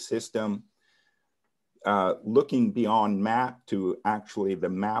 intra-EU system. Looking beyond MAP to actually the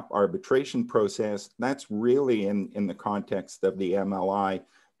MAP arbitration process, that's really in the context of the MLI,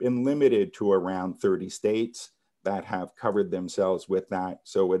 been limited to around 30 states that have covered themselves with that.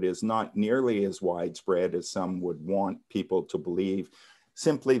 So it is not nearly as widespread as some would want people to believe.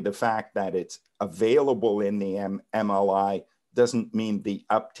 Simply the fact that it's available in the MLI doesn't mean the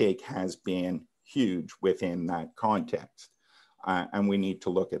uptake has been huge within that context. And we need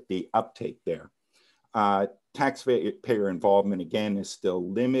to look at the uptake there. Taxpayer involvement, again, is still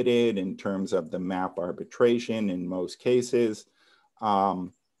limited in terms of the MAP arbitration in most cases.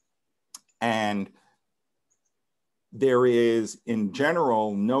 And there is, in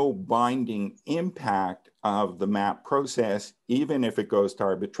general, no binding impact of the MAP process, even if it goes to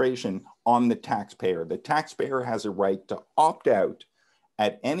arbitration, on the taxpayer. The taxpayer has a right to opt out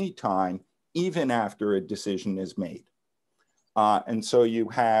at any time, even after a decision is made. And so you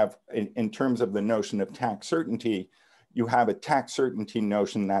have, in terms of the notion of tax certainty, you have a tax certainty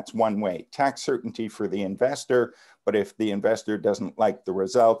notion that's one way. Tax certainty for the investor, but if the investor doesn't like the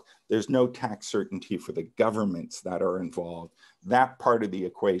result, there's no tax certainty for the governments that are involved. That part of the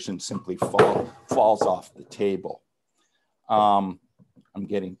equation simply falls off the table. I'm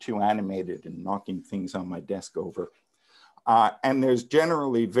getting too animated and knocking things on my desk over. And there's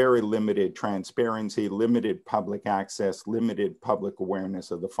generally very limited transparency, limited public access, limited public awareness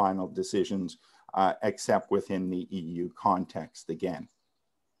of the final decisions, except within the EU context again.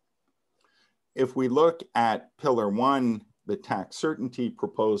 If we look at Pillar 1, the tax certainty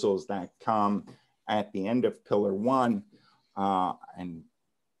proposals that come at the end of Pillar 1, and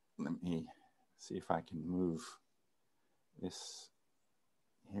let me see if I can move this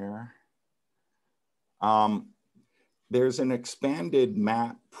here. There's an expanded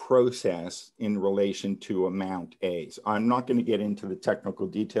MAP process in relation to Amount A. So I'm not going to get into the technical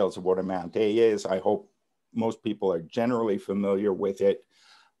details of what Amount A is. I hope most people are generally familiar with it.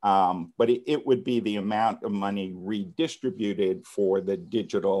 But it would be the amount of money redistributed for the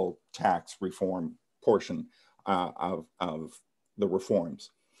digital tax reform portion of the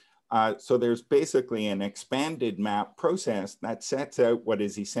reforms. So there's basically an expanded MAP process that sets out what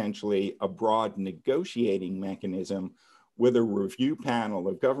is essentially a broad negotiating mechanism with a review panel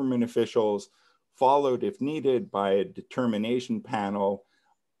of government officials, followed if needed by a determination panel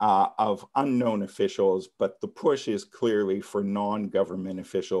of unknown officials, but the push is clearly for non-government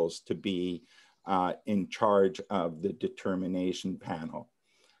officials to be in charge of the determination panel.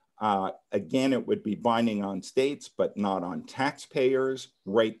 Again, it would be binding on states, but not on taxpayers,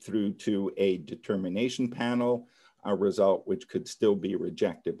 right through to a determination panel, a result which could still be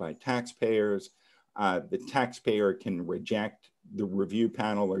rejected by taxpayers. The taxpayer can reject the review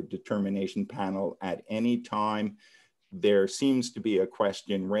panel or determination panel at any time. There seems to be a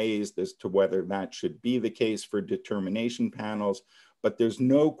question raised as to whether that should be the case for determination panels, but there's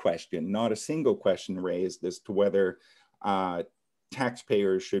no question, not a single question raised as to whether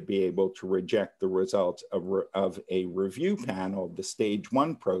taxpayers should be able to reject the results of a review panel, the stage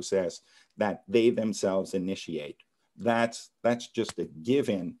 1 process that they themselves initiate. That's just a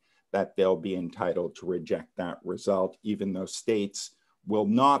given that they'll be entitled to reject that result, even though states will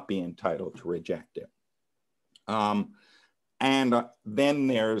not be entitled to reject it. And then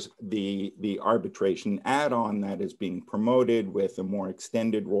there's the arbitration add-on that is being promoted with a more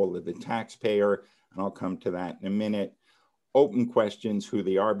extended role of the taxpayer, and I'll come to that in a minute. Open questions who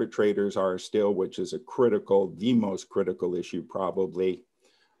the arbitrators are still, which is the most critical issue probably.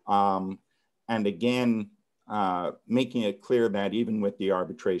 And again, making it clear that even with the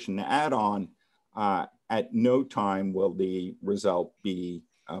arbitration add-on, at no time will the result be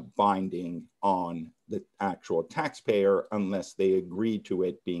binding on the actual taxpayer unless they agree to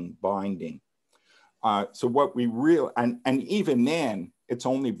it being binding. So what we and even then, it's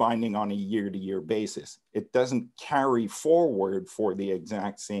only binding on a year-to-year basis. It doesn't carry forward for the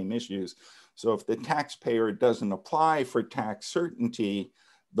exact same issues. So if the taxpayer doesn't apply for tax certainty,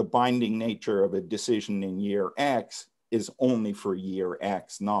 the binding nature of a decision in year X is only for year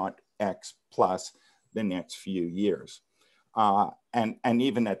X, not X plus the next few years. And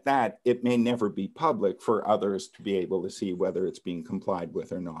even at that, it may never be public for others to be able to see whether it's being complied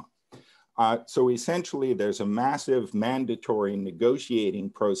with or not. So essentially, there's a massive mandatory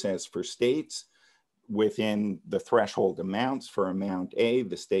negotiating process for states within the threshold amounts for Amount A,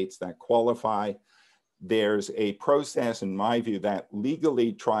 the states that qualify. There's a process, in my view, that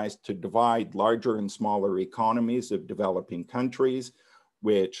legally tries to divide larger and smaller economies of developing countries,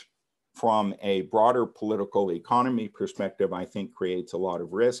 which from a broader political economy perspective, I think creates a lot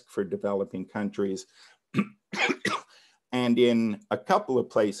of risk for developing countries. And in a couple of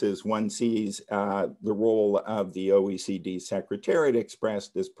places, one sees the role of the OECD Secretariat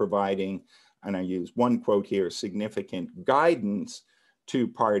expressed as providing, and I use one quote here, significant guidance to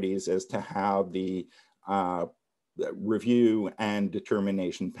parties as to how the review and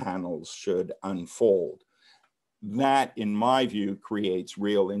determination panels should unfold. That, in my view, creates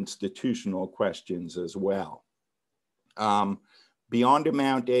real institutional questions as well. Beyond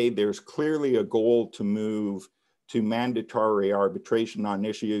Amount A, there's clearly a goal to move to mandatory arbitration on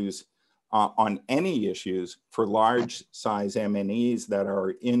issues, on any issues for large size M&Es that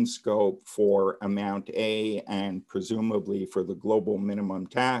are in scope for Amount A and presumably for the global minimum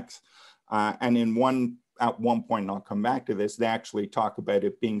tax. And at one point, and I'll come back to this, they actually talk about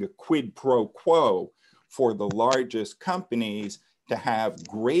it being a quid pro quo for the largest companies to have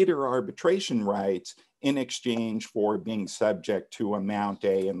greater arbitration rights in exchange for being subject to Amount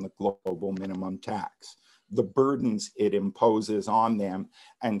A and the global minimum tax, the burdens it imposes on them.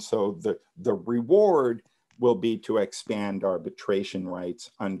 And so the reward will be to expand arbitration rights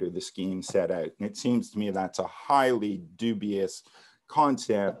under the scheme set out. And it seems to me that's a highly dubious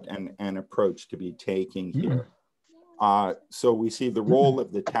concept and approach to be taking here. So we see the role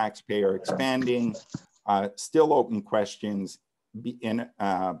of the taxpayer expanding, still open questions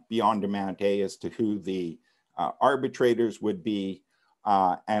beyond Amount A as to who the arbitrators would be,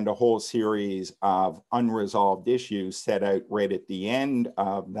 and a whole series of unresolved issues set out right at the end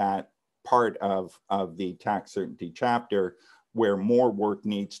of that part of the tax certainty chapter, where more work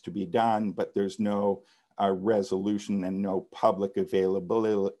needs to be done, but there's no resolution and no public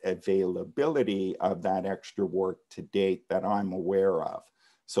availability of that extra work to date that I'm aware of.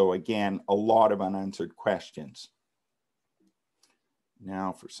 So again, a lot of unanswered questions.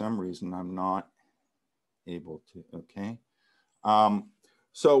 Now, for some reason, I'm not able to, okay.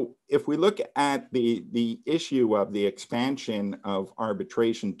 So if we look at the issue of the expansion of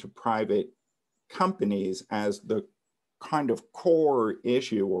arbitration to private companies as the kind of core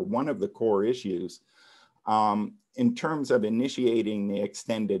issue, or one of the core issues, in terms of initiating the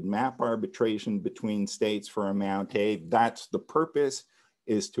extended map arbitration between states for Amount A, that's the purpose,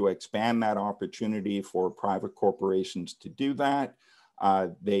 is to expand that opportunity for private corporations to do that.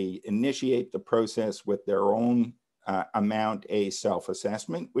 They initiate the process with their own Amount A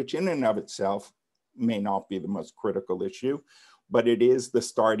self-assessment, which in and of itself may not be the most critical issue, but it is the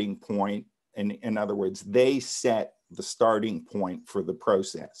starting point. And in other words, they set the starting point for the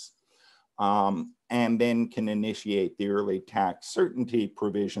process, and then can initiate the early tax certainty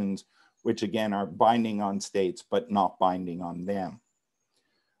provisions, which again are binding on states, but not binding on them.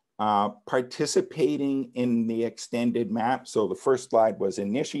 Participating in the extended map. So the first slide was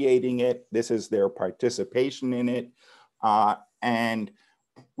initiating it. This is their participation in it. And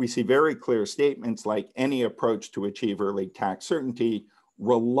we see very clear statements like any approach to achieve early tax certainty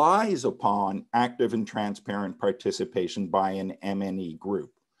relies upon active and transparent participation by an MNE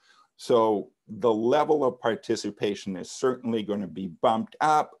group. So the level of participation is certainly going to be bumped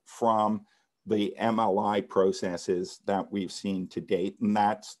up from the MLI processes that we've seen to date, and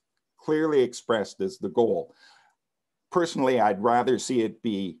that's clearly expressed as the goal. Personally, I'd rather see it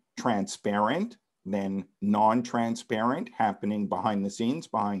be transparent than non-transparent, happening behind the scenes,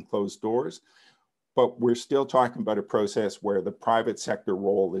 behind closed doors. But we're still talking about a process where the private sector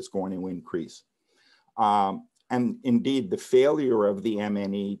role is going to increase. And indeed, the failure of the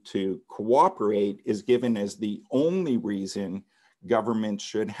MNE to cooperate is given as the only reason governments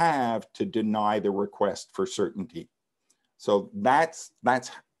should have to deny the request for certainty. So that's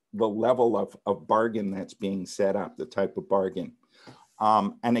the level of bargain that's being set up, the type of bargain.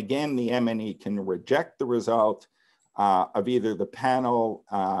 And again, the MNE can reject the result of either the panel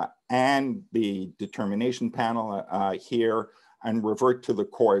and the determination panel here and revert to the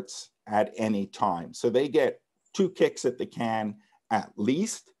courts at any time. So they get 2 kicks at the can, at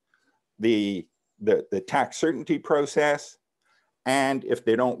least, the tax certainty process. And if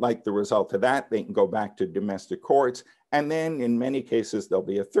they don't like the result of that, they can go back to domestic courts. And then in many cases, there'll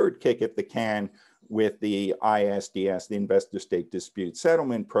be a 3rd kick at the can with the ISDS, the Investor State Dispute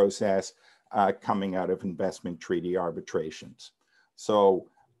Settlement process, coming out of investment treaty arbitrations. So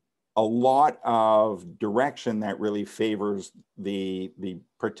a lot of direction that really favors the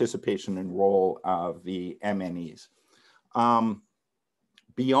participation and role of the MNEs.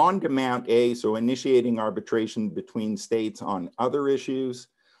 Beyond Amount A, so initiating arbitration between states on other issues,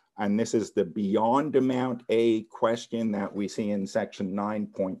 and this is the beyond Amount A question that we see in section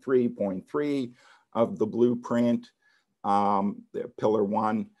 9.3.3 of the blueprint, pillar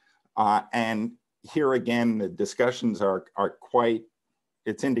 1. And here again, the discussions are quite,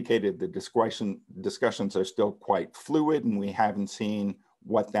 it's indicated the discussions are still quite fluid, and we haven't seen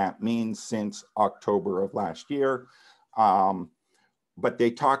what that means since October of last year. But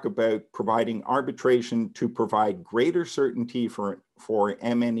they talk about providing arbitration to provide greater certainty for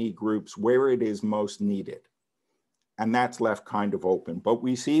MNE groups where it is most needed. And that's left kind of open. But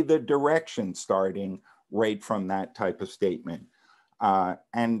we see the direction starting right from that type of statement.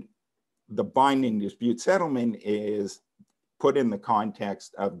 And the binding dispute settlement is put in the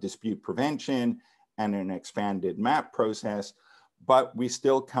context of dispute prevention and an expanded MAP process, but we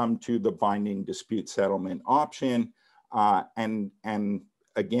still come to the binding dispute settlement option. And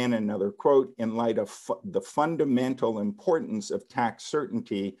again, another quote, in light of the fundamental importance of tax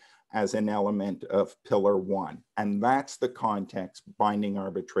certainty as an element of pillar 1. And that's the context binding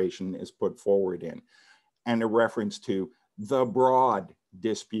arbitration is put forward in. and a reference to the broad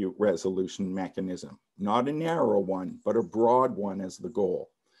dispute resolution mechanism, not a narrow one, but a broad one as the goal,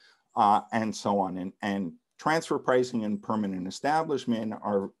 and so on. And transfer pricing and permanent establishment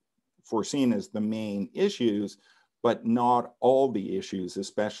are foreseen as the main issues, but not all the issues,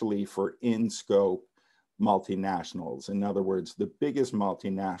 especially for in-scope multinationals. In other words, the biggest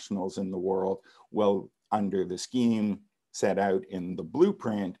multinationals in the world will, under the scheme set out in the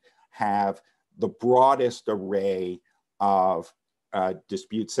blueprint, have the broadest array of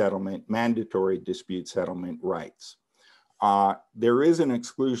dispute settlement, mandatory dispute settlement rights. There is an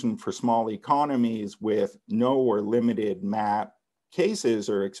exclusion for small economies with no or limited MAP cases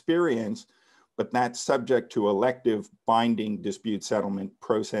or experience, but that's subject to elective binding dispute settlement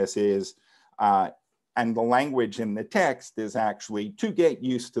processes. And the language in the text is actually to get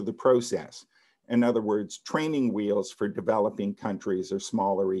used to the process. In other words, training wheels for developing countries or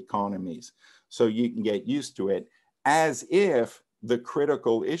smaller economies. So you can get used to it, as if the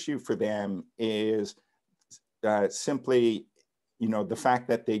critical issue for them is simply, you know, the fact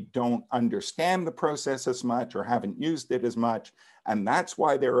that they don't understand the process as much or haven't used it as much. And that's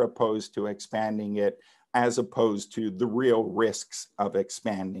why they're opposed to expanding it, as opposed to the real risks of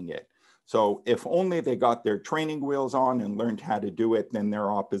expanding it. So if only they got their training wheels on and learned how to do it, then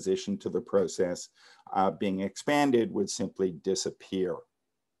their opposition to the process being expanded would simply disappear.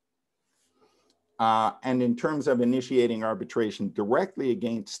 And in terms of initiating arbitration directly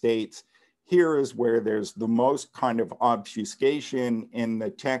against states, here is where there's the most kind of obfuscation in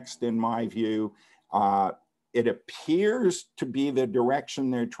the text, in my view. It appears to be the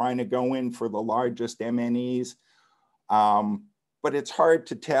direction they're trying to go in for the largest MNEs. But it's hard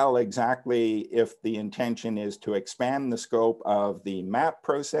to tell exactly if the intention is to expand the scope of the MAP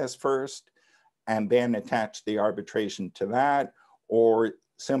process first and then attach the arbitration to that, or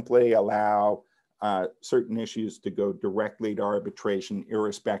simply allow certain issues to go directly to arbitration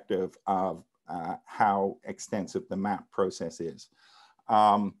irrespective of how extensive the MAP process is.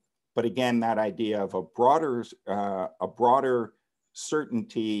 But again, that idea of a broader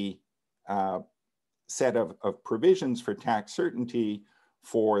certainty set of provisions for tax certainty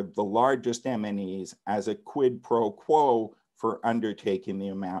for the largest MNEs as a quid pro quo for undertaking the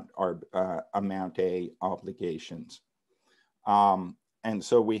Amount A obligations. And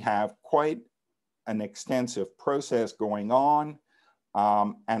so we have quite an extensive process going on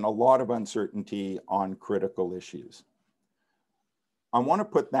and a lot of uncertainty on critical issues. I want to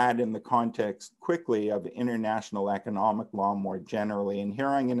put that in the context quickly of international economic law more generally. And here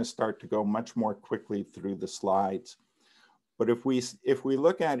I'm going to start to go much more quickly through the slides. But if we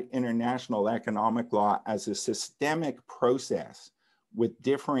look at international economic law as a systemic process with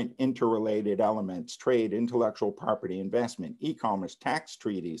different interrelated elements, trade, intellectual property, investment, e-commerce, tax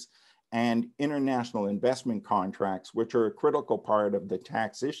treaties, and international investment contracts, which are a critical part of the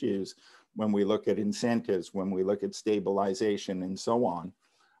tax issues when we look at incentives, when we look at stabilization and so on.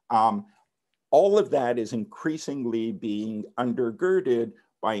 All of that is increasingly being undergirded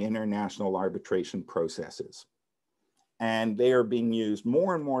by international arbitration processes. And they are being used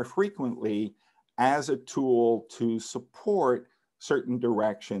more and more frequently as a tool to support certain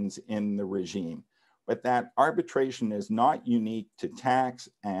directions in the regime. But that arbitration is not unique to tax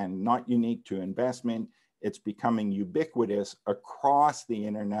and not unique to investment. It's becoming ubiquitous across the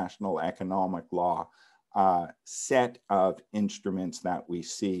international economic law set of instruments that we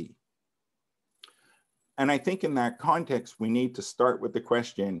see. And I think in that context, we need to start with the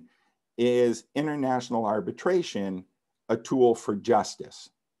question, is international arbitration a tool for justice?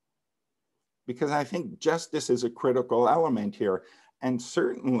 Because I think justice is a critical element here. And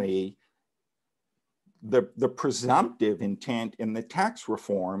certainly the presumptive intent in the tax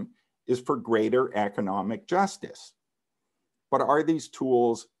reform is for greater economic justice. But are these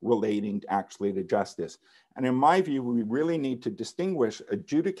tools relating actually to justice? And in my view, we really need to distinguish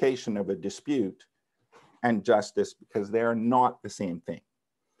adjudication of a dispute and justice because they are not the same thing.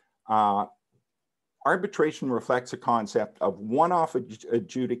 Arbitration reflects a concept of one-off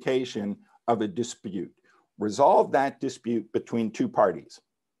adjudication of a dispute. Resolve that dispute between two parties,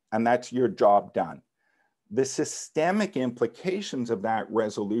 and that's your job done. The systemic implications of that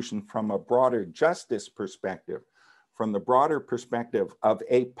resolution from a broader justice perspective, from the broader perspective of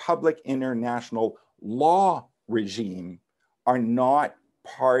a public international law regime, are not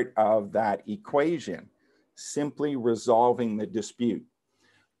part of that equation, simply resolving the dispute.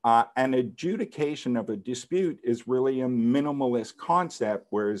 An adjudication of a dispute is really a minimalist concept,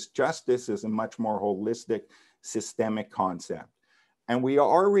 whereas justice is a much more holistic, systemic concept. And we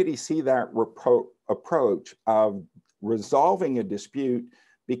already see that approach of resolving a dispute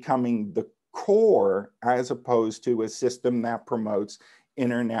becoming the core as opposed to a system that promotes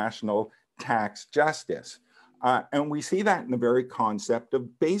international tax justice. And we see that in the very concept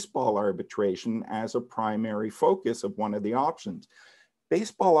of baseball arbitration as a primary focus of one of the options.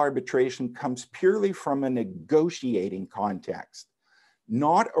 Baseball arbitration comes purely from a negotiating context,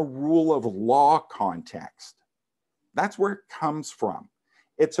 not a rule of law context. That's where it comes from.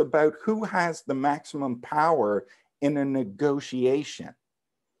 It's about who has the maximum power in a negotiation.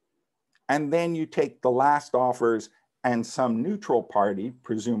 And then you take the last offers and some neutral party,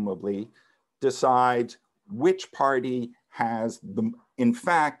 presumably, decides which party in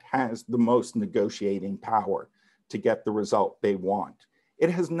fact has the most negotiating power to get the result they want. It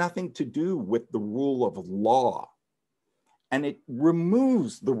has nothing to do with the rule of law. And it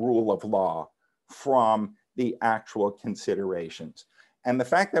removes the rule of law from the actual considerations. And the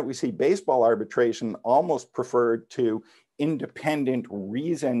fact that we see baseball arbitration almost preferred to independent,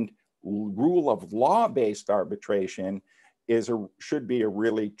 reasoned, rule of law-based arbitration should be a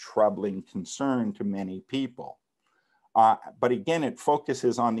really troubling concern to many people. But again, it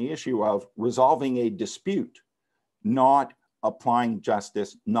focuses on the issue of resolving a dispute, not applying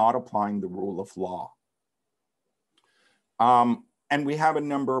justice, not applying the rule of law. And we have a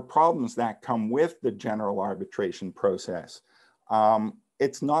number of problems that come with the general arbitration process.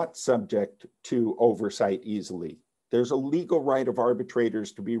 It's not subject to oversight easily. There's a legal right of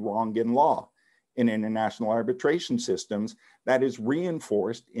arbitrators to be wrong in law in international arbitration systems that is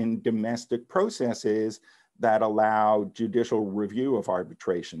reinforced in domestic processes that allow judicial review of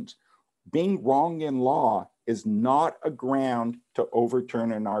arbitrations. Being wrong in law is not a ground to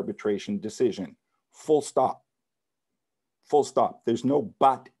overturn an arbitration decision. Full stop. Full stop. There's no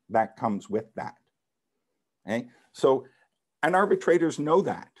but that comes with that. Okay? So, and arbitrators know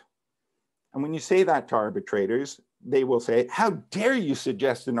that. And when you say that to arbitrators, they will say, how dare you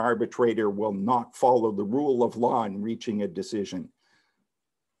suggest an arbitrator will not follow the rule of law in reaching a decision?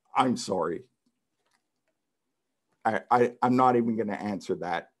 I'm sorry. I'm not even going to answer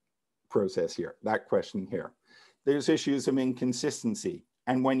that question here. There's issues of inconsistency.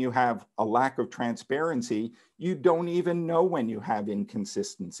 And when you have a lack of transparency, you don't even know when you have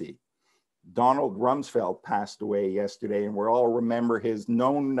inconsistency. Donald Rumsfeld passed away yesterday, and we all remember his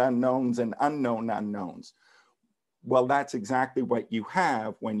known unknowns and unknown unknowns. Well, that's exactly what you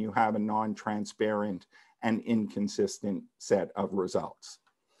have when you have a non-transparent and inconsistent set of results.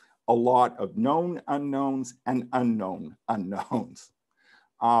 A lot of known unknowns and unknown unknowns.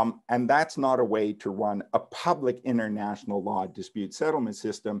 And that's not a way to run a public international law dispute settlement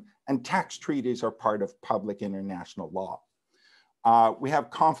system, and tax treaties are part of public international law. We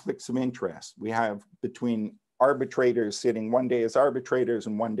have conflicts of interest. We have between arbitrators sitting one day as arbitrators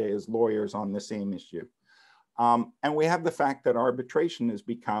and one day as lawyers on the same issue. And we have the fact that arbitration has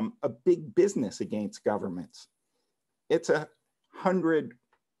become a big business against governments. It's $100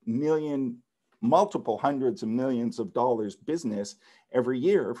 million, multiple hundreds of millions of dollars business every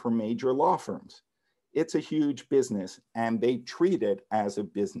year for major law firms. It's a huge business, and they treat it as a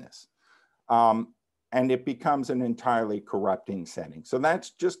business. And it becomes an entirely corrupting setting. So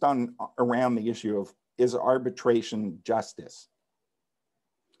that's just around the issue of, is arbitration justice?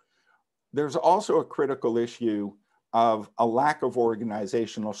 There's also a critical issue of a lack of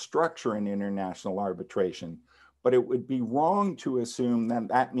organizational structure in international arbitration, but it would be wrong to assume that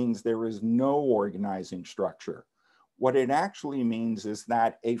that means there is no organizing structure. What it actually means is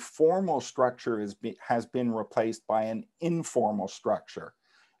that a formal structure has been replaced by an informal structure.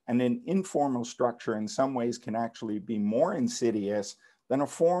 And an informal structure in some ways can actually be more insidious than a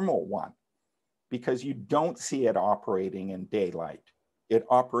formal one, because you don't see it operating in daylight. It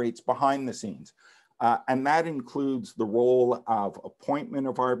operates behind the scenes. And that includes the role of appointment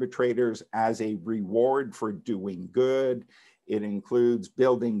of arbitrators as a reward for doing good. It includes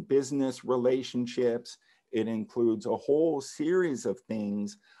building business relationships. It includes a whole series of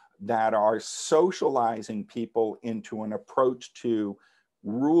things that are socializing people into an approach to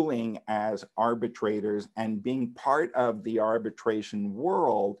ruling as arbitrators and being part of the arbitration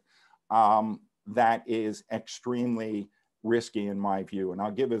world that is extremely risky in my view. And I'll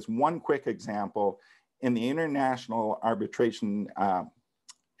give us one quick example. In the international arbitration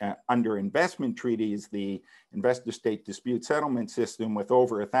under investment treaties, the investor state dispute settlement system with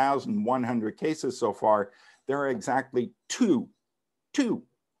over 1,100 cases so far, there are exactly two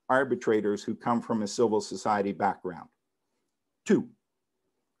arbitrators who come from a civil society background. Two,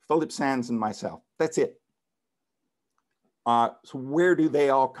 Philip Sands and myself, that's it. So where do they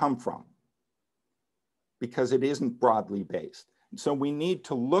all come from? Because it isn't broadly based. So we need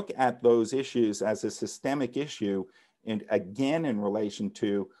to look at those issues as a systemic issue, and again, in relation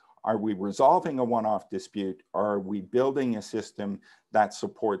to, Are we resolving a one-off dispute, or are we building a system that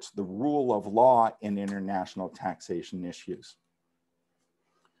supports the rule of law in international taxation issues?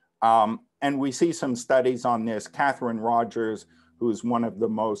 And we see some studies on this. Catherine Rogers, who's one of the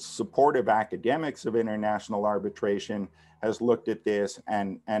most supportive academics of international arbitration, has looked at this,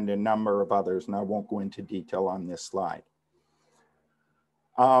 and a number of others, and I won't go into detail on this slide.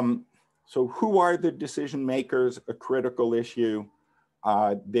 So who are the decision makers? A critical issue.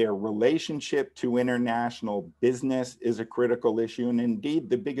 Their relationship to international business is a critical issue. And indeed,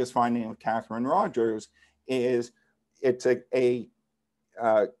 the biggest finding of Catherine Rogers is it's a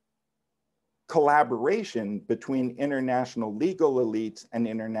collaboration between international legal elites and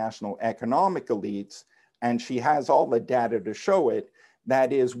international economic elites. And she has all the data to show it.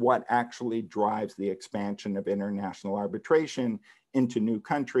 That is what actually drives the expansion of international arbitration into new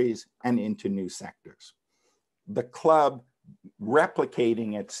countries and into new sectors. The club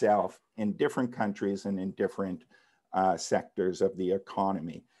replicating itself in different countries and in different sectors of the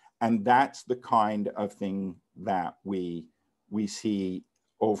economy. And that's the kind of thing that we see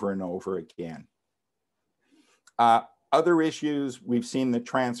over and over again. Other issues, we've seen the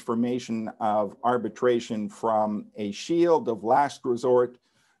transformation of arbitration from a shield of last resort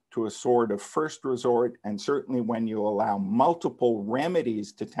to a sword of first resort. And certainly when you allow multiple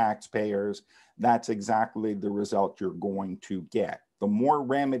remedies to taxpayers, that's exactly the result you're going to get. The more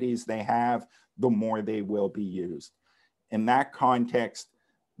remedies they have, the more they will be used. In that context,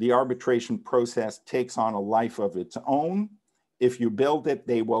 the arbitration process takes on a life of its own. If you build it,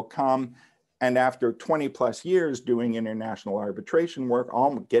 they will come. And after 20 plus years doing international arbitration work,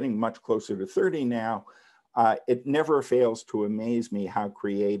 I'm getting much closer to 30 now, it never fails to amaze me how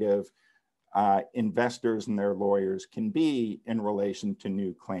creative investors and their lawyers can be in relation to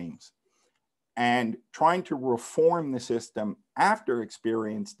new claims. And trying to reform the system after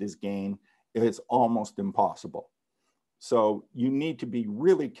experience is gained is almost impossible. So you need to be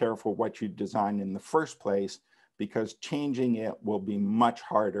really careful what you design in the first place, because changing it will be much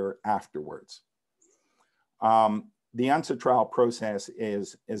harder afterwards. The UNCITRAL process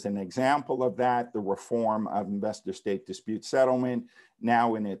is an example of that. The reform of investor-state dispute settlement,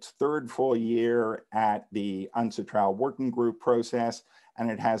 now in its third full year at the UNCITRAL working group process, and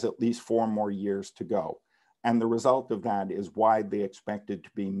it has at least 4 more years to go. And the result of that is widely expected to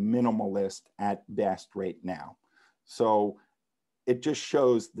be minimalist at best right now. So it just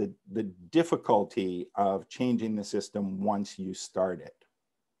shows the difficulty of changing the system once you start it.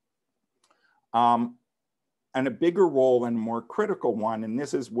 And a bigger role and more critical one, and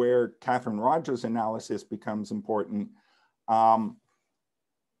this is where Catherine Rogers' analysis becomes important,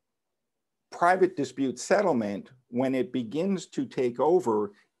 private dispute settlement, when it begins to take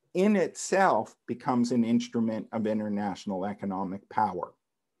over, in itself becomes an instrument of international economic power.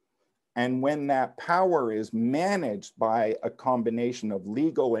 And when that power is managed by a combination of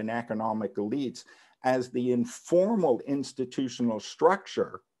legal and economic elites as the informal institutional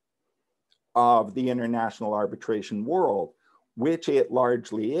structure of the international arbitration world, which it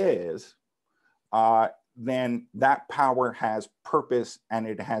largely is, then that power has purpose and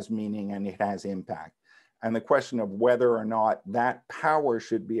it has meaning and it has impact. And the question of whether or not that power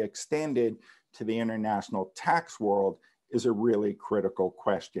should be extended to the international tax world is a really critical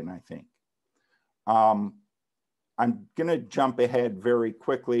question, I think. I'm gonna jump ahead very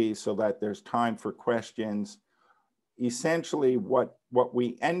quickly so that there's time for questions. Essentially, what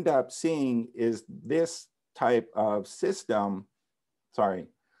we end up seeing is this type of system, sorry,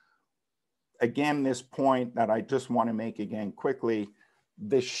 again, this point that I just want to make again quickly,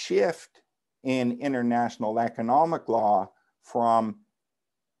 the shift in international economic law from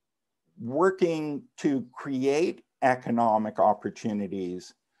working to create economic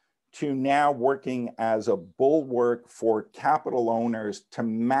opportunities to now working as a bulwark for capital owners to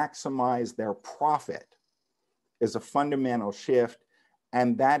maximize their profit is a fundamental shift,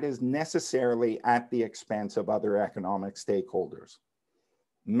 and that is necessarily at the expense of other economic stakeholders.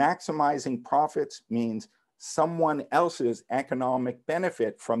 Maximizing profits means someone else's economic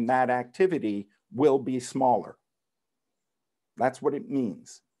benefit from that activity will be smaller. That's what it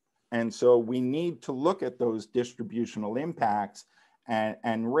means. And so we need to look at those distributional impacts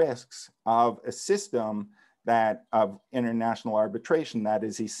and risks of a system of international arbitration that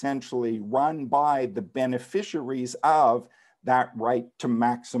is essentially run by the beneficiaries of that right to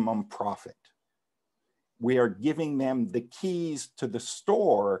maximum profit. We are giving them the keys to the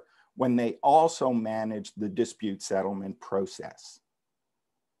store when they also manage the dispute settlement process.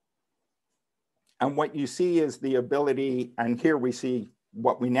 And what you see is the ability, and here we see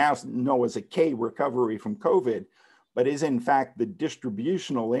what we now know as a K recovery from COVID, but is in fact the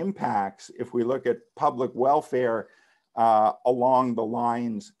distributional impacts, if we look at public welfare along the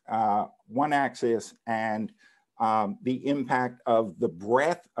lines, one axis, and the impact of the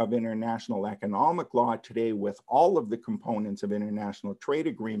breadth of international economic law today with all of the components of international trade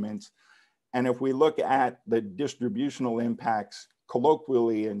agreements. And if we look at the distributional impacts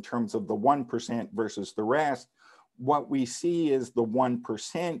colloquially in terms of the 1% versus the rest, what we see is the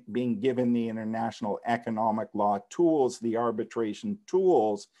 1% being given the international economic law tools, the arbitration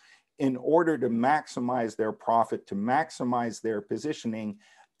tools, in order to maximize their profit, to maximize their positioning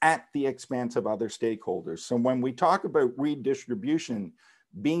at the expense of other stakeholders. So when we talk about redistribution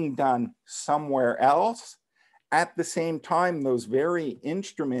being done somewhere else, at the same time, those very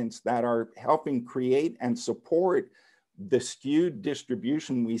instruments that are helping create and support the skewed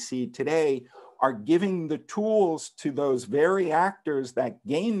distribution we see today are giving the tools to those very actors that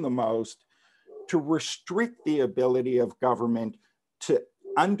gain the most to restrict the ability of government to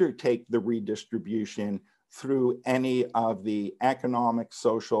undertake the redistribution through any of the economic,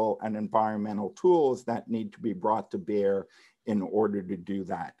 social, and environmental tools that need to be brought to bear in order to do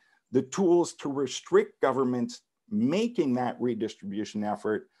that. The tools to restrict governments making that redistribution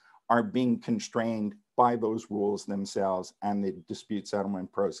effort are being constrained by those rules themselves and the dispute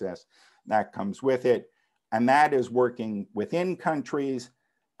settlement process that comes with it. And that is working within countries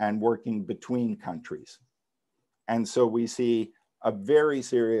and working between countries. And so we see a very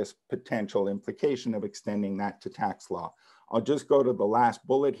serious potential implication of extending that to tax law. I'll just go to the last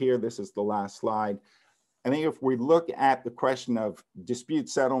bullet here. This is the last slide. I think if we look at the question of dispute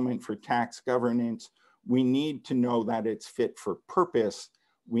settlement for tax governance, we need to know that it's fit for purpose.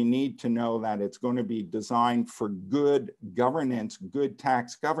 We need to know that it's going to be designed for good governance, good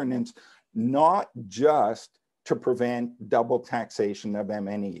tax governance, not just to prevent double taxation of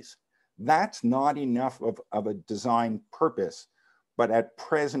MNEs. That's not enough of a design purpose, but at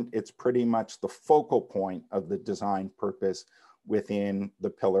present, it's pretty much the focal point of the design purpose within the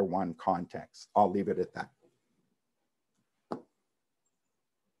Pillar 1 context. I'll leave it at that.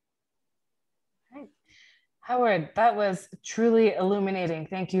 Howard, that was truly illuminating.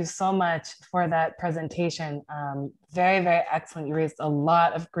 Thank you so much for that presentation. Very, very excellent. You raised a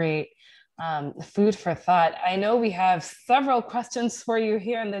lot of great food for thought. I know we have several questions for you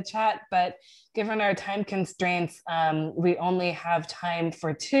here in the chat, but given our time constraints, we only have time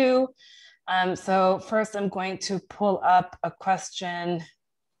for 2. So first I'm going to pull up a question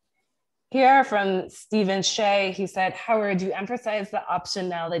here from Stephen Shea. He said, Howard, you emphasize the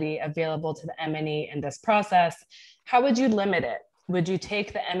optionality available to the MNE in this process. How would you limit it? Would you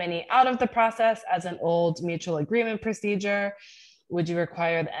take the MNE out of the process as an old mutual agreement procedure? Would you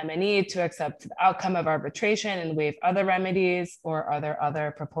require the MNE to accept the outcome of arbitration and waive other remedies, or are there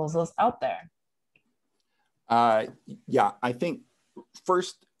other proposals out there? Yeah, I think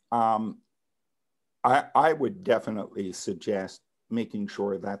first, I would definitely suggest making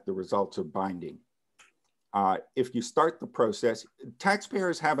sure that the results are binding. If you start the process,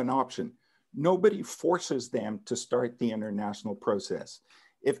 taxpayers have an option. Nobody forces them to start the international process.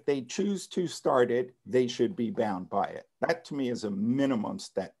 If they choose to start it, they should be bound by it. That to me is a minimum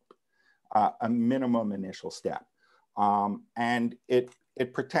step, a minimum initial step. And it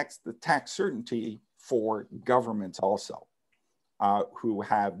protects the tax certainty for governments also, who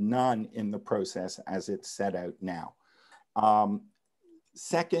have none in the process as it's set out now.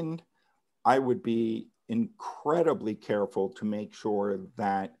 Second, I would be incredibly careful to make sure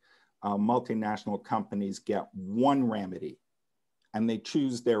that multinational companies get one remedy and they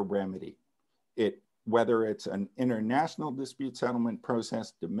choose their remedy. Whether it's an international dispute settlement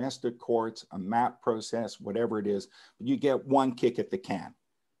process, domestic courts, a MAP process, whatever it is, you get one kick at the can,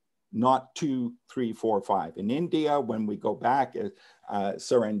 not 2, 3, 4, 5. In India, when we go back,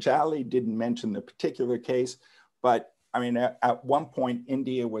 Saranjali didn't mention the particular case, but I mean, at one point,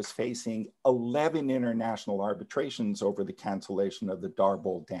 India was facing 11 international arbitrations over the cancellation of the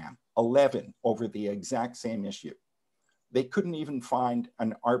Darbol Dam, 11 over the exact same issue. They couldn't even find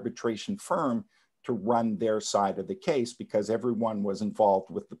an arbitration firm to run their side of the case because everyone was involved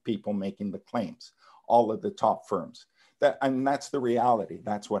with the people making the claims, all of the top firms. And that's the reality.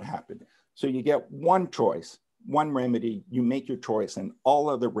 That's what happened. So you get one choice, one remedy, you make your choice, and all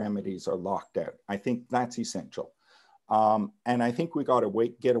other remedies are locked out. I think that's essential. And I think we got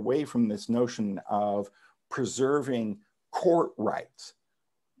to get away from this notion of preserving court rights.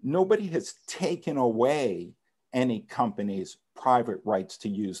 Nobody has taken away any company's private rights to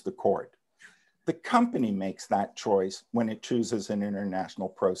use the court. The company makes that choice when it chooses an international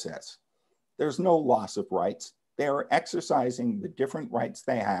process. There's no loss of rights. They are exercising the different rights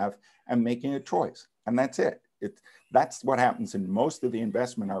they have and making a choice, and that's it. That's what happens in most of the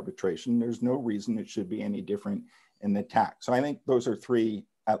investment arbitration. There's no reason it should be any different in the tax. So I think those are three,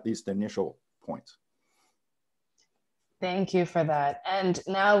 at least initial points. Thank you for that. And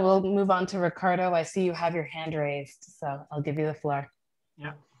now we'll move on to Ricardo. I see you have your hand raised, so I'll give you the floor.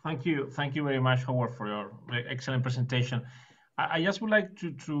 Yeah, thank you. Thank you very much, Howard, for your excellent presentation. I just would like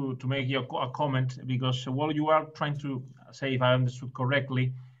to make you a comment, because what you are trying to say, if I understood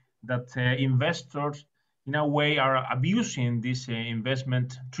correctly, that investors in a way are abusing these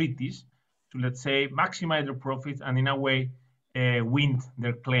investment treaties to, let's say, maximize their profits and in a way win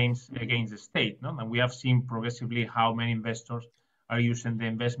their claims against the state. No? And we have seen progressively how many investors are using the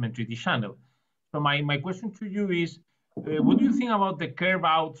investment treaty channel. So my question to you is, what do you think about the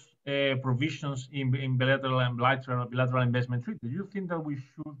carve-out provisions in bilateral investment treaties? Do you think that we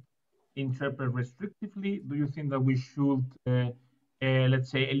should interpret restrictively? Do you think that we should, let's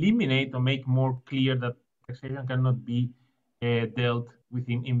say, eliminate or make more clear that taxation cannot be dealt with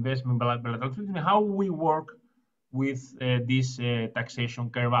in investment bilateral treaties? How we work with these taxation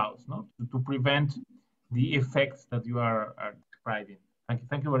carve-outs, no? to prevent the effects that you are describing.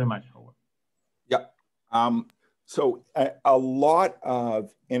 Thank you very much, Howard. Yeah. So a lot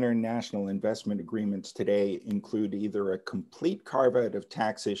of international investment agreements today include either a complete carve-out of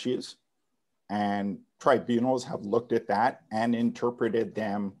tax issues, and tribunals have looked at that and interpreted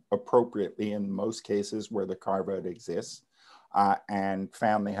them appropriately in most cases where the carve-out exists, and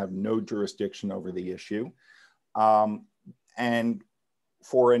found they have no jurisdiction over the issue. And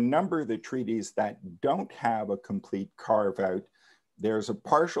for a number of the treaties that don't have a complete carve-out, there's a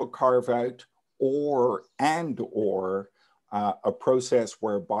partial carve-out or a process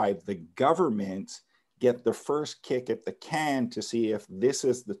whereby the governments get the first kick at the can to see if this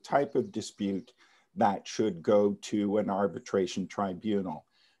is the type of dispute that should go to an arbitration tribunal.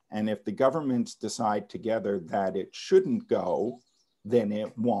 And if the governments decide together that it shouldn't go, then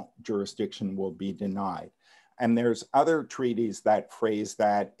it won't. Jurisdiction will be denied. And there's other treaties that phrase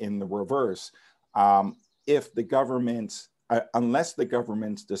that in the reverse. If the governments, unless the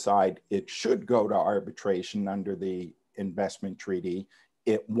governments decide it should go to arbitration under the investment treaty,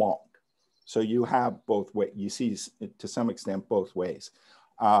 it won't. So you have both ways. You see, to some extent, both ways.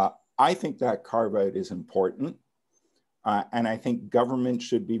 I think that carve-out is important. And I think governments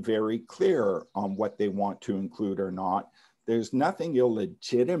should be very clear on what they want to include or not. There's nothing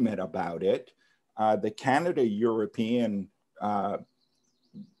illegitimate about it. The Canada-European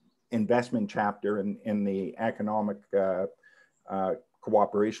investment chapter in the Economic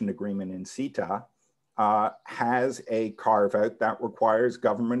Cooperation Agreement in CETA has a carve-out that requires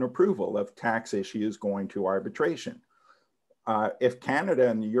government approval of tax issues going to arbitration. If Canada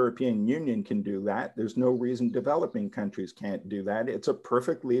and the European Union can do that, there's no reason developing countries can't do that. It's a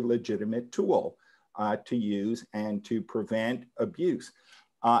perfectly legitimate tool to use and to prevent abuse.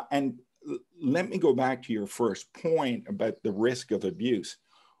 And let me go back to your first point about the risk of abuse.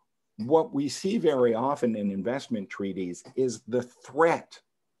 What we see very often in investment treaties is the threat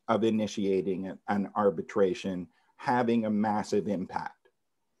of initiating an arbitration having a massive impact.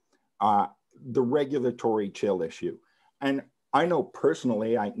 The regulatory chill issue. And I know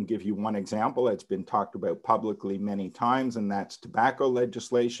personally, I can give you one example that's been talked about publicly many times, and that's tobacco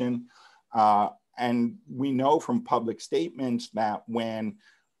legislation. And we know from public statements that when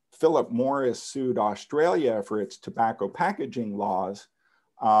Philip Morris sued Australia for its tobacco packaging laws,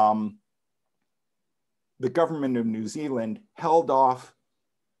 the government of New Zealand held off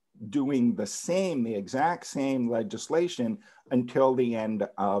doing the exact same legislation until the end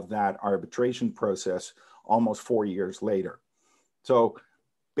of that arbitration process almost 4 years later. So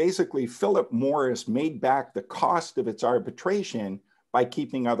basically, Philip Morris made back the cost of its arbitration by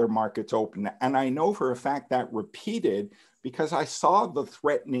keeping other markets open. And I know for a fact that repeated because I saw the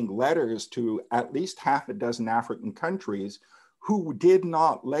threatening letters to at least half a dozen African countries who did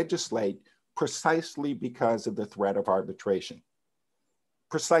not legislate precisely because of the threat of arbitration.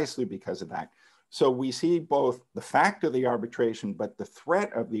 Precisely because of that. So we see both the fact of the arbitration, but the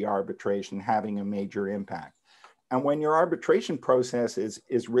threat of the arbitration having a major impact. And when your arbitration process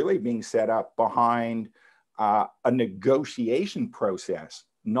is really being set up behind a negotiation process,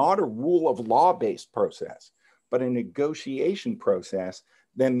 not a rule of law-based process, but a negotiation process,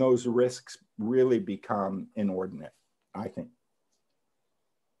 then those risks really become inordinate, I think.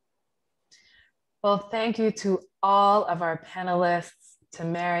 Well, thank you to all of our panelists, to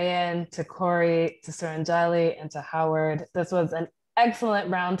Marian, to Corey, to Suranjali, and to Howard. This was an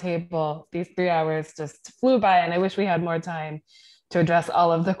excellent roundtable. These 3 hours just flew by, and I wish we had more time to address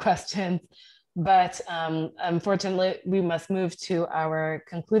all of the questions. But unfortunately, we must move to our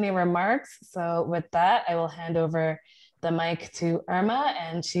concluding remarks. So with that, I will hand over the mic to Irma,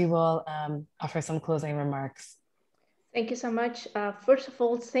 and she will offer some closing remarks. Thank you so much. First of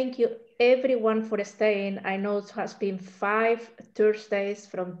all, thank you everyone for staying. I know it has been 5 Thursdays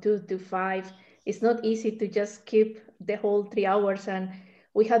from 2 to 5. It's not easy to just keep the whole 3 hours, and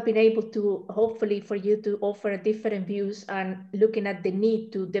we have been able to, hopefully for you, to offer different views and looking at the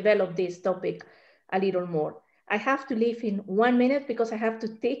need to develop this topic a little more. I have to leave in 1 minute because I have to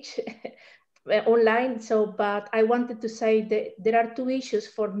teach online. But I wanted to say that there are 2 issues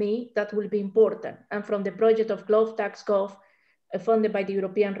for me that will be important. And from the project of GLOBTAXGOV, funded by the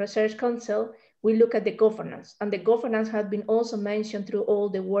European Research Council, we look at the governance. And the governance has been also mentioned through all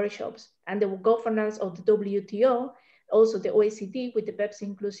the workshops. And the governance of the WTO, also the OECD with the BEPS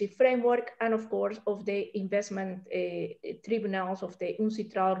inclusive framework, and of course of the investment tribunals of the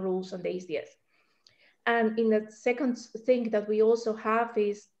UNCITRAL rules and the ISDS. And in the second thing that we also have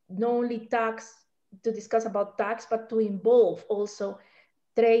is not only tax, to discuss about tax, but to involve also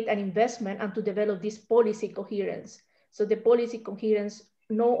trade and investment and to develop this policy coherence. So the policy coherence,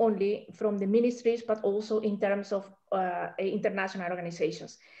 not only from the ministries, but also in terms of international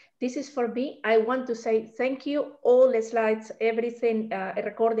organizations. This is for me. I want to say thank you. All the slides, everything,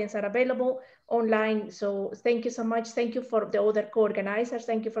 recordings are available online. So thank you so much. Thank you for the other co-organizers.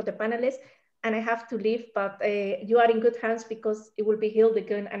 Thank you for the panelists. And I have to leave, but you are in good hands because it will be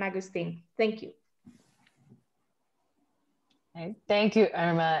Hildegun and Agustin. Thank you. Okay, thank you,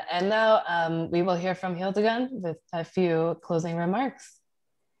 Irma. And now we will hear from Hildegun with a few closing remarks.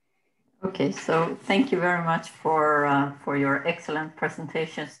 Okay, so thank you very much for your excellent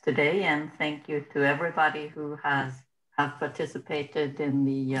presentations today, and thank you to everybody who have participated in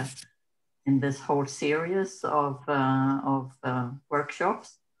the in this whole series of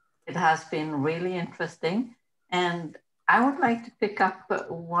workshops. It has been really interesting, and I would like to pick up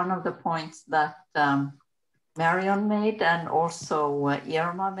one of the points that Marion made and also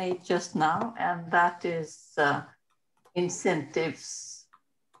Irma made just now, and that is incentives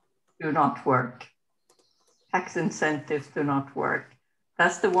do not work. Tax incentives do not work.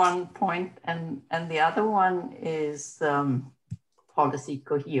 That's the one point, and the other one is policy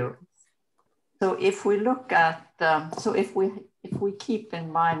coherence. So if we look at, if we keep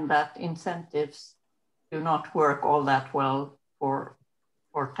in mind that incentives do not work all that well for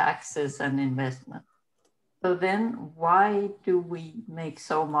taxes and investment, so then why do we make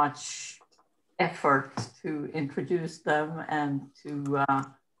so much effort to introduce them and to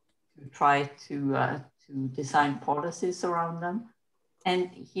try to design policies around them?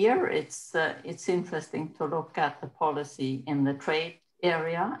 And here it's interesting to look at the policy in the trade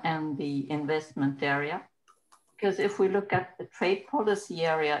area and the investment area, because if we look at the trade policy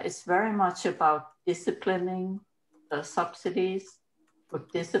area, it's very much about disciplining the subsidies,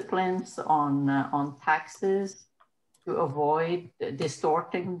 put disciplines on taxes to avoid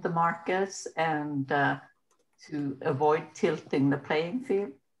distorting the markets and to avoid tilting the playing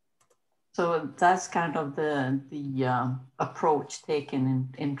field. So that's kind of the approach taken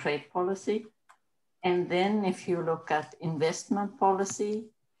in trade policy. And then if you look at investment policy,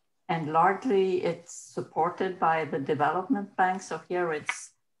 and largely it's supported by the development bank. So here it's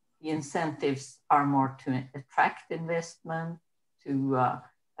the incentives are more to attract investment, to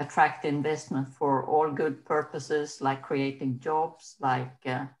attract investment for all good purposes, like creating jobs, like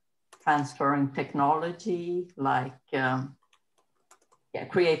transferring technology, like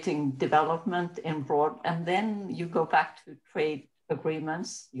creating development in broad. And then you go back to trade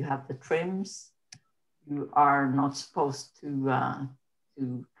agreements. You have the TRIMs. You are not supposed to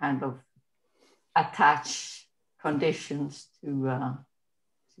kind of attach conditions to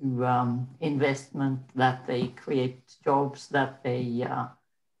investment, that they create jobs, that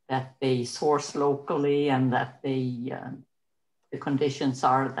they source locally, and that they the conditions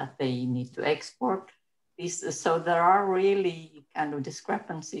are that they need to export. So there are really kind of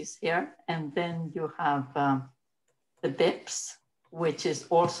discrepancies here. And then you have the BEPS, which is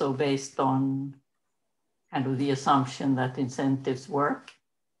also based on kind of the assumption that incentives work.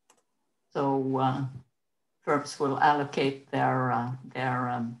 So firms will allocate their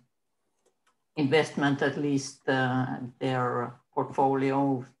investment, at least their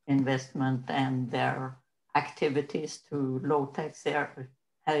portfolio investment and their activities to low tax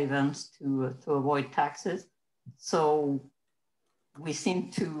havens to avoid taxes. So we seem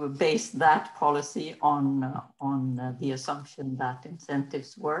to base that policy on the assumption that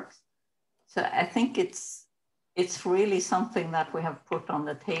incentives works. So I think it's really something that we have put on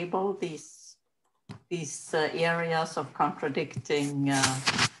the table, these areas of contradicting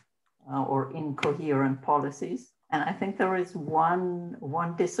or incoherent policies. And I think there is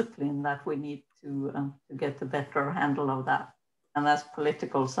one discipline that we need to get a better handle of that, and that's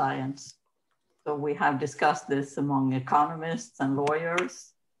political science. So we have discussed this among economists and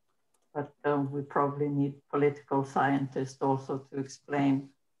lawyers, but we probably need political scientists also to explain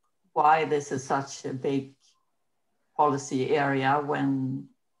why this is such a big policy area when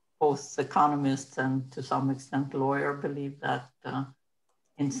both economists and to some extent lawyers believe that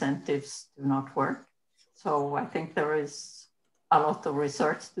incentives do not work. So I think there is a lot of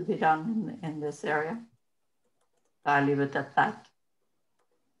research to be done in this area. I'll leave it at that.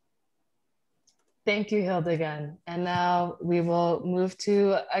 Thank you, Hildegard. And now we will move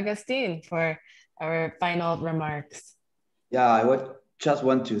to Agustin for our final remarks. Yeah, I would just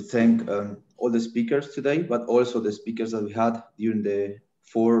want to thank all the speakers today, but also the speakers that we had during the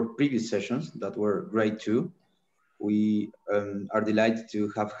 4 previous sessions that were great too. We are delighted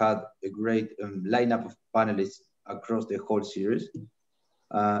to have had a great lineup of panelists across the whole series.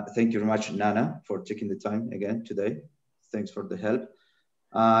 Thank you very much, Nana, for taking the time again today. Thanks for the help.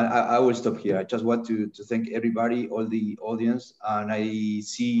 I will stop here. I just want to thank everybody, all the audience, and I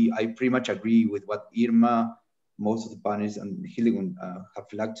pretty much agree with what Irma, most of the panelists, and Hildegard have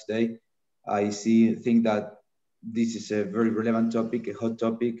flagged today. I think that this is a very relevant topic, a hot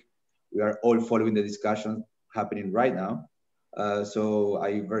topic. We are all following the discussion happening right now. So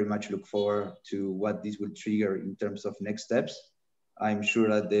I very much look forward to what this will trigger in terms of next steps. I'm sure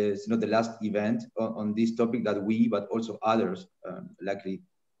that there's not the last event on this topic that we, but also others likely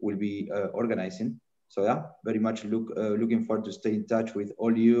will be organizing. So yeah, very much looking forward to stay in touch with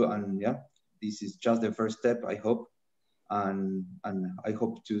all you. And yeah, this is just the first step, I hope. And I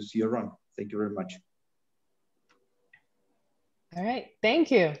hope to see you around. Thank you very much. All right,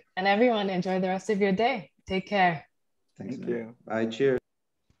 thank you. And everyone, enjoy the rest of your day. Take care. Thank you. Bye, cheers.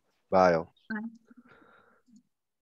 Bye. Bye.